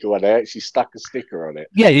an Amiga one; they actually stuck a sticker on it.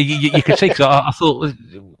 Yeah, you could see because I thought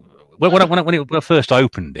when I first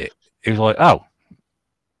opened it, it was like, oh,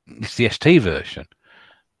 it's the ST version,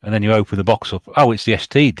 and then you open the box up, oh, it's the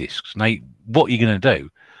ST discs. Now, what are you going to do,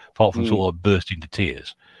 apart from Mm, sort of burst into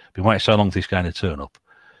tears? Been waiting so long for this going to turn up.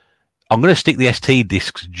 I'm going to stick the ST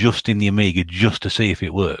discs just in the Amiga just to see if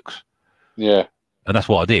it works, yeah, and that's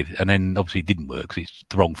what I did. And then obviously it didn't work because it's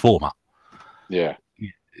the wrong format. yeah.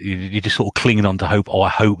 You're just sort of clinging on to hope. Oh, I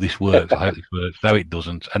hope this works. I hope this works. No, it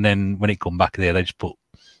doesn't. And then when it come back there, they just put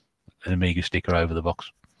an Amiga sticker over the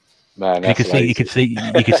box. Man, You that's could see, lazy.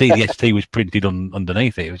 the ST was printed on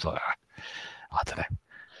underneath it. It was like, I don't know.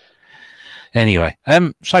 Anyway,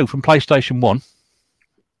 so from PlayStation 1,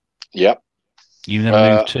 Yep. you then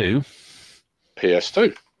moved to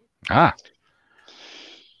PS2. ah,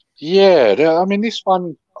 Yeah, I mean, this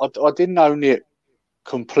one, I didn't own it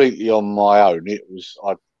completely on my own.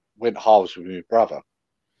 I went halves with my brother.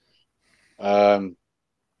 When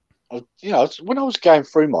I was going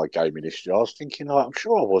through my gaming history, I was thinking, like, I'm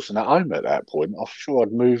sure I wasn't at home at that point. I'm sure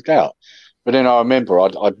I'd moved out. But then I remember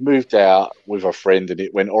I'd moved out with a friend and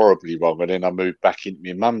it went horribly wrong. And then I moved back into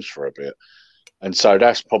my mum's for a bit. And so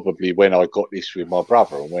that's probably when I got this with my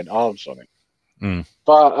brother and went halves on it. mm.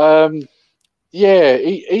 But yeah,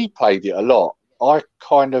 he played it a lot. I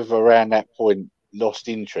kind of around that point lost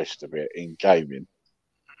interest a bit in gaming.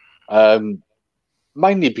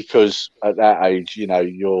 Mainly because at that age,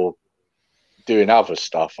 you're doing other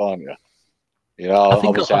stuff, aren't you? I I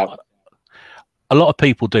think was out. a lot of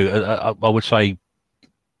people do. I would say,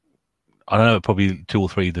 I don't know, probably two or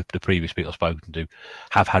three of the previous people I've spoken to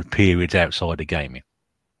have had periods outside of gaming.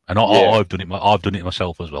 And Yeah, I've done it. I've done it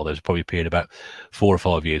myself as well. There's probably a period about 4 or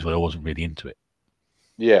 5 years where I wasn't really into it.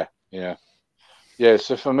 yeah, yeah, yeah.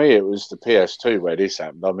 So for me, it was the PS2 where this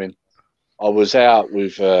happened. I mean, I was out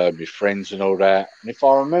with my friends and all that, and if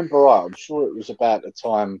I remember right, I'm sure it was about the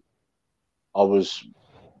time I was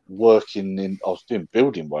I was doing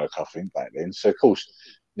building work, I think, back then. So of course,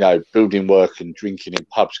 building work and drinking in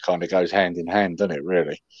pubs kind of goes hand in hand, doesn't it?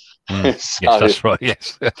 Really. Yes, so, that's right.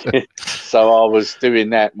 Yes. so I was doing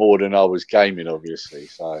that more than I was gaming, obviously.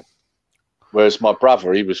 So, whereas my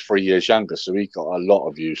brother, he was 3 years younger, so he got a lot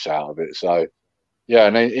of use out of it. So, yeah,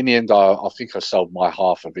 and in the end, I think I sold my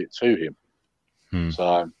half of it to him. Hmm.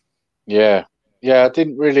 So, yeah, yeah, I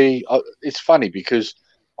didn't really. It's funny because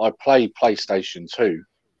I play PlayStation 2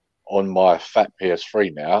 on my fat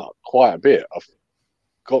PS3 now quite a bit. I've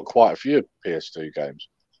got quite a few PS2 games.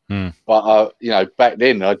 Hmm. But back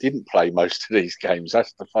then I didn't play most of these games.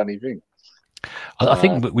 That's the funny thing. I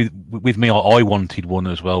think with me, I wanted one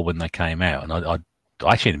as well when they came out, and I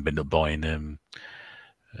actually ended up buying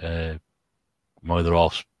my other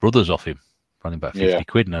half's brothers off him, running about 50 Yeah,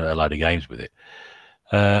 quid and a load of games with it.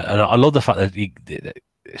 And I love the fact that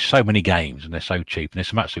there's so many games and they're so cheap, and there's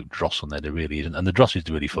some absolute dross on there. There really isn't, and the dross is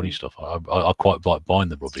the really funny stuff. I quite like buying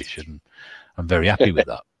the rubbish, and I'm very happy with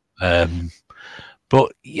that.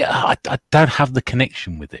 But yeah, I don't have the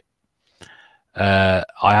connection with it. I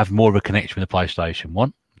have more of a connection with the PlayStation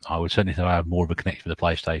 1. I would certainly say I have more of a connection with the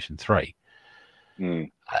PlayStation 3.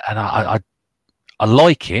 mm. And I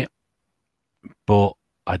like it, but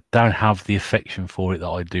I don't have the affection for it that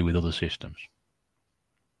I do with other systems.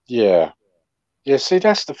 Yeah, yeah. See,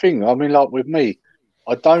 that's the thing. I mean, like with me,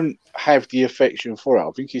 I don't have the affection for it.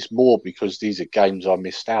 I think it's more because these are games I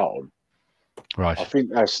missed out on. Right. I think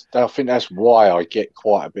that's why I get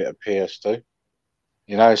quite a bit of PS2.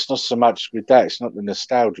 It's not so much with that. It's not the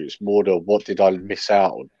nostalgia. It's more the what did I miss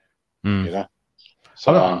out on. Mm. You know.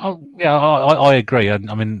 So Yeah, I agree. I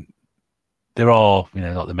mean, there are,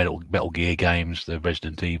 like the Metal Gear games, the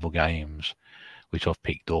Resident Evil games, which I've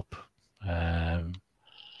picked up,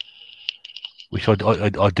 which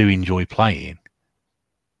I do enjoy playing.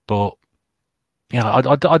 But yeah,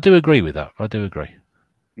 I do agree with that. I do agree.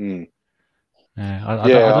 mm, Yeah, I don't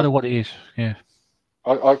yeah, know what it is. Yeah.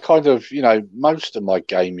 I kind of most of my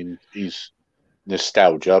gaming is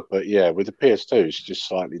nostalgia, but yeah, with the PS2, it's just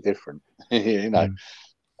slightly different. Mm.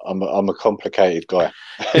 I'm a complicated guy.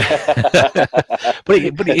 But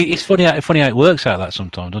it's funny how it works out that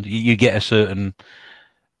sometimes. You get a certain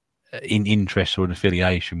interest or an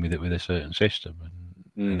affiliation with a certain system, and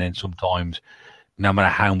Mm, then sometimes, no matter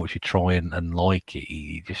how much you try and like it,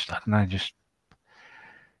 you just, I don't know, just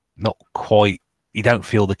not quite you don't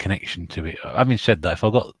feel the connection to it. Having said that, if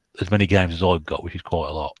I've got as many games as I've got, which is quite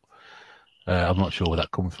a lot, I'm not sure where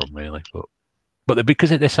that comes from really, but because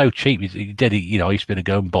they're so cheap, you know, I used to be able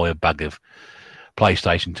to go and buy a bag of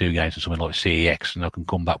PlayStation 2 games or something like CEX, and I can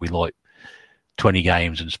come back with like 20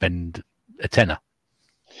 games and spend a tenner.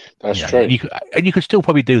 That's true. And you could still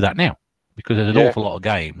probably do that now, because there's an awful lot of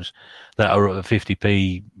games that are at a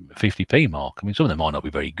 50p mark. I mean, some of them might not be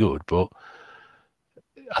very good, but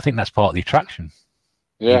I think that's part of the attraction.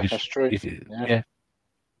 Yeah, that's true. Yeah.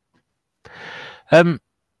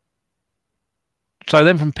 So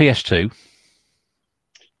then from PS2,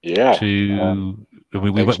 to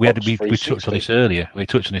we touched on this earlier. We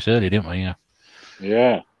touched on this earlier, didn't we? Yeah.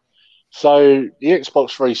 Yeah. So the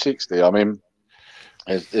Xbox 360. I mean,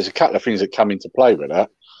 there's a couple of things that come into play with that.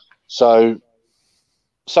 So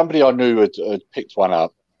somebody I knew had picked one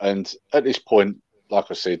up, and at this point, like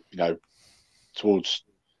I said, you know, towards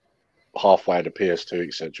halfway to PS2,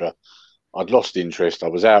 etc., I'd lost interest. I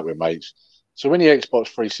was out with mates. So when the Xbox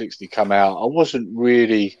 360 came out, I wasn't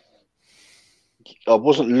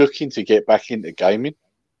looking to get back into gaming.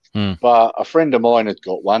 But a friend of mine had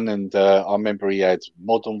got one, and I remember he had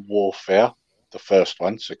Modern Warfare, the first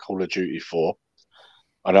one, so Call of Duty 4.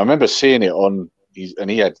 And I remember seeing it on, and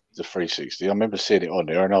he had the 360. I remember seeing it on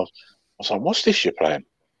there, and I was like, "What's this you're playing?"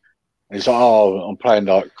 And he's like, "Oh, I'm playing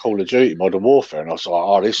like Call of Duty Modern Warfare." And I was like,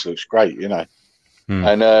 "Oh, this looks great," you know.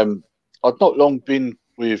 And I'd not long been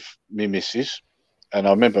with me missus, and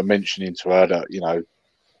I remember mentioning to her that, you know,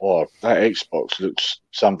 oh, that Xbox looks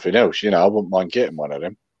something else. You know, I wouldn't mind getting one of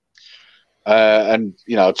them. And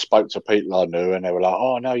you know, I'd spoke to people I knew, and they were like,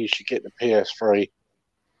 "Oh no, you should get the PS3."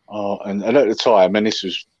 Oh, and at the time, and this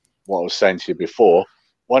was what I was saying to you before,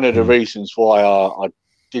 one of the reasons why I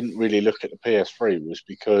didn't really look at the PS3 was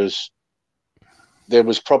because there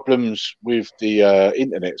was problems with the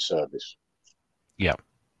internet service. Yeah.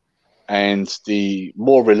 And the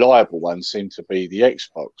more reliable one seemed to be the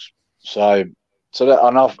Xbox. So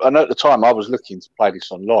that, and at the time I was looking to play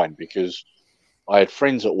this online because I had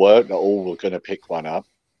friends at work that all were going to pick one up,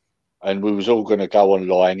 and we was all going to go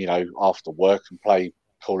online, you know, after work and play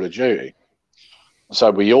Call of Duty.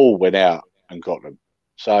 So we all went out and got them.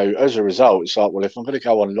 So as a result, it's like, well, if I'm going to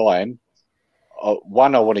go online,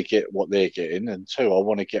 one, I want to get what they're getting, and two, I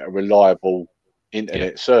want to get a reliable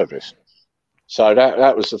internet service. So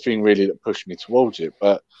that was the thing really that pushed me towards it.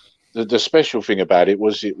 But the special thing about it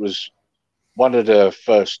was one of the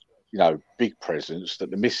first, you know, big presents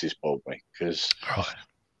that the missus bought me, because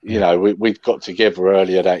you know, we'd got together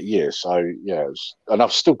earlier that year. So yeah, and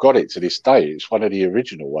I've still got it to this day. It's one of the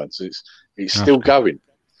original ones. It's still going.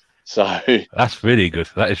 So that's really good.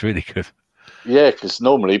 That is really good. Yeah, because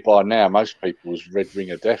normally by now most people's red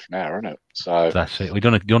ring of death now, isn't it? So that's it. You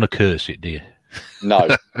don't want to curse it, do you? No,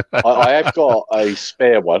 I have got a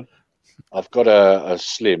spare one. I've got a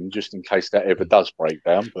slim just in case that ever does break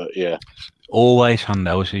down. But yeah, always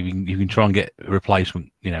handy. So you can try and get a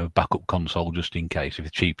replacement, you know, backup console just in case if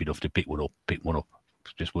it's cheap enough to pick one up.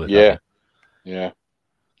 It's just worth having. Yeah.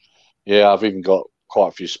 I've even got quite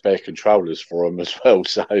a few spare controllers for them as well.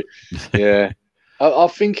 So yeah, I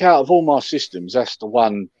think out of all my systems, that's the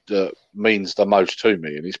one that means the most to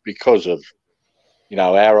me, and it's because of, you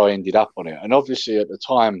know, how I ended up on it. And obviously at the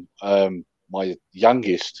time, my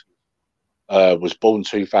youngest was born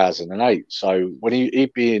 2008. So when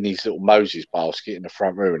he'd be in his little Moses basket in the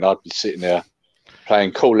front room, and I'd be sitting there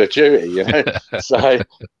playing Call of Duty, you know. So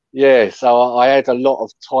yeah, so I had a lot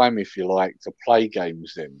of time, if you like, to play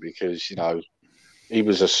games then, because, you know, he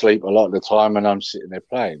was asleep a lot of the time and I'm sitting there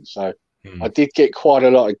playing. So I did get quite a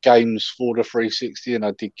lot of games for the 360, and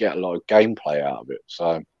I did get a lot of gameplay out of it.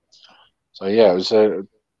 So yeah, it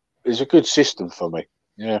was a good system for me.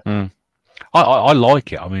 Yeah. I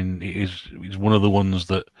like it. I mean, it's one of the ones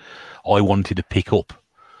that I wanted to pick up,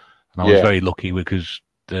 and I was very lucky because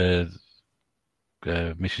Mrs.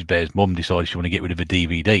 Bear's mum decided she wanted to get rid of the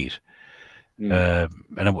DVDs,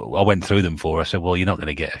 and I went through them for her. I said, "Well, you're not going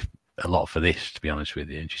to get a lot for this, to be honest with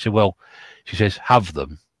you." And she said, "Well," she says, "have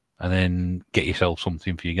them, and then get yourself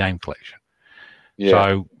something for your game collection." Yeah.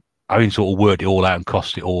 So I sort of worked it all out and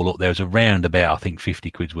cost it all up. There was around about, I think, 50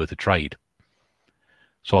 quid's worth of trade.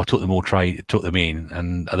 So I took them in,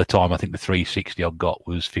 and at the time I think the 360 I got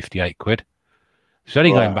was 58 quid. It's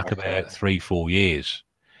only going back about 3-4 years.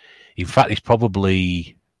 In fact, it's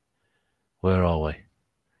probably, where are we?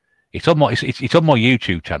 It's on my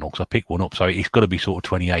YouTube channel because I picked one up, so it's got to be sort of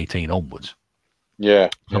 2018 onwards. Yeah.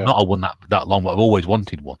 I've not had one that long, but I've always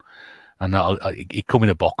wanted one, and it come in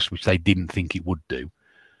a box which they didn't think it would do.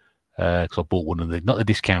 Because I bought one of not the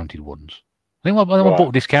discounted ones. I Right. bought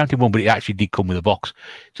a discounted one, but it actually did come with a box.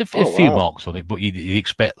 It's a Oh few wow. marks on it, but you'd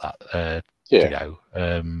expect that to Yeah. go.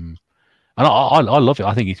 And I love it.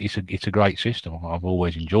 I think it's a great system. I've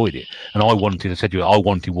always enjoyed it, and I said to you, I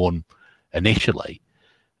wanted one initially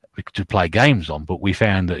to play games on, but we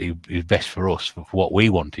found that it was best for us for what we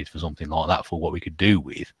wanted, for something like that, for what we could do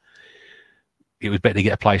with. It was better to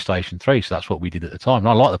get a PlayStation 3, so that's what we did at the time. And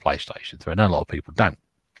I like the PlayStation 3. I know a lot of people don't,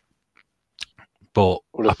 but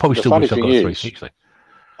Well, I probably the still funny wish I thing got a is, 360.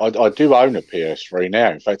 I do own a PS3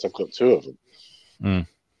 now. In fact, I've got two of them. Mm.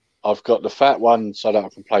 I've got the fat one so that I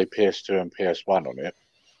can play PS2 and PS1 on it.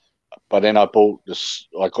 But then I bought this.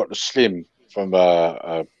 I got the slim from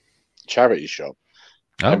a charity shop,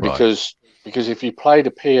 Oh, and right. because if you play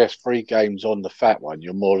the PS3 games on the fat one,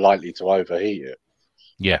 you're more likely to overheat it.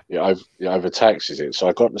 Yeah. It overtaxes it. So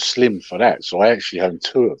I got the slim for that. So I actually own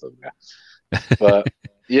two of them now. But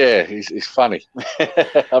yeah, it's funny.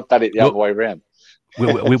 I've done it the other Well, way around. we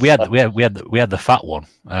So, had the fat one,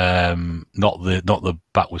 not the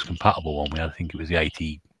backwards compatible one. We had, I think it was the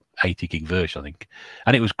 80 gig version, I think,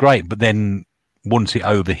 and it was great. But then once it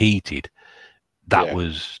overheated, that yeah,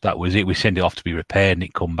 was it. We sent it off to be repaired, and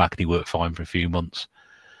it come back and it worked fine for a few months,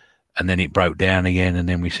 and then it broke down again, and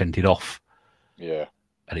then we sent it off, yeah,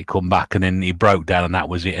 and it come back, and then it broke down, and that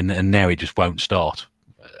was it. And now it just won't start.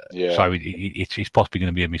 yeah. So it's possibly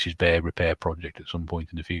going to be a Mrs. Bear repair project at some point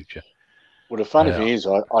in the future. Well, the funny thing Uh, is,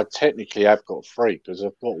 I technically have got three because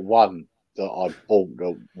I've got one that I bought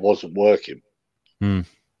that wasn't working. hmm,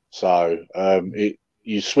 So it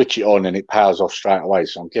you switch it on and it powers off straight away.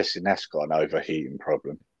 So I'm guessing that's got an overheating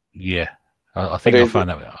problem. yeah, I But think I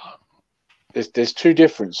found out. there's two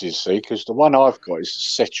differences, see, because the one I've got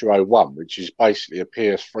is the Cetro One, which is basically a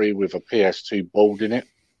PS3 with a PS2 board in it.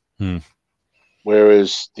 Hmm.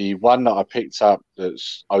 Whereas the one that I picked up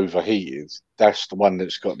that's overheated, that's the one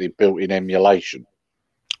that's got the built-in emulation.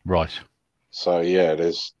 Right. So yeah,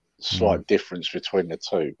 there's a Hmm. slight difference between the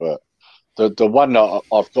two. But the one that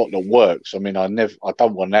I've got that works, I mean, I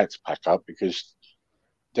don't want that to pack up because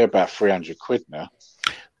they're about 300 quid now.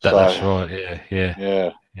 That's So right. Yeah, yeah,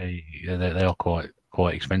 yeah, yeah. They are quite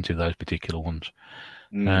expensive, those particular ones.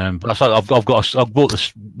 mm, But I've bought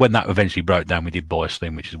this when that eventually broke down. We did buy a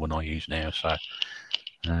Slim, which is the one I use now. So,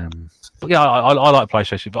 but yeah, I like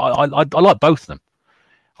PlayStation, but I like both of them.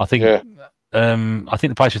 I think yeah, I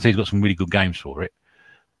think the PlayStation's got some really good games for it.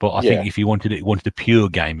 But I think yeah. if you wanted a pure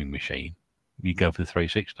gaming machine, you go for the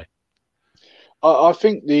 360. I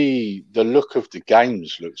think the look of the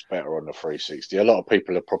games looks better on the 360. A lot of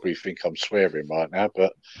people will probably think I'm swearing right now,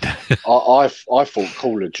 but I thought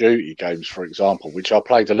Call of Duty games, for example, which I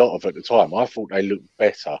played a lot of at the time, I thought they looked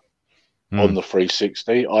better on Mm, the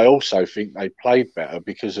 360. I also think they played better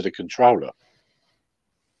because of the controller.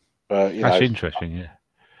 But you that's know, interesting. Yeah,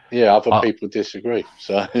 yeah, other I, people disagree.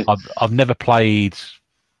 So I've never played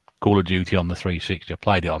Call of Duty on the 360. I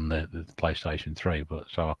played it on the PlayStation 3, but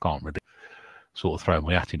so I can't really sort of throw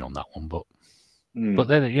my hat in on that one. But mm,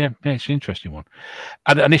 then, yeah, it's an interesting one.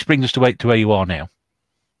 And this brings us to where you are now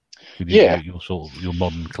with yeah, your sort of your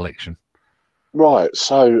modern collection. right.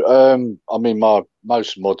 So I mean, my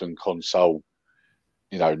most modern console,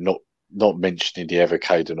 not mentioning the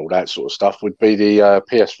Evercade and all that sort of stuff, would be the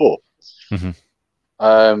PS4. Hmm.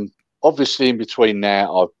 Um, Obviously, in between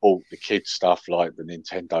now, I've bought the kids stuff like the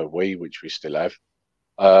Nintendo Wii, which we still have.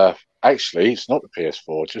 Uh, Actually, it's not the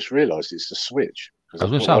PS4. I just realised it's the Switch because I was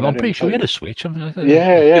I've going to got say, one of I'm them pretty sure you too. had a Switch.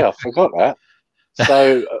 Yeah, yeah, I forgot that.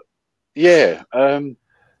 So yeah,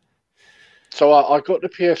 so I got the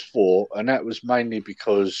PS4, and that was mainly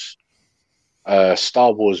because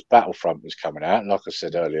Star Wars Battlefront was coming out, and like I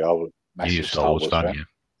said earlier, I was a You're a massive Star Star Wars Wars fan, fan. yeah.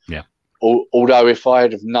 Yeah. Although if I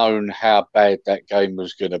had have known how bad that game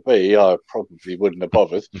was going to be, I probably wouldn't have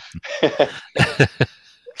bothered.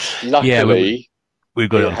 Yeah, Luckily, we've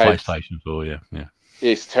got it it on the had. PlayStation 4, yeah. Yeah.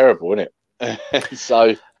 It's terrible, isn't it?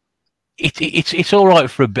 So It's all right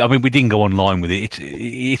for a bit. I mean, we didn't go online with it.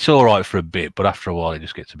 It's all right for a bit, but after a while, it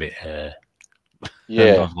just gets a bit. And I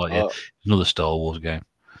yeah, was like, yeah, another Star Wars game.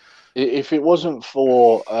 if it wasn't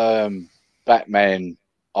for Batman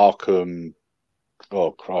Arkham,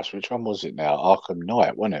 oh Christ, which one was it now? Arkham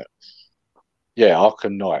Knight, wasn't it? Yeah,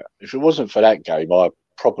 Arkham Knight. If it wasn't for that game, I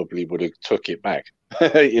probably would have took it back.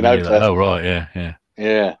 Really? But Oh, right, yeah, yeah.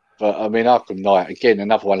 yeah, but I mean Arkham Knight again,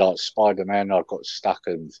 another one like Spider Man. I got stuck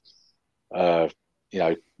and uh,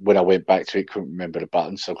 when I went back to it, couldn't remember the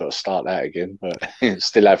button, so I've got to start that again. But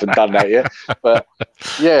still haven't done that yet. But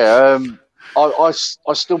yeah, I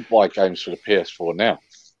still buy games for the PS4 now.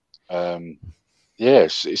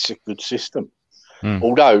 Yes, it's a good system. Hmm.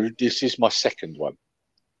 Although this is my second one.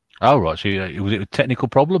 Oh, right. So was it a technical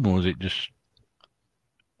problem, or was it just?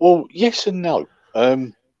 Well, yes and no.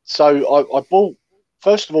 So I bought,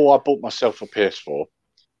 first of all, I bought myself a PS4,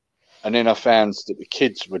 and then I found that the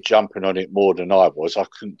kids were jumping on it more than I was. I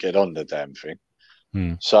couldn't get on the damn thing.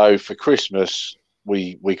 Hmm. So for Christmas,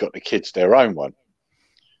 we got the kids their own one.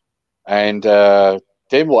 And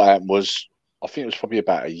then what happened was, I think it was probably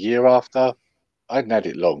about a year after, I hadn't had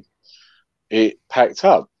it long, it packed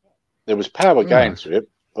up. There was power going Right. to it,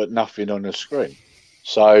 but nothing on the screen.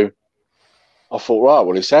 So I thought, right,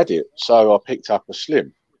 well, it's had it. So I picked up a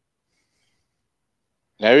Slim.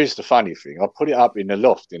 Now, here's the funny thing. I put it up in the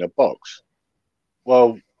loft in a box.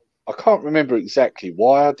 Well, I can't remember exactly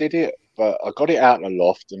why I did it, but I got it out of the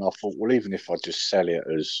loft and I thought, well, even if I just sell it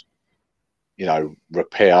as,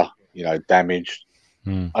 repair, damaged,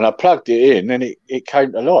 Hmm. and I plugged it in and it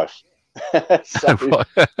came to life. So, Right.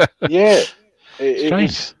 yeah, it Strange.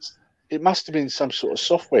 was, it must have been some sort of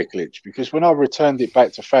software glitch because when I returned it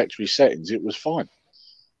back to factory settings, it was fine.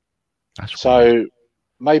 That's weird. So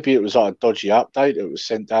maybe it was like a dodgy update that was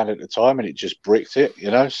sent down at the time and it just bricked it.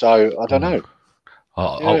 So I don't Oh. know.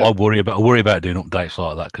 I Yeah. worry about doing updates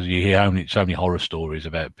like that because you hear so many horror stories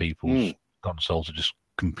about people's Mm. consoles are just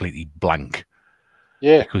completely blank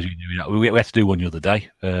Yeah. because we had to do one the other day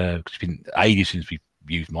because it's been ages since we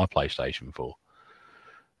used my PlayStation before,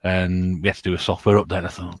 and we had to do a software update. And I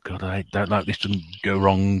thought, oh God, I don't know if this doesn't go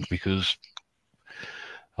wrong because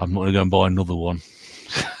I'm not going to go and buy another one.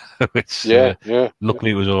 It's Yeah. Yeah.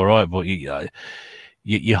 luckily it was all right, but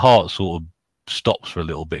your heart sort of stops for a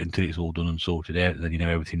little bit until it's all done and sorted out, and then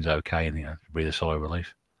everything's okay, and breathe a sigh of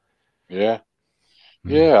relief. Yeah.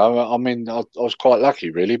 Mm. Yeah. I mean, I was quite lucky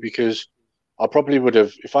really because I probably would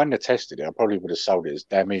have, if I hadn't have tested it, I probably would have sold it as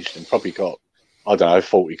damaged and probably got, I don't know,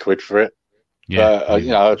 40 quid for it. Yeah, But,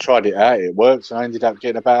 I tried it out, it worked, and I ended up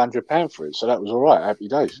getting about £100 for it. So that was all right. Happy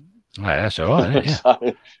days. right, that's all right, isn't it? Yeah,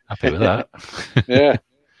 So, happy with that. yeah.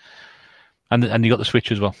 And you got the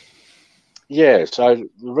Switch as well. Yeah. So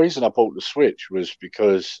the reason I bought the Switch was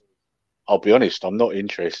because I'll be honest, I'm not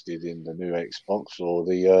interested in the new Xbox or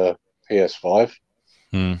the PS5.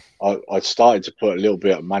 Mm. I started to put a little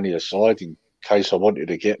bit of money aside in case I wanted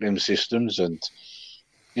to get them systems, and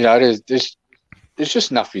there's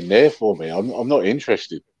just nothing there for me. I'm not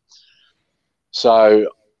interested. So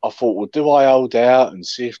I thought, well, do I hold out and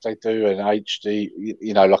see if they do an HD,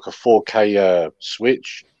 like a 4K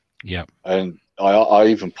Switch? Yeah. And I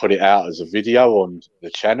even put it out as a video on the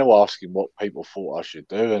channel asking what people thought I should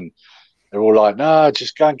do, and they're all like, "No,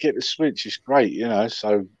 just go and get the Switch. It's great."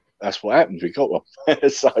 So that's what happened. We got one.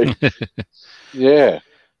 So yeah,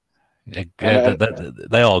 and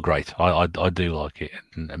They are great. I do like it.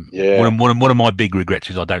 And yeah, one of my big regrets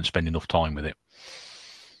is I don't spend enough time with it.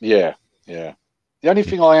 yeah, yeah. The only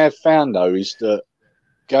thing I have found though is that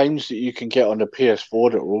games that you can get on the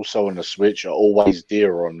PS4 that are also on the Switch are always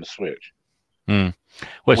dearer on the Switch, Mm.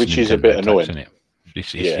 Well, it's which is a Nintendo bit tax, annoying. isn't it?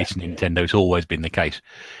 Yeah, It's Nintendo. It's always been the case.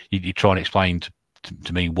 You try and explain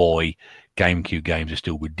to me why GameCube games are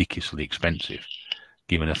still ridiculously expensive,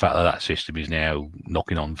 given the fact that that system is now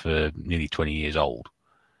knocking on for nearly 20 years old.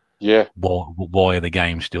 yeah, Why are the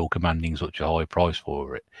games still commanding such a high price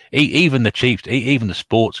for it? Even the cheap, even the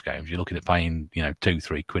sports games, you're looking at paying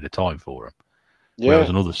 £2-3 a time for them. Whereas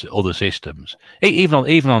yeah, on other systems, even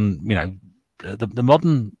on the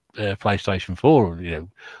modern PlayStation 4,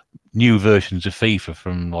 new versions of FIFA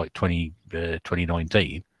from like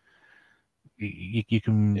 2019, you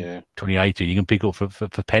can yeah, 2018, you can pick up for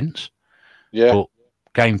pence. yeah, But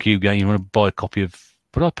GameCube game, you want to buy a copy of.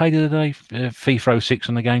 What did I pay the other day? FIFA 06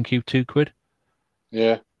 on the GameCube, £2.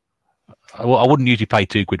 yeah, I wouldn't usually pay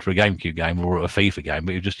 £2 for a GameCube game or a FIFA game,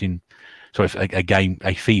 but it was just a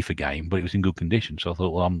FIFA game, but it was in good condition. So I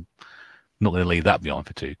thought, well, I'm not going to leave that behind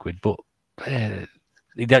for £2. But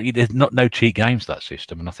there's no cheap games to that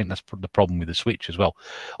system, and I think that's the problem with the Switch as well.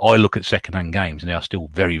 I look at second-hand games, and they are still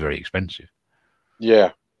very, very expensive.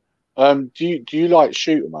 yeah. Do you like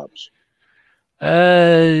shoot 'em ups?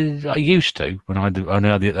 I used to when I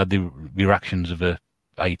know the reactions of a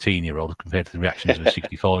 18-year-old compared to the reactions of a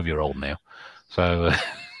 65-year-old now. So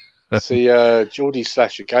See, Geordie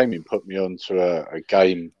Slasher Gaming put me onto a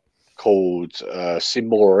game called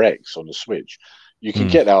Simmora X on the Switch. You can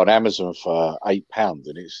get that on Amazon for £8,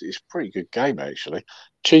 and it's a pretty good game actually.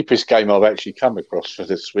 Cheapest game I've actually come across for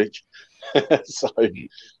the Switch. So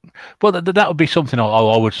well, that would be something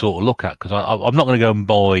I would sort of look at because I'm not going to go and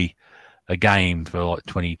buy a game for like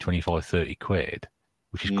 20, 25, 30 quid,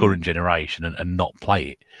 which is current generation, and not play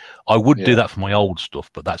it. I would do yeah, that for my old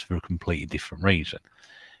stuff, but that's for a completely different reason.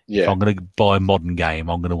 If yeah, I'm going to buy a modern game,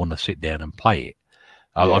 I'm going to want to sit down and play it.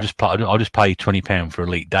 I'll yeah, just pay £20 for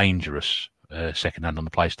Elite Dangerous second hand on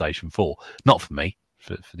the PlayStation 4. Not for me,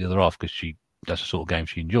 for the other half because that's the sort of game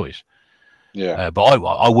she enjoys. Yeah. But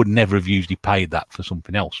I would never have usually paid that for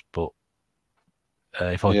something else. But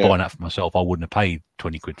if I was buying that for myself, I wouldn't have paid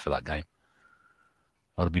 20 quid for that game.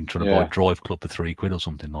 I'd have been trying to buy Drive Club for 3 quid or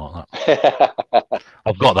something like that.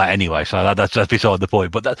 I've got that anyway, so that's beside the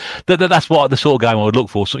point. But that's what the sort of game I would look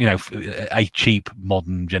for. So, a cheap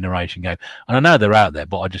modern generation game. And I know they're out there,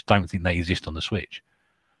 but I just don't think they exist on the Switch.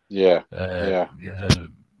 Yeah.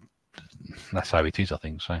 That's how it is, I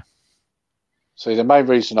think. So. See, the main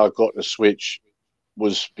reason I got the Switch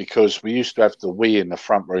was because we used to have the Wii in the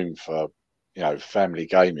front room for, family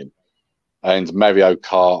gaming. And Mario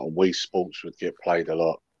Kart and Wii Sports would get played a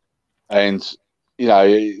lot. And,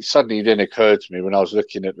 it suddenly then occurred to me when I was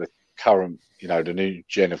looking at the current, the new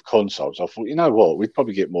gen of consoles, I thought, you know what, we'd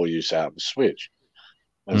probably get more use out of the Switch.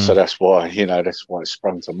 And so that's why it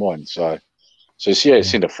sprung to mind. So it's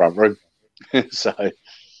in the front room. So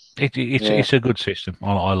it's a good system.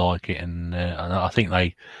 I like it. And I think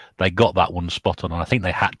they got that one spot on. And I think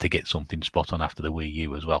they had to get something spot on after the Wii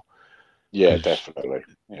U as well. Yeah, definitely.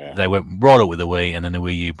 Yeah. They went right up with the Wii, and then the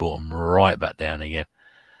Wii U brought them right back down again.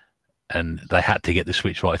 And they had to get the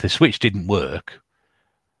Switch right. If the Switch didn't work,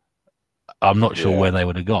 I'm not sure where they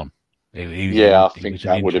would have gone. I think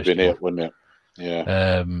that would have been it, wouldn't it?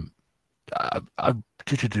 Yeah. Was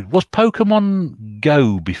Pokemon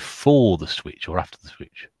Go before the Switch or after the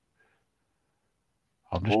Switch?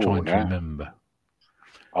 I'm just trying to remember.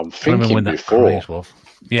 I'm thinking when before. That craze was.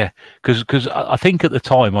 Yeah, because I think at the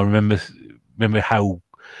time I remember how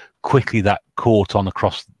quickly that caught on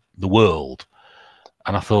across the world,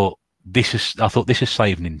 and I thought this is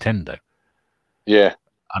saved Nintendo. Yeah,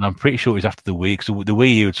 and I'm pretty sure it was after the Wii, because the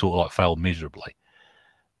Wii U had sort of like failed miserably,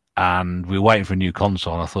 and we were waiting for a new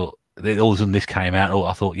console. And I thought all of a sudden this came out.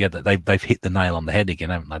 I thought, that they've hit the nail on the head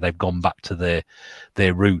again, haven't they? They've gone back to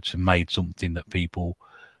their roots and made something that people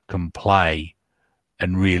can play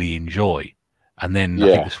and really enjoy. And then I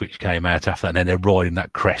think the Switch came out after that, and then they're riding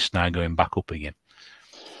that crest now, going back up again.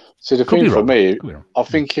 So the thing for me, I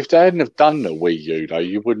think if they hadn't have done the Wii U, though,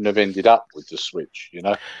 you wouldn't have ended up with the Switch,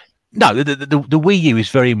 No, the Wii U is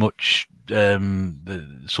very much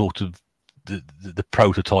the sort of the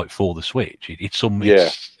prototype for the Switch. I'm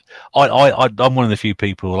one of the few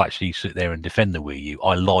people who will actually sit there and defend the Wii U.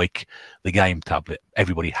 I like the game tablet.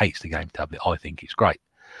 Everybody hates the game tablet. I think it's great.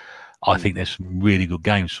 I think there's some really good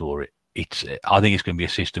games for it. I think it's going to be a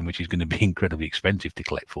system which is going to be incredibly expensive to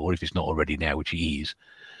collect for, if it's not already now, which it is.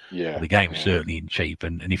 Yeah, the game certainly isn't cheap,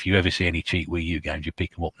 and if you ever see any cheap Wii U games, you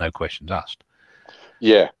pick them up, no questions asked.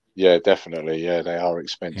 Yeah, definitely. Yeah, they are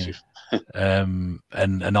expensive. Yeah. And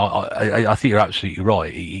I think you're absolutely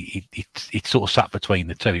right. It sort of sat between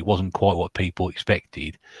the two. It wasn't quite what people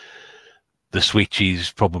expected. The Switch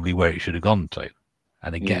is probably where it should have gone to.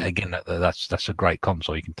 And again, that's a great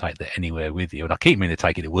console. You can take that anywhere with you. And I keep meaning to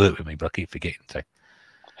take it to work with me, but I keep forgetting to.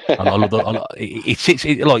 It sits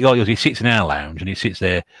it sits in our lounge, and it sits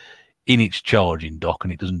there in its charging dock,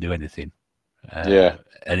 and it doesn't do anything. And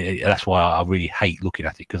that's why I really hate looking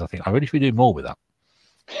at it, because I think I really should be doing more with that.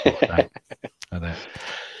 But,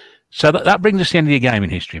 so that brings us to the end of your gaming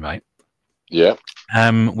history, mate. Yeah.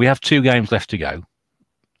 We have 2 games left to go,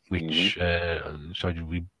 which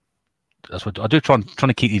that's what I do. Trying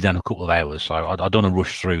to keep these down a couple of hours, so I don't want to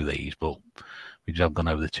rush through these, but we just have gone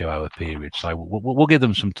over the 2-hour period, so we'll give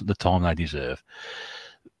them the time they deserve.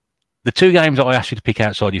 The 2 games that I asked you to pick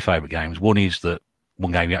outside your favourite games, one is the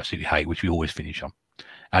one game you absolutely hate, which we always finish on,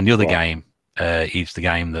 and the other game is the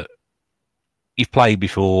game that you've played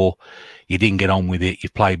before, you didn't get on with it.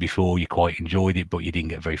 You've played before, you quite enjoyed it, but you didn't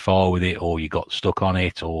get very far with it, or you got stuck on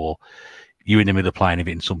it, or you're in the middle of playing it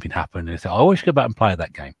and something happened, and you thought, I always go back and play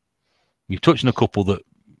that game. You've touched on a couple that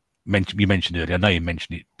you mentioned earlier. I know you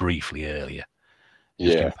mentioned it briefly earlier,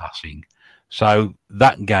 just in passing. So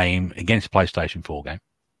that game against a PlayStation 4 game.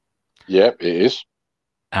 Yep, it is.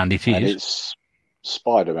 And it's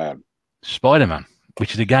Spider-Man. Spider-Man,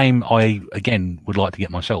 which is a game I, again, would like to get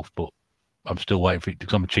myself, but I'm still waiting for it,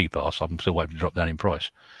 because I'm a cheap ass. I'm still waiting to drop down in price.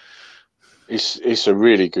 It's a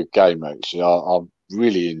really good game, actually. I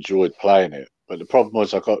really enjoyed playing it. But the problem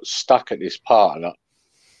was I got stuck at this part, and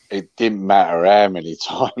it didn't matter how many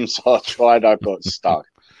times I tried, I got stuck.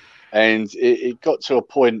 And it got to a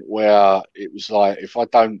point where it was like, if I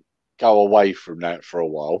don't go away from that for a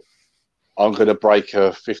while, I'm going to break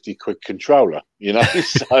a 50 quid controller,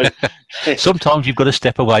 So sometimes you've got to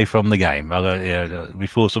step away from the game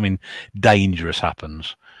before something dangerous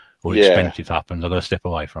happens or expensive happens. I've got to step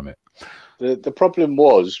away from it. The problem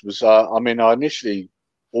was I initially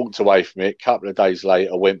walked away from it. A couple of days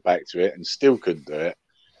later, I went back to it and still couldn't do it.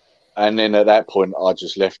 And then at that point, I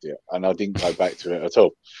just left it and I didn't go back to it at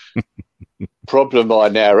all. Problem I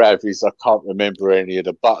now have is I can't remember any of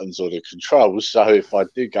the buttons or the controls. So if I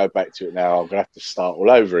do go back to it now, I'm gonna have to start all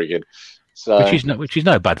over again. So which is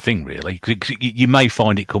no bad thing really. 'Cause you may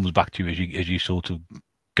find it comes back to you as you sort of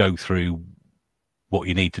go through what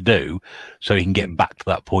you need to do, so you can get back to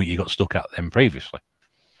that point you got stuck at then previously.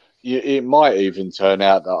 it might even turn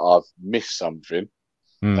out that I've missed something,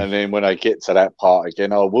 and then when I get to that part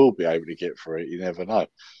again, I will be able to get through it. You never know.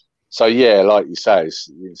 So yeah, like you say,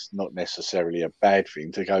 it's not necessarily a bad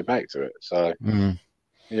thing to go back to it. So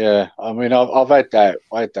yeah, I mean, I've had that.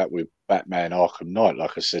 I had that with Batman Arkham Knight,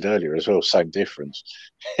 like I said earlier as well. Same difference.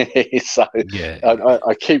 So Yeah,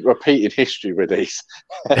 I keep repeating history with these.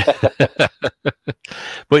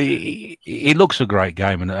 but it looks a great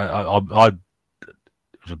game, and I was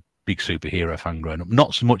a big superhero fan growing up.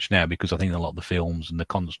 Not so much now because I think a lot of the films and the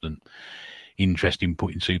constant interest in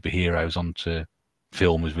putting superheroes onto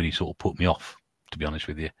film has really sort of put me off, to be honest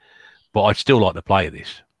with you. But I'd still like to play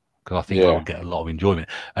this because I think I would get a lot of enjoyment.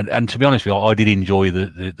 And to be honest with you, I did enjoy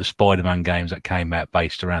the Spider-Man games that came out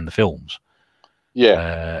based around the films.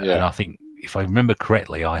 And I think if I remember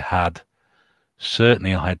correctly, I had either,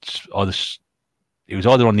 it was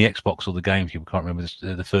either on the Xbox or the GameCube. I can't remember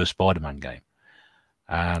the first Spider-Man game.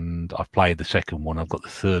 And I've played the second one. I've got the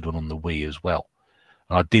third one on the Wii as well.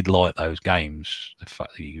 And I did like those games. The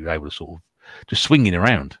fact that you were able to sort of just swinging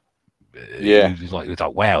around. It's like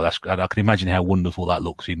wow, I can imagine how wonderful that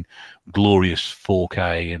looks in glorious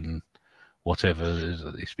 4K and whatever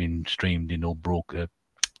it's been streamed in or broke,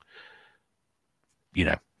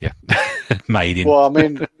 made in. Well, I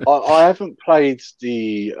mean, I haven't played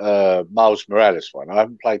the Miles Morales one. I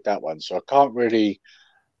haven't played that one, so I can't really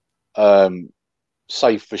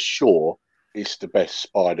say for sure it's the best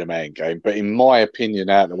Spider-Man game. But in my opinion,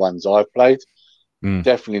 out of the ones I've played,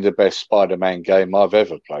 definitely the best Spider-Man game I've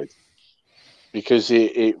ever played. Because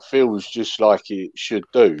it feels just like it should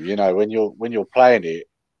do. You know, when you're playing it,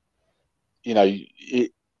 you know,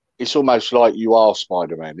 it's almost like you are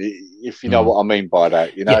Spider-Man, if you know what I mean by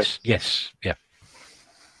that. You know, yes, yeah.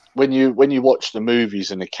 When you watch the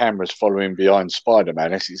movies and the cameras following behind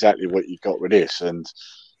Spider-Man, that's exactly what you got with this. And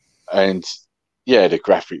yeah, the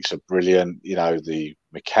graphics are brilliant. You know, the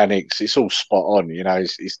mechanics, it's all spot on. You know,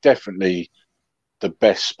 it's definitely the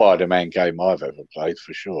best Spider-Man game I've ever played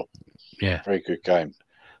for sure. Yeah, very good game.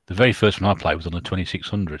 The very first one I played was on the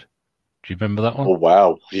 2600. Do you remember that one? Oh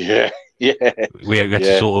wow, yeah. We had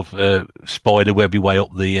to sort of spider web your way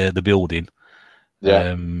up the building,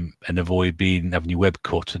 and avoid having your web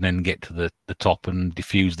cut, and then get to the top and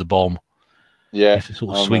defuse the bomb. Yeah, you have to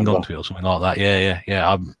sort of swing onto it or something like that. Yeah.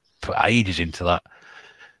 I put ages into that.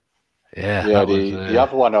 Yeah, the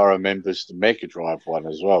other one I remember is the Mega Drive one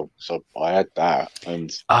as well. So I had that,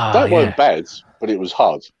 and that weren't bad, but it was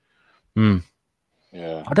hard.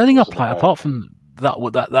 Yeah, I don't think I played apart from that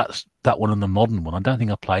one and the modern one. I don't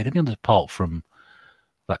think I played any others apart from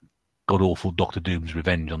that god awful Doctor Doom's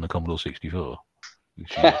Revenge on the Commodore 64,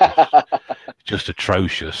 which is just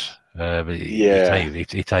atrocious. But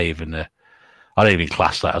it's even I don't even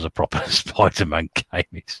class that as a proper Spider-Man game.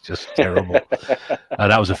 It's just terrible.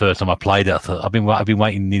 And that was the first time I played it. I thought I've been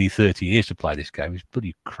waiting nearly 30 years to play this game. It's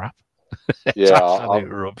bloody crap. It's absolute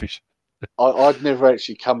rubbish. I'd never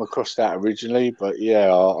actually come across that originally, but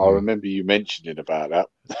I remember you mentioning about that.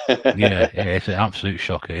 yeah, it's an absolute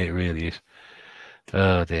shocker. It really is.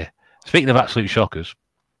 Oh dear. Speaking of absolute shockers,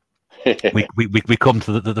 we come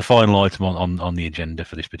to the final item on the agenda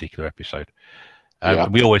for this particular episode.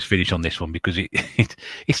 We always finish on this one because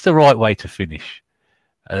it's the right way to finish.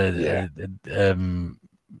 A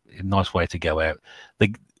nice way to go out.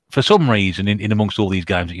 For some reason, in amongst all these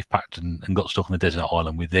games that you've packed and got stuck on the desert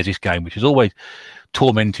island with, there's this game which is always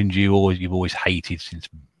tormenting you. You've always hated since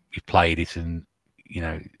you've played it, and you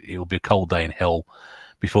know it'll be a cold day in hell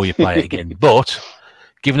before you play it again. But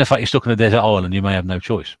given the fact you're stuck on a desert island, you may have no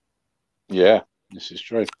choice. Yeah, this is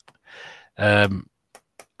true. And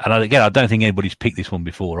again, I don't think anybody's picked this one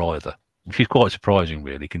before either, which is quite surprising,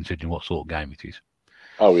 really, considering what sort of game it is.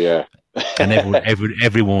 Oh yeah, and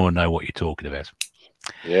everyone will know what you're talking about.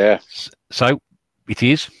 Yeah. So it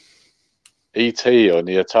is E.T. on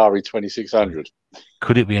the Atari 2600.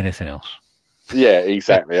 Could it be anything else? Yeah,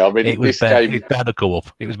 exactly. I mean, it was bound to go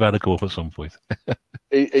up. It was bound to go up at some point.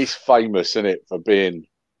 It's famous, isn't it, for being?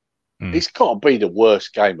 It's got to be the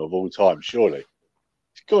worst game of all time, surely.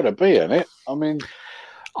 It's got to be, isn't it? I mean,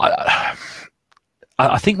 I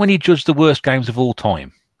think when you judge the worst games of all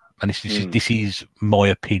time, and this is my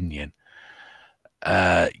opinion,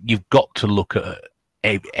 you've got to look at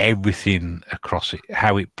everything across it,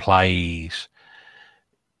 how it plays.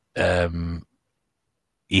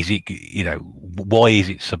 is it, why is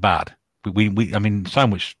it so bad? I mean, so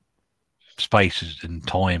much space and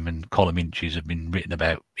time and column inches have been written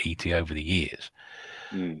about ET over the years.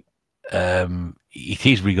 It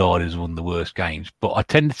is regarded as one of the worst games, but I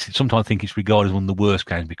tend to sometimes think it's regarded as one of the worst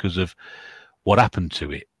games because of what happened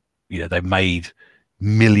to it. They made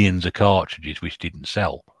millions of cartridges which didn't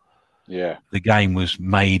sell. Yeah, the game was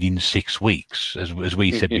made in 6 weeks, as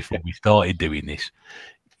we said before we started doing this.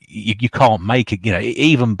 You can't make it.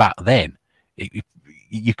 Even back then,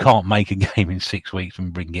 you can't make a game in 6 weeks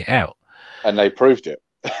and bring it out. And they proved it.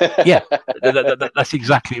 Yeah, that's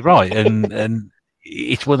exactly right. And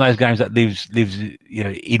it's one of those games that lives,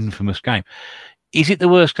 infamous game. Is it the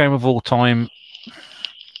worst game of all time?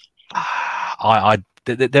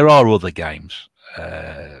 There are other games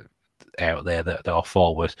out there that are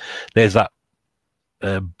far worse. There's that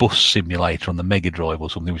bus simulator on the Mega Drive or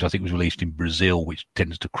something, which I think was released in Brazil, which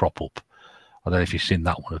tends to crop up. I don't know if you've seen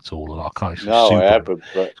that one at all. I can't. I haven't.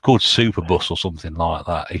 But... It's called Super Bus or something like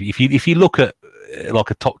that. If you look at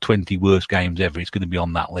like a top 20 worst games ever, it's going to be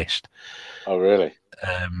on that list. Oh, really?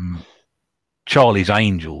 Charlie's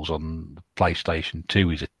Angels on PlayStation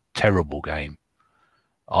 2 is a terrible game.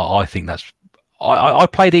 I think that's. I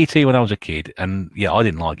played ET when I was a kid, and yeah, I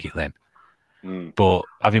didn't like it then. But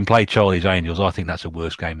having played Charlie's Angels, I think that's a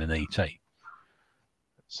worse game than ET.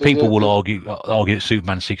 People will argue that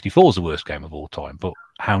Superman 64 is the worst game of all time, but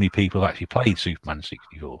how many people have actually played Superman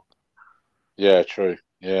 64? Yeah, true.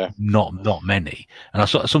 Yeah, not many. And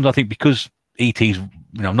sometimes I think because ET's,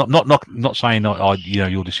 not saying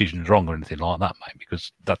your decision is wrong or anything like that, mate,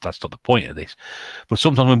 because that's not the point of this. But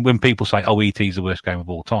sometimes when people say, "Oh, ET is the worst game of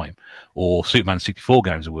all time," or Superman 64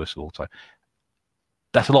 games are the worst of all time,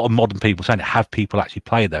 that's a lot of modern people saying it. Have people actually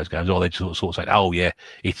played those games, or they just sort of say, "Oh yeah,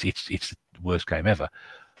 it's the worst game ever."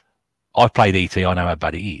 I've played ET. I know how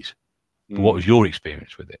bad it is. But what was your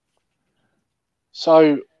experience with it?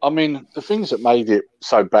 So, I mean, the things that made it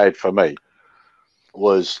so bad for me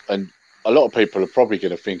was, and a lot of people are probably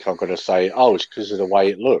going to think I'm going to say, "Oh, it's because of the way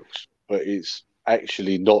it looks," but it's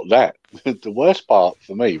actually not that. The worst part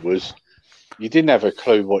for me was you didn't have a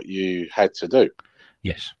clue what you had to do.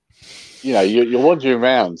 Yes. You're wandering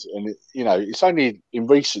around, and it's only in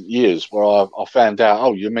recent years where I found out,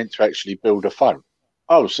 oh, you're meant to actually build a phone.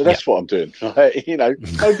 Oh, so that's what I'm doing.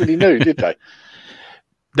 Nobody knew, did they?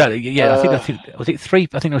 No, yeah, I think was it three.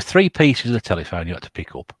 I think there was 3 pieces of the telephone you had to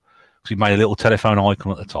pick up. So you made a little telephone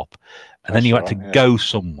icon at the top, and then you had to go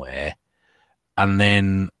somewhere, and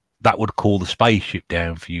then that would call the spaceship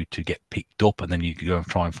down for you to get picked up, and then you could go and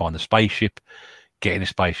try and find the spaceship. Get in a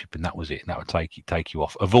spaceship, and that was it. And that would take you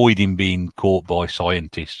off, avoiding being caught by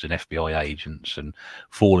scientists and FBI agents and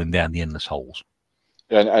falling down the endless holes.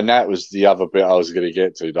 And that was the other bit I was going to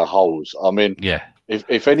get to, the holes. I mean, yeah.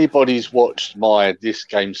 If anybody's watched my This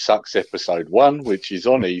Game Sucks episode 1, which is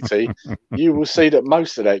on ET, you will see that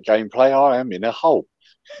most of that gameplay I am in a hole.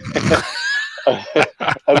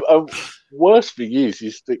 Worst thing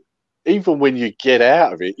is that even when you get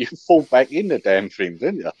out of it, you fall back in the damn thing,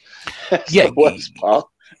 don't you? That's the worst part.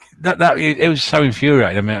 It was so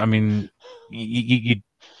infuriating. I mean, you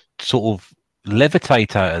sort of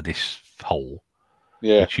levitate out of this hole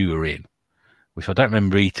that you were in, which I don't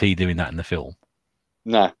remember ET doing that in the film.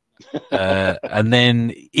 No. And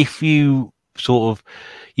then if you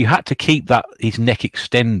you had to keep his neck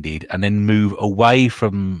extended and then move away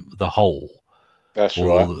from the hole. That's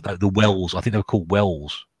right. The wells. I think they were called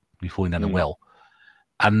wells. You're falling down the well,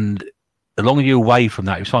 and as long as you're away from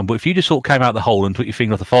that, it was fine. But if you just sort of came out the hole and put your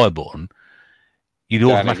finger off the fire button, you'd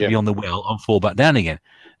automatically be on the well and fall back down again.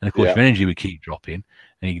 And of course, your energy would keep dropping,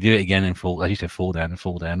 and you could do it again and fall, as you said, fall down and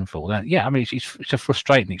fall down and fall down. Yeah, I mean, it's a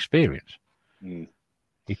frustrating experience.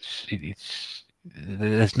 It's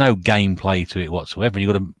there's no gameplay to it whatsoever.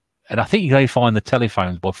 And I think you can only find the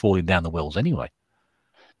telephones by falling down the wells anyway.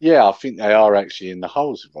 Yeah, I think they are actually in the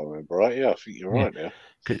holes, if I remember right. Yeah, I think you're right there.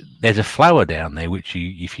 There's a flower down there, which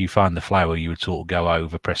if you find the flower, you would sort of go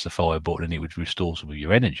over, press the fire button, and it would restore some of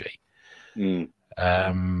your energy. And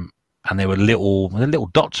there were little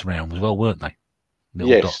dots around as well, weren't they?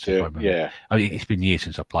 Dots, yeah. I mean, it's been years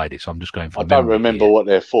since I played it, so I'm just going for. I don't remember what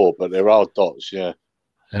they're for, but there are dots. Yeah.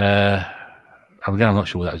 I'm not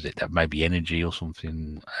sure what that was. That may be energy or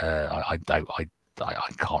something. I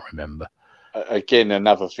can't remember. Again,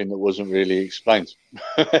 another thing that wasn't really explained.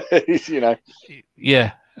 Yeah.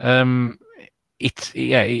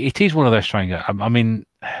 It is one of those strange. I mean,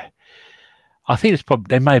 I think it's probably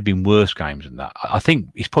there may have been worse games than that. I think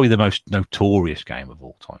it's probably the most notorious game of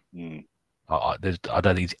all time. I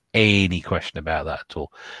don't think there's any question about that at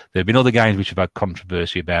all. There have been other games which have had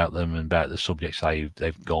controversy about them and about the subjects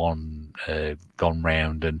they've gone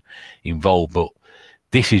round and involved, but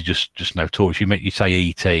this is just notorious. You say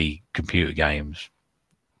ET computer games,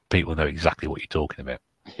 people know exactly what you're talking about.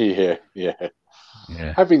 Yeah.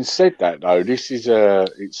 Yeah. Having said that, though, this is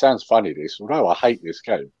it sounds funny. This, although I hate this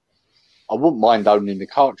game, I wouldn't mind owning the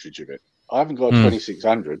cartridge of it. I haven't got a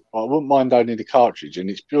 2600, but I wouldn't mind owning the cartridge, and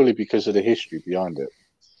it's purely because of the history behind it.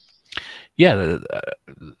 Yeah,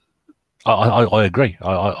 I agree.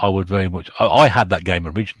 I would very much. I had that game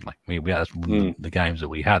originally. We had the games that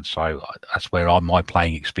we had, so that's where my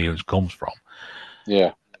playing experience comes from.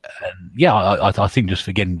 Yeah, and yeah. I think just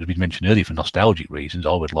again, as we mentioned earlier, for nostalgic reasons,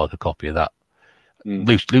 I would like a copy of that.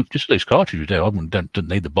 Loose cartridge. I don't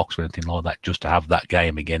need the box or anything like that. Just to have that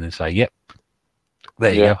game again and say, "Yep,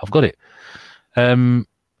 there you go. I've got it." I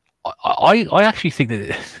actually think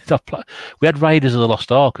that we had Raiders of the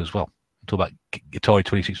Lost Ark as well. Talk about Atari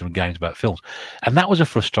 2600 games about films, and that was a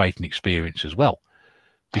frustrating experience as well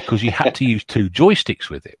because you had to use two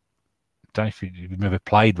joysticks with it. Don't know if you've ever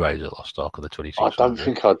played Raiders of the Lost Ark on the 2600. I don't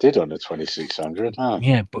think I did on the 2600. No.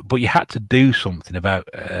 Yeah, but you had to do something about.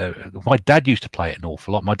 My dad used to play it an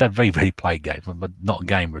awful lot. My dad very played games, but not a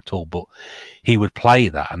gamer at all. But he would play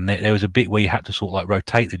that, and there was a bit where you had to sort of like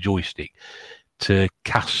rotate the joystick to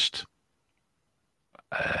cast.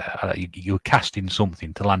 You were casting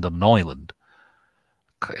something to land on an island.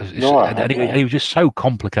 It was just so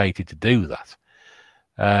complicated to do that.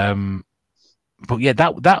 But yeah,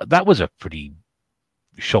 that was a pretty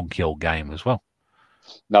shonky old game as well.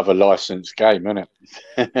 Another licensed game, isn't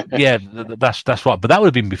it? Yeah, that's right. But that would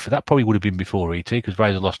have been before. That probably would have been before ET, because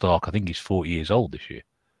Raiders of the Lost Ark, I think, he's 40 years old this year.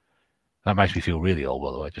 That makes me feel really old,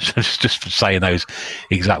 by the way. Just for saying those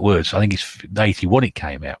exact words. I think it's 81 it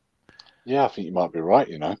came out. Yeah, I think you might be right.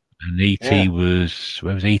 You know. And ET was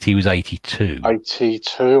where was ET was 82.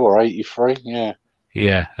 82 or 83. Yeah.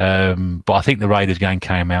 Yeah, but I think the Raiders game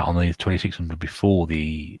came out on the 2600 before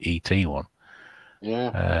the ET one.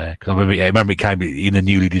 Yeah, because I remember it came in a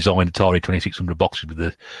newly designed Atari 2600 box with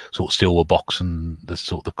the sort of silver box and the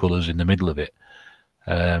sort of the colours in the middle of it.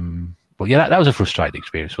 But yeah, that was a frustrating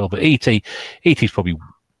experience as well. But ET's probably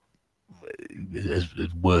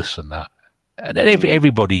is worse than that. And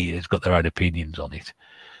everybody has got their own opinions on it.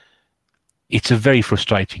 It's a very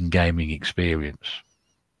frustrating gaming experience.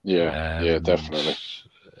 Yeah, definitely.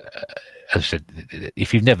 As I said,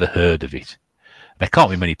 if you've never heard of it, there can't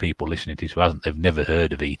be many people listening to this who they've never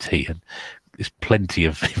heard of ET, and there's plenty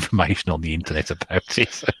of information on the internet about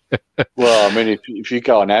it. Well, I mean, if you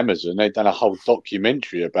go on Amazon, they've done a whole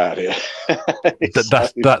documentary about it.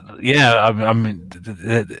 Yeah, I mean,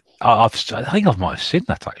 I think I might have seen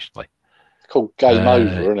that actually. It's called Game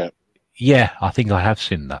Over, isn't it? Yeah, I think I have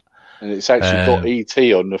seen that. And it's actually got ET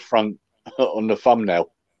on the front, on the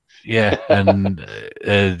thumbnail. Yeah, and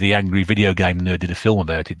the Angry Video Game Nerd did a film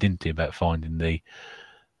about it, didn't he? About finding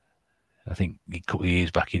I think a couple of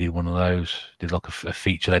years back he did one of those, did like a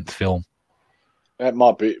feature-length film. That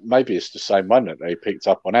might be, maybe it's the same one that they picked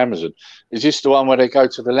up on Amazon. Is this the one where they go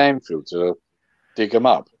to the landfill to dig them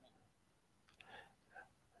up?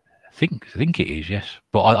 I think it is, yes.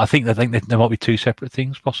 But I think there might be two separate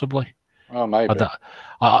things, possibly. Oh, maybe.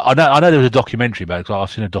 I know there was a documentary about it. Cause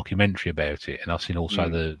I've seen a documentary about it, and I've seen also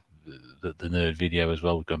the nerd video as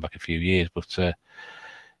well, going back a few years. But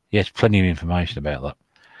yes, plenty of information about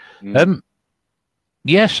that.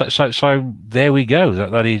 Yes, so there we go.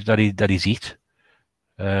 That is it.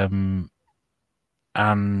 And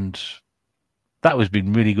that has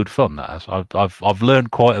been really good fun. That has. I've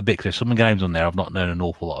learned quite a bit. There's some games on there I've not known an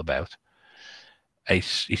awful lot about.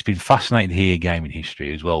 It's been fascinating to hear gaming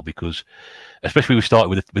history as well, because especially we started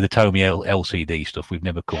with the Tomy LCD stuff. We've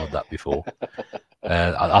never covered that before.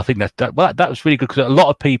 I think that was really good, because a lot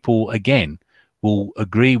of people again will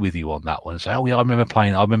agree with you on that one and say, "Oh yeah, I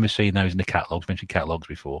remember seeing those in the catalogs." Mentioned catalogs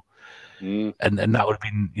before, and that would have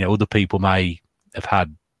been, other people may have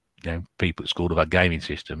had, people at school have had gaming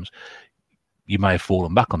systems. You may have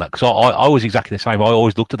fallen back on that, because I was exactly the same. I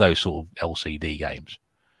always looked at those sort of LCD games.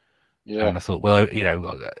 Yeah, and I thought, well,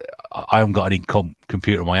 I haven't got any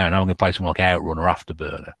computer of my own. I'm going to play something like Outrun or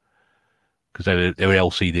Afterburner, because they were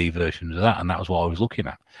LCD versions of that, and that was what I was looking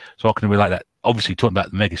at. So I can relate that. Obviously, talking about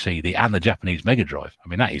the Mega CD and the Japanese Mega Drive. I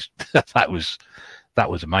mean, that was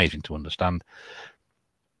amazing to understand.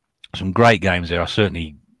 Some great games there. I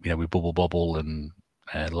certainly, with Bubble Bobble and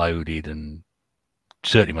Loaded, and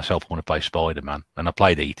certainly myself, I want to play Spider-Man, and I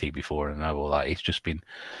played ET before, and I know all that. It's just been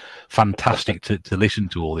fantastic to listen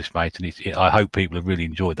to all this, mate, and I hope people have really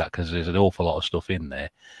enjoyed that, because there's an awful lot of stuff in there,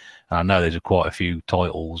 And I know there's quite a few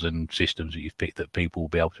titles and systems that you've picked that people will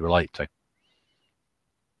be able to relate to.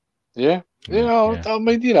 Yeah, Yeah. I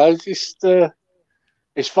mean,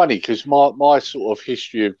 it's funny because my sort of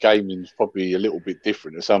history of gaming is probably a little bit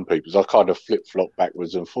different to some people's. I kind of flip flop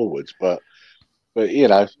backwards and forwards, but I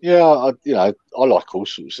like all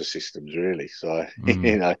sorts of systems really. So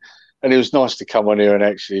and it was nice to come on here and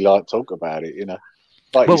actually like talk about it.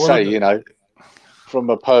 Like you Well, say, from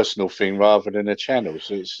a personal thing rather than a channel.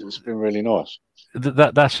 So it's been really nice.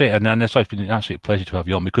 that's it, and it's been an absolute pleasure to have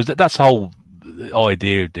you on, because that's the whole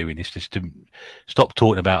idea of doing this, just to stop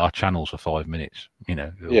talking about our channels for 5 minutes,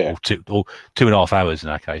 Yeah. or 2.5 hours in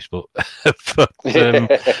our case. But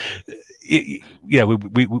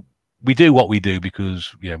we do what we do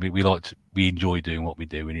because we enjoy doing what we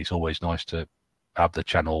do, and it's always nice to have the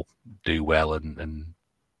channel do well and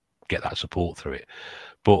get that support through it.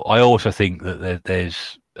 But I also think that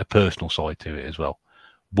there's a personal side to it as well.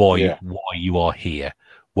 Why you are here,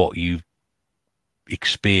 what you've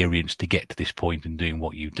experienced to get to this point and doing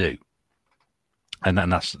what you do. And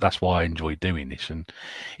that's why I enjoy doing this. And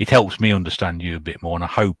it helps me understand you a bit more. And I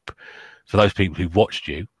hope for those people who've watched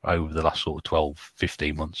you over the last sort of 12,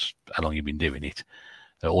 15 months, how long you've been doing it,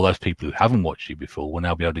 all those people who haven't watched you before will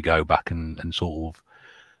now be able to go back and sort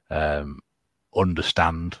of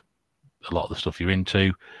understand a lot of the stuff you're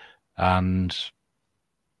into and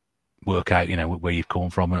work out, where you've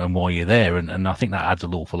come from and why you're there. And I think that adds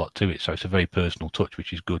an awful lot to it. So it's a very personal touch,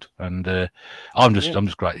 which is good. And I'm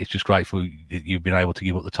just great. It's just grateful that you've been able to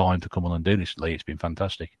give up the time to come on and do this, Lee. It's been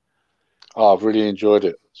fantastic. Oh, I've really enjoyed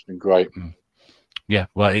it. It's been great. Yeah,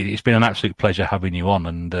 well, it's been an absolute pleasure having you on.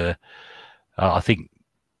 And I think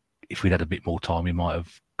if we'd had a bit more time, we might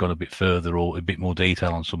have gone a bit further or a bit more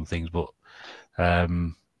detail on some things, but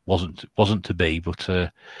wasn't to be. But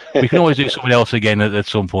we can always do something else again at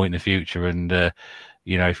some point in the future. And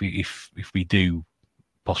if we do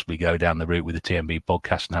possibly go down the route with the TMB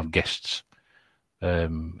podcast and have guests,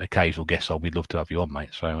 occasional guests on, we'd love to have you on,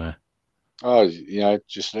 mate. So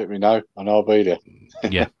just let me know and I'll be there.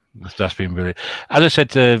 Yeah, that's been brilliant. As I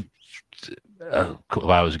said a couple of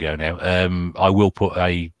hours ago now, I will put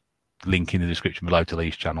a link in the description below to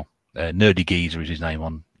Lee's channel. Nerdy Geezer is his name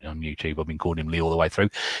on YouTube. I've been calling him Lee all the way through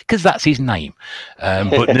because that's his name.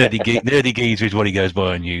 But Nerdy Geezer is what he goes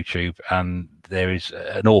by on YouTube, and there is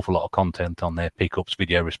an awful lot of content on there, pickups,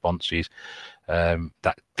 video responses.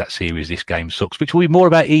 That series, This Game Sucks, which will be more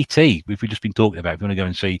about ET, which we've just been talking about. If you want to go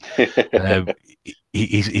and see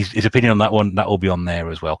his opinion on that one, that will be on there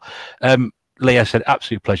as well. Lee, I said,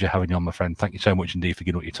 absolute pleasure having you on, my friend. Thank you so much indeed for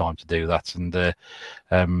giving up your time to do that. And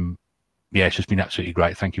it's just been absolutely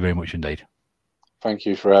great. Thank you very much indeed. Thank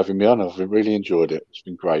you for having me on. I've really enjoyed it. It's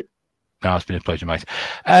been great. No, it's been a pleasure, mate.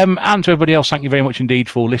 And to everybody else, thank you very much indeed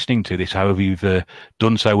for listening to this. However you've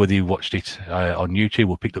done so, whether you watched it on YouTube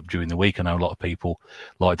or picked up during the week. I know a lot of people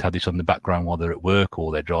like to have this on the background while they're at work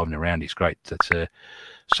or they're driving around. It's great that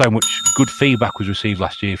so much good feedback was received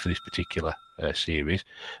last year for this particular series,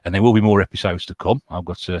 and there will be more episodes to come. I've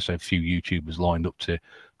got a few YouTubers lined up to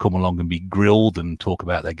come along and be grilled and talk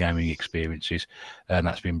about their gaming experiences, and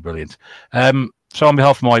that's been brilliant. So on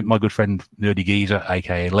behalf of my good friend Nerdy Geezer,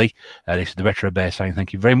 aka Lee, this is the Retro Bear saying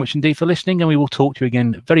thank you very much indeed for listening, and we will talk to you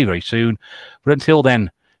again very, very soon. But until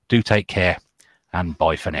then, do take care and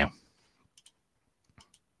bye for now.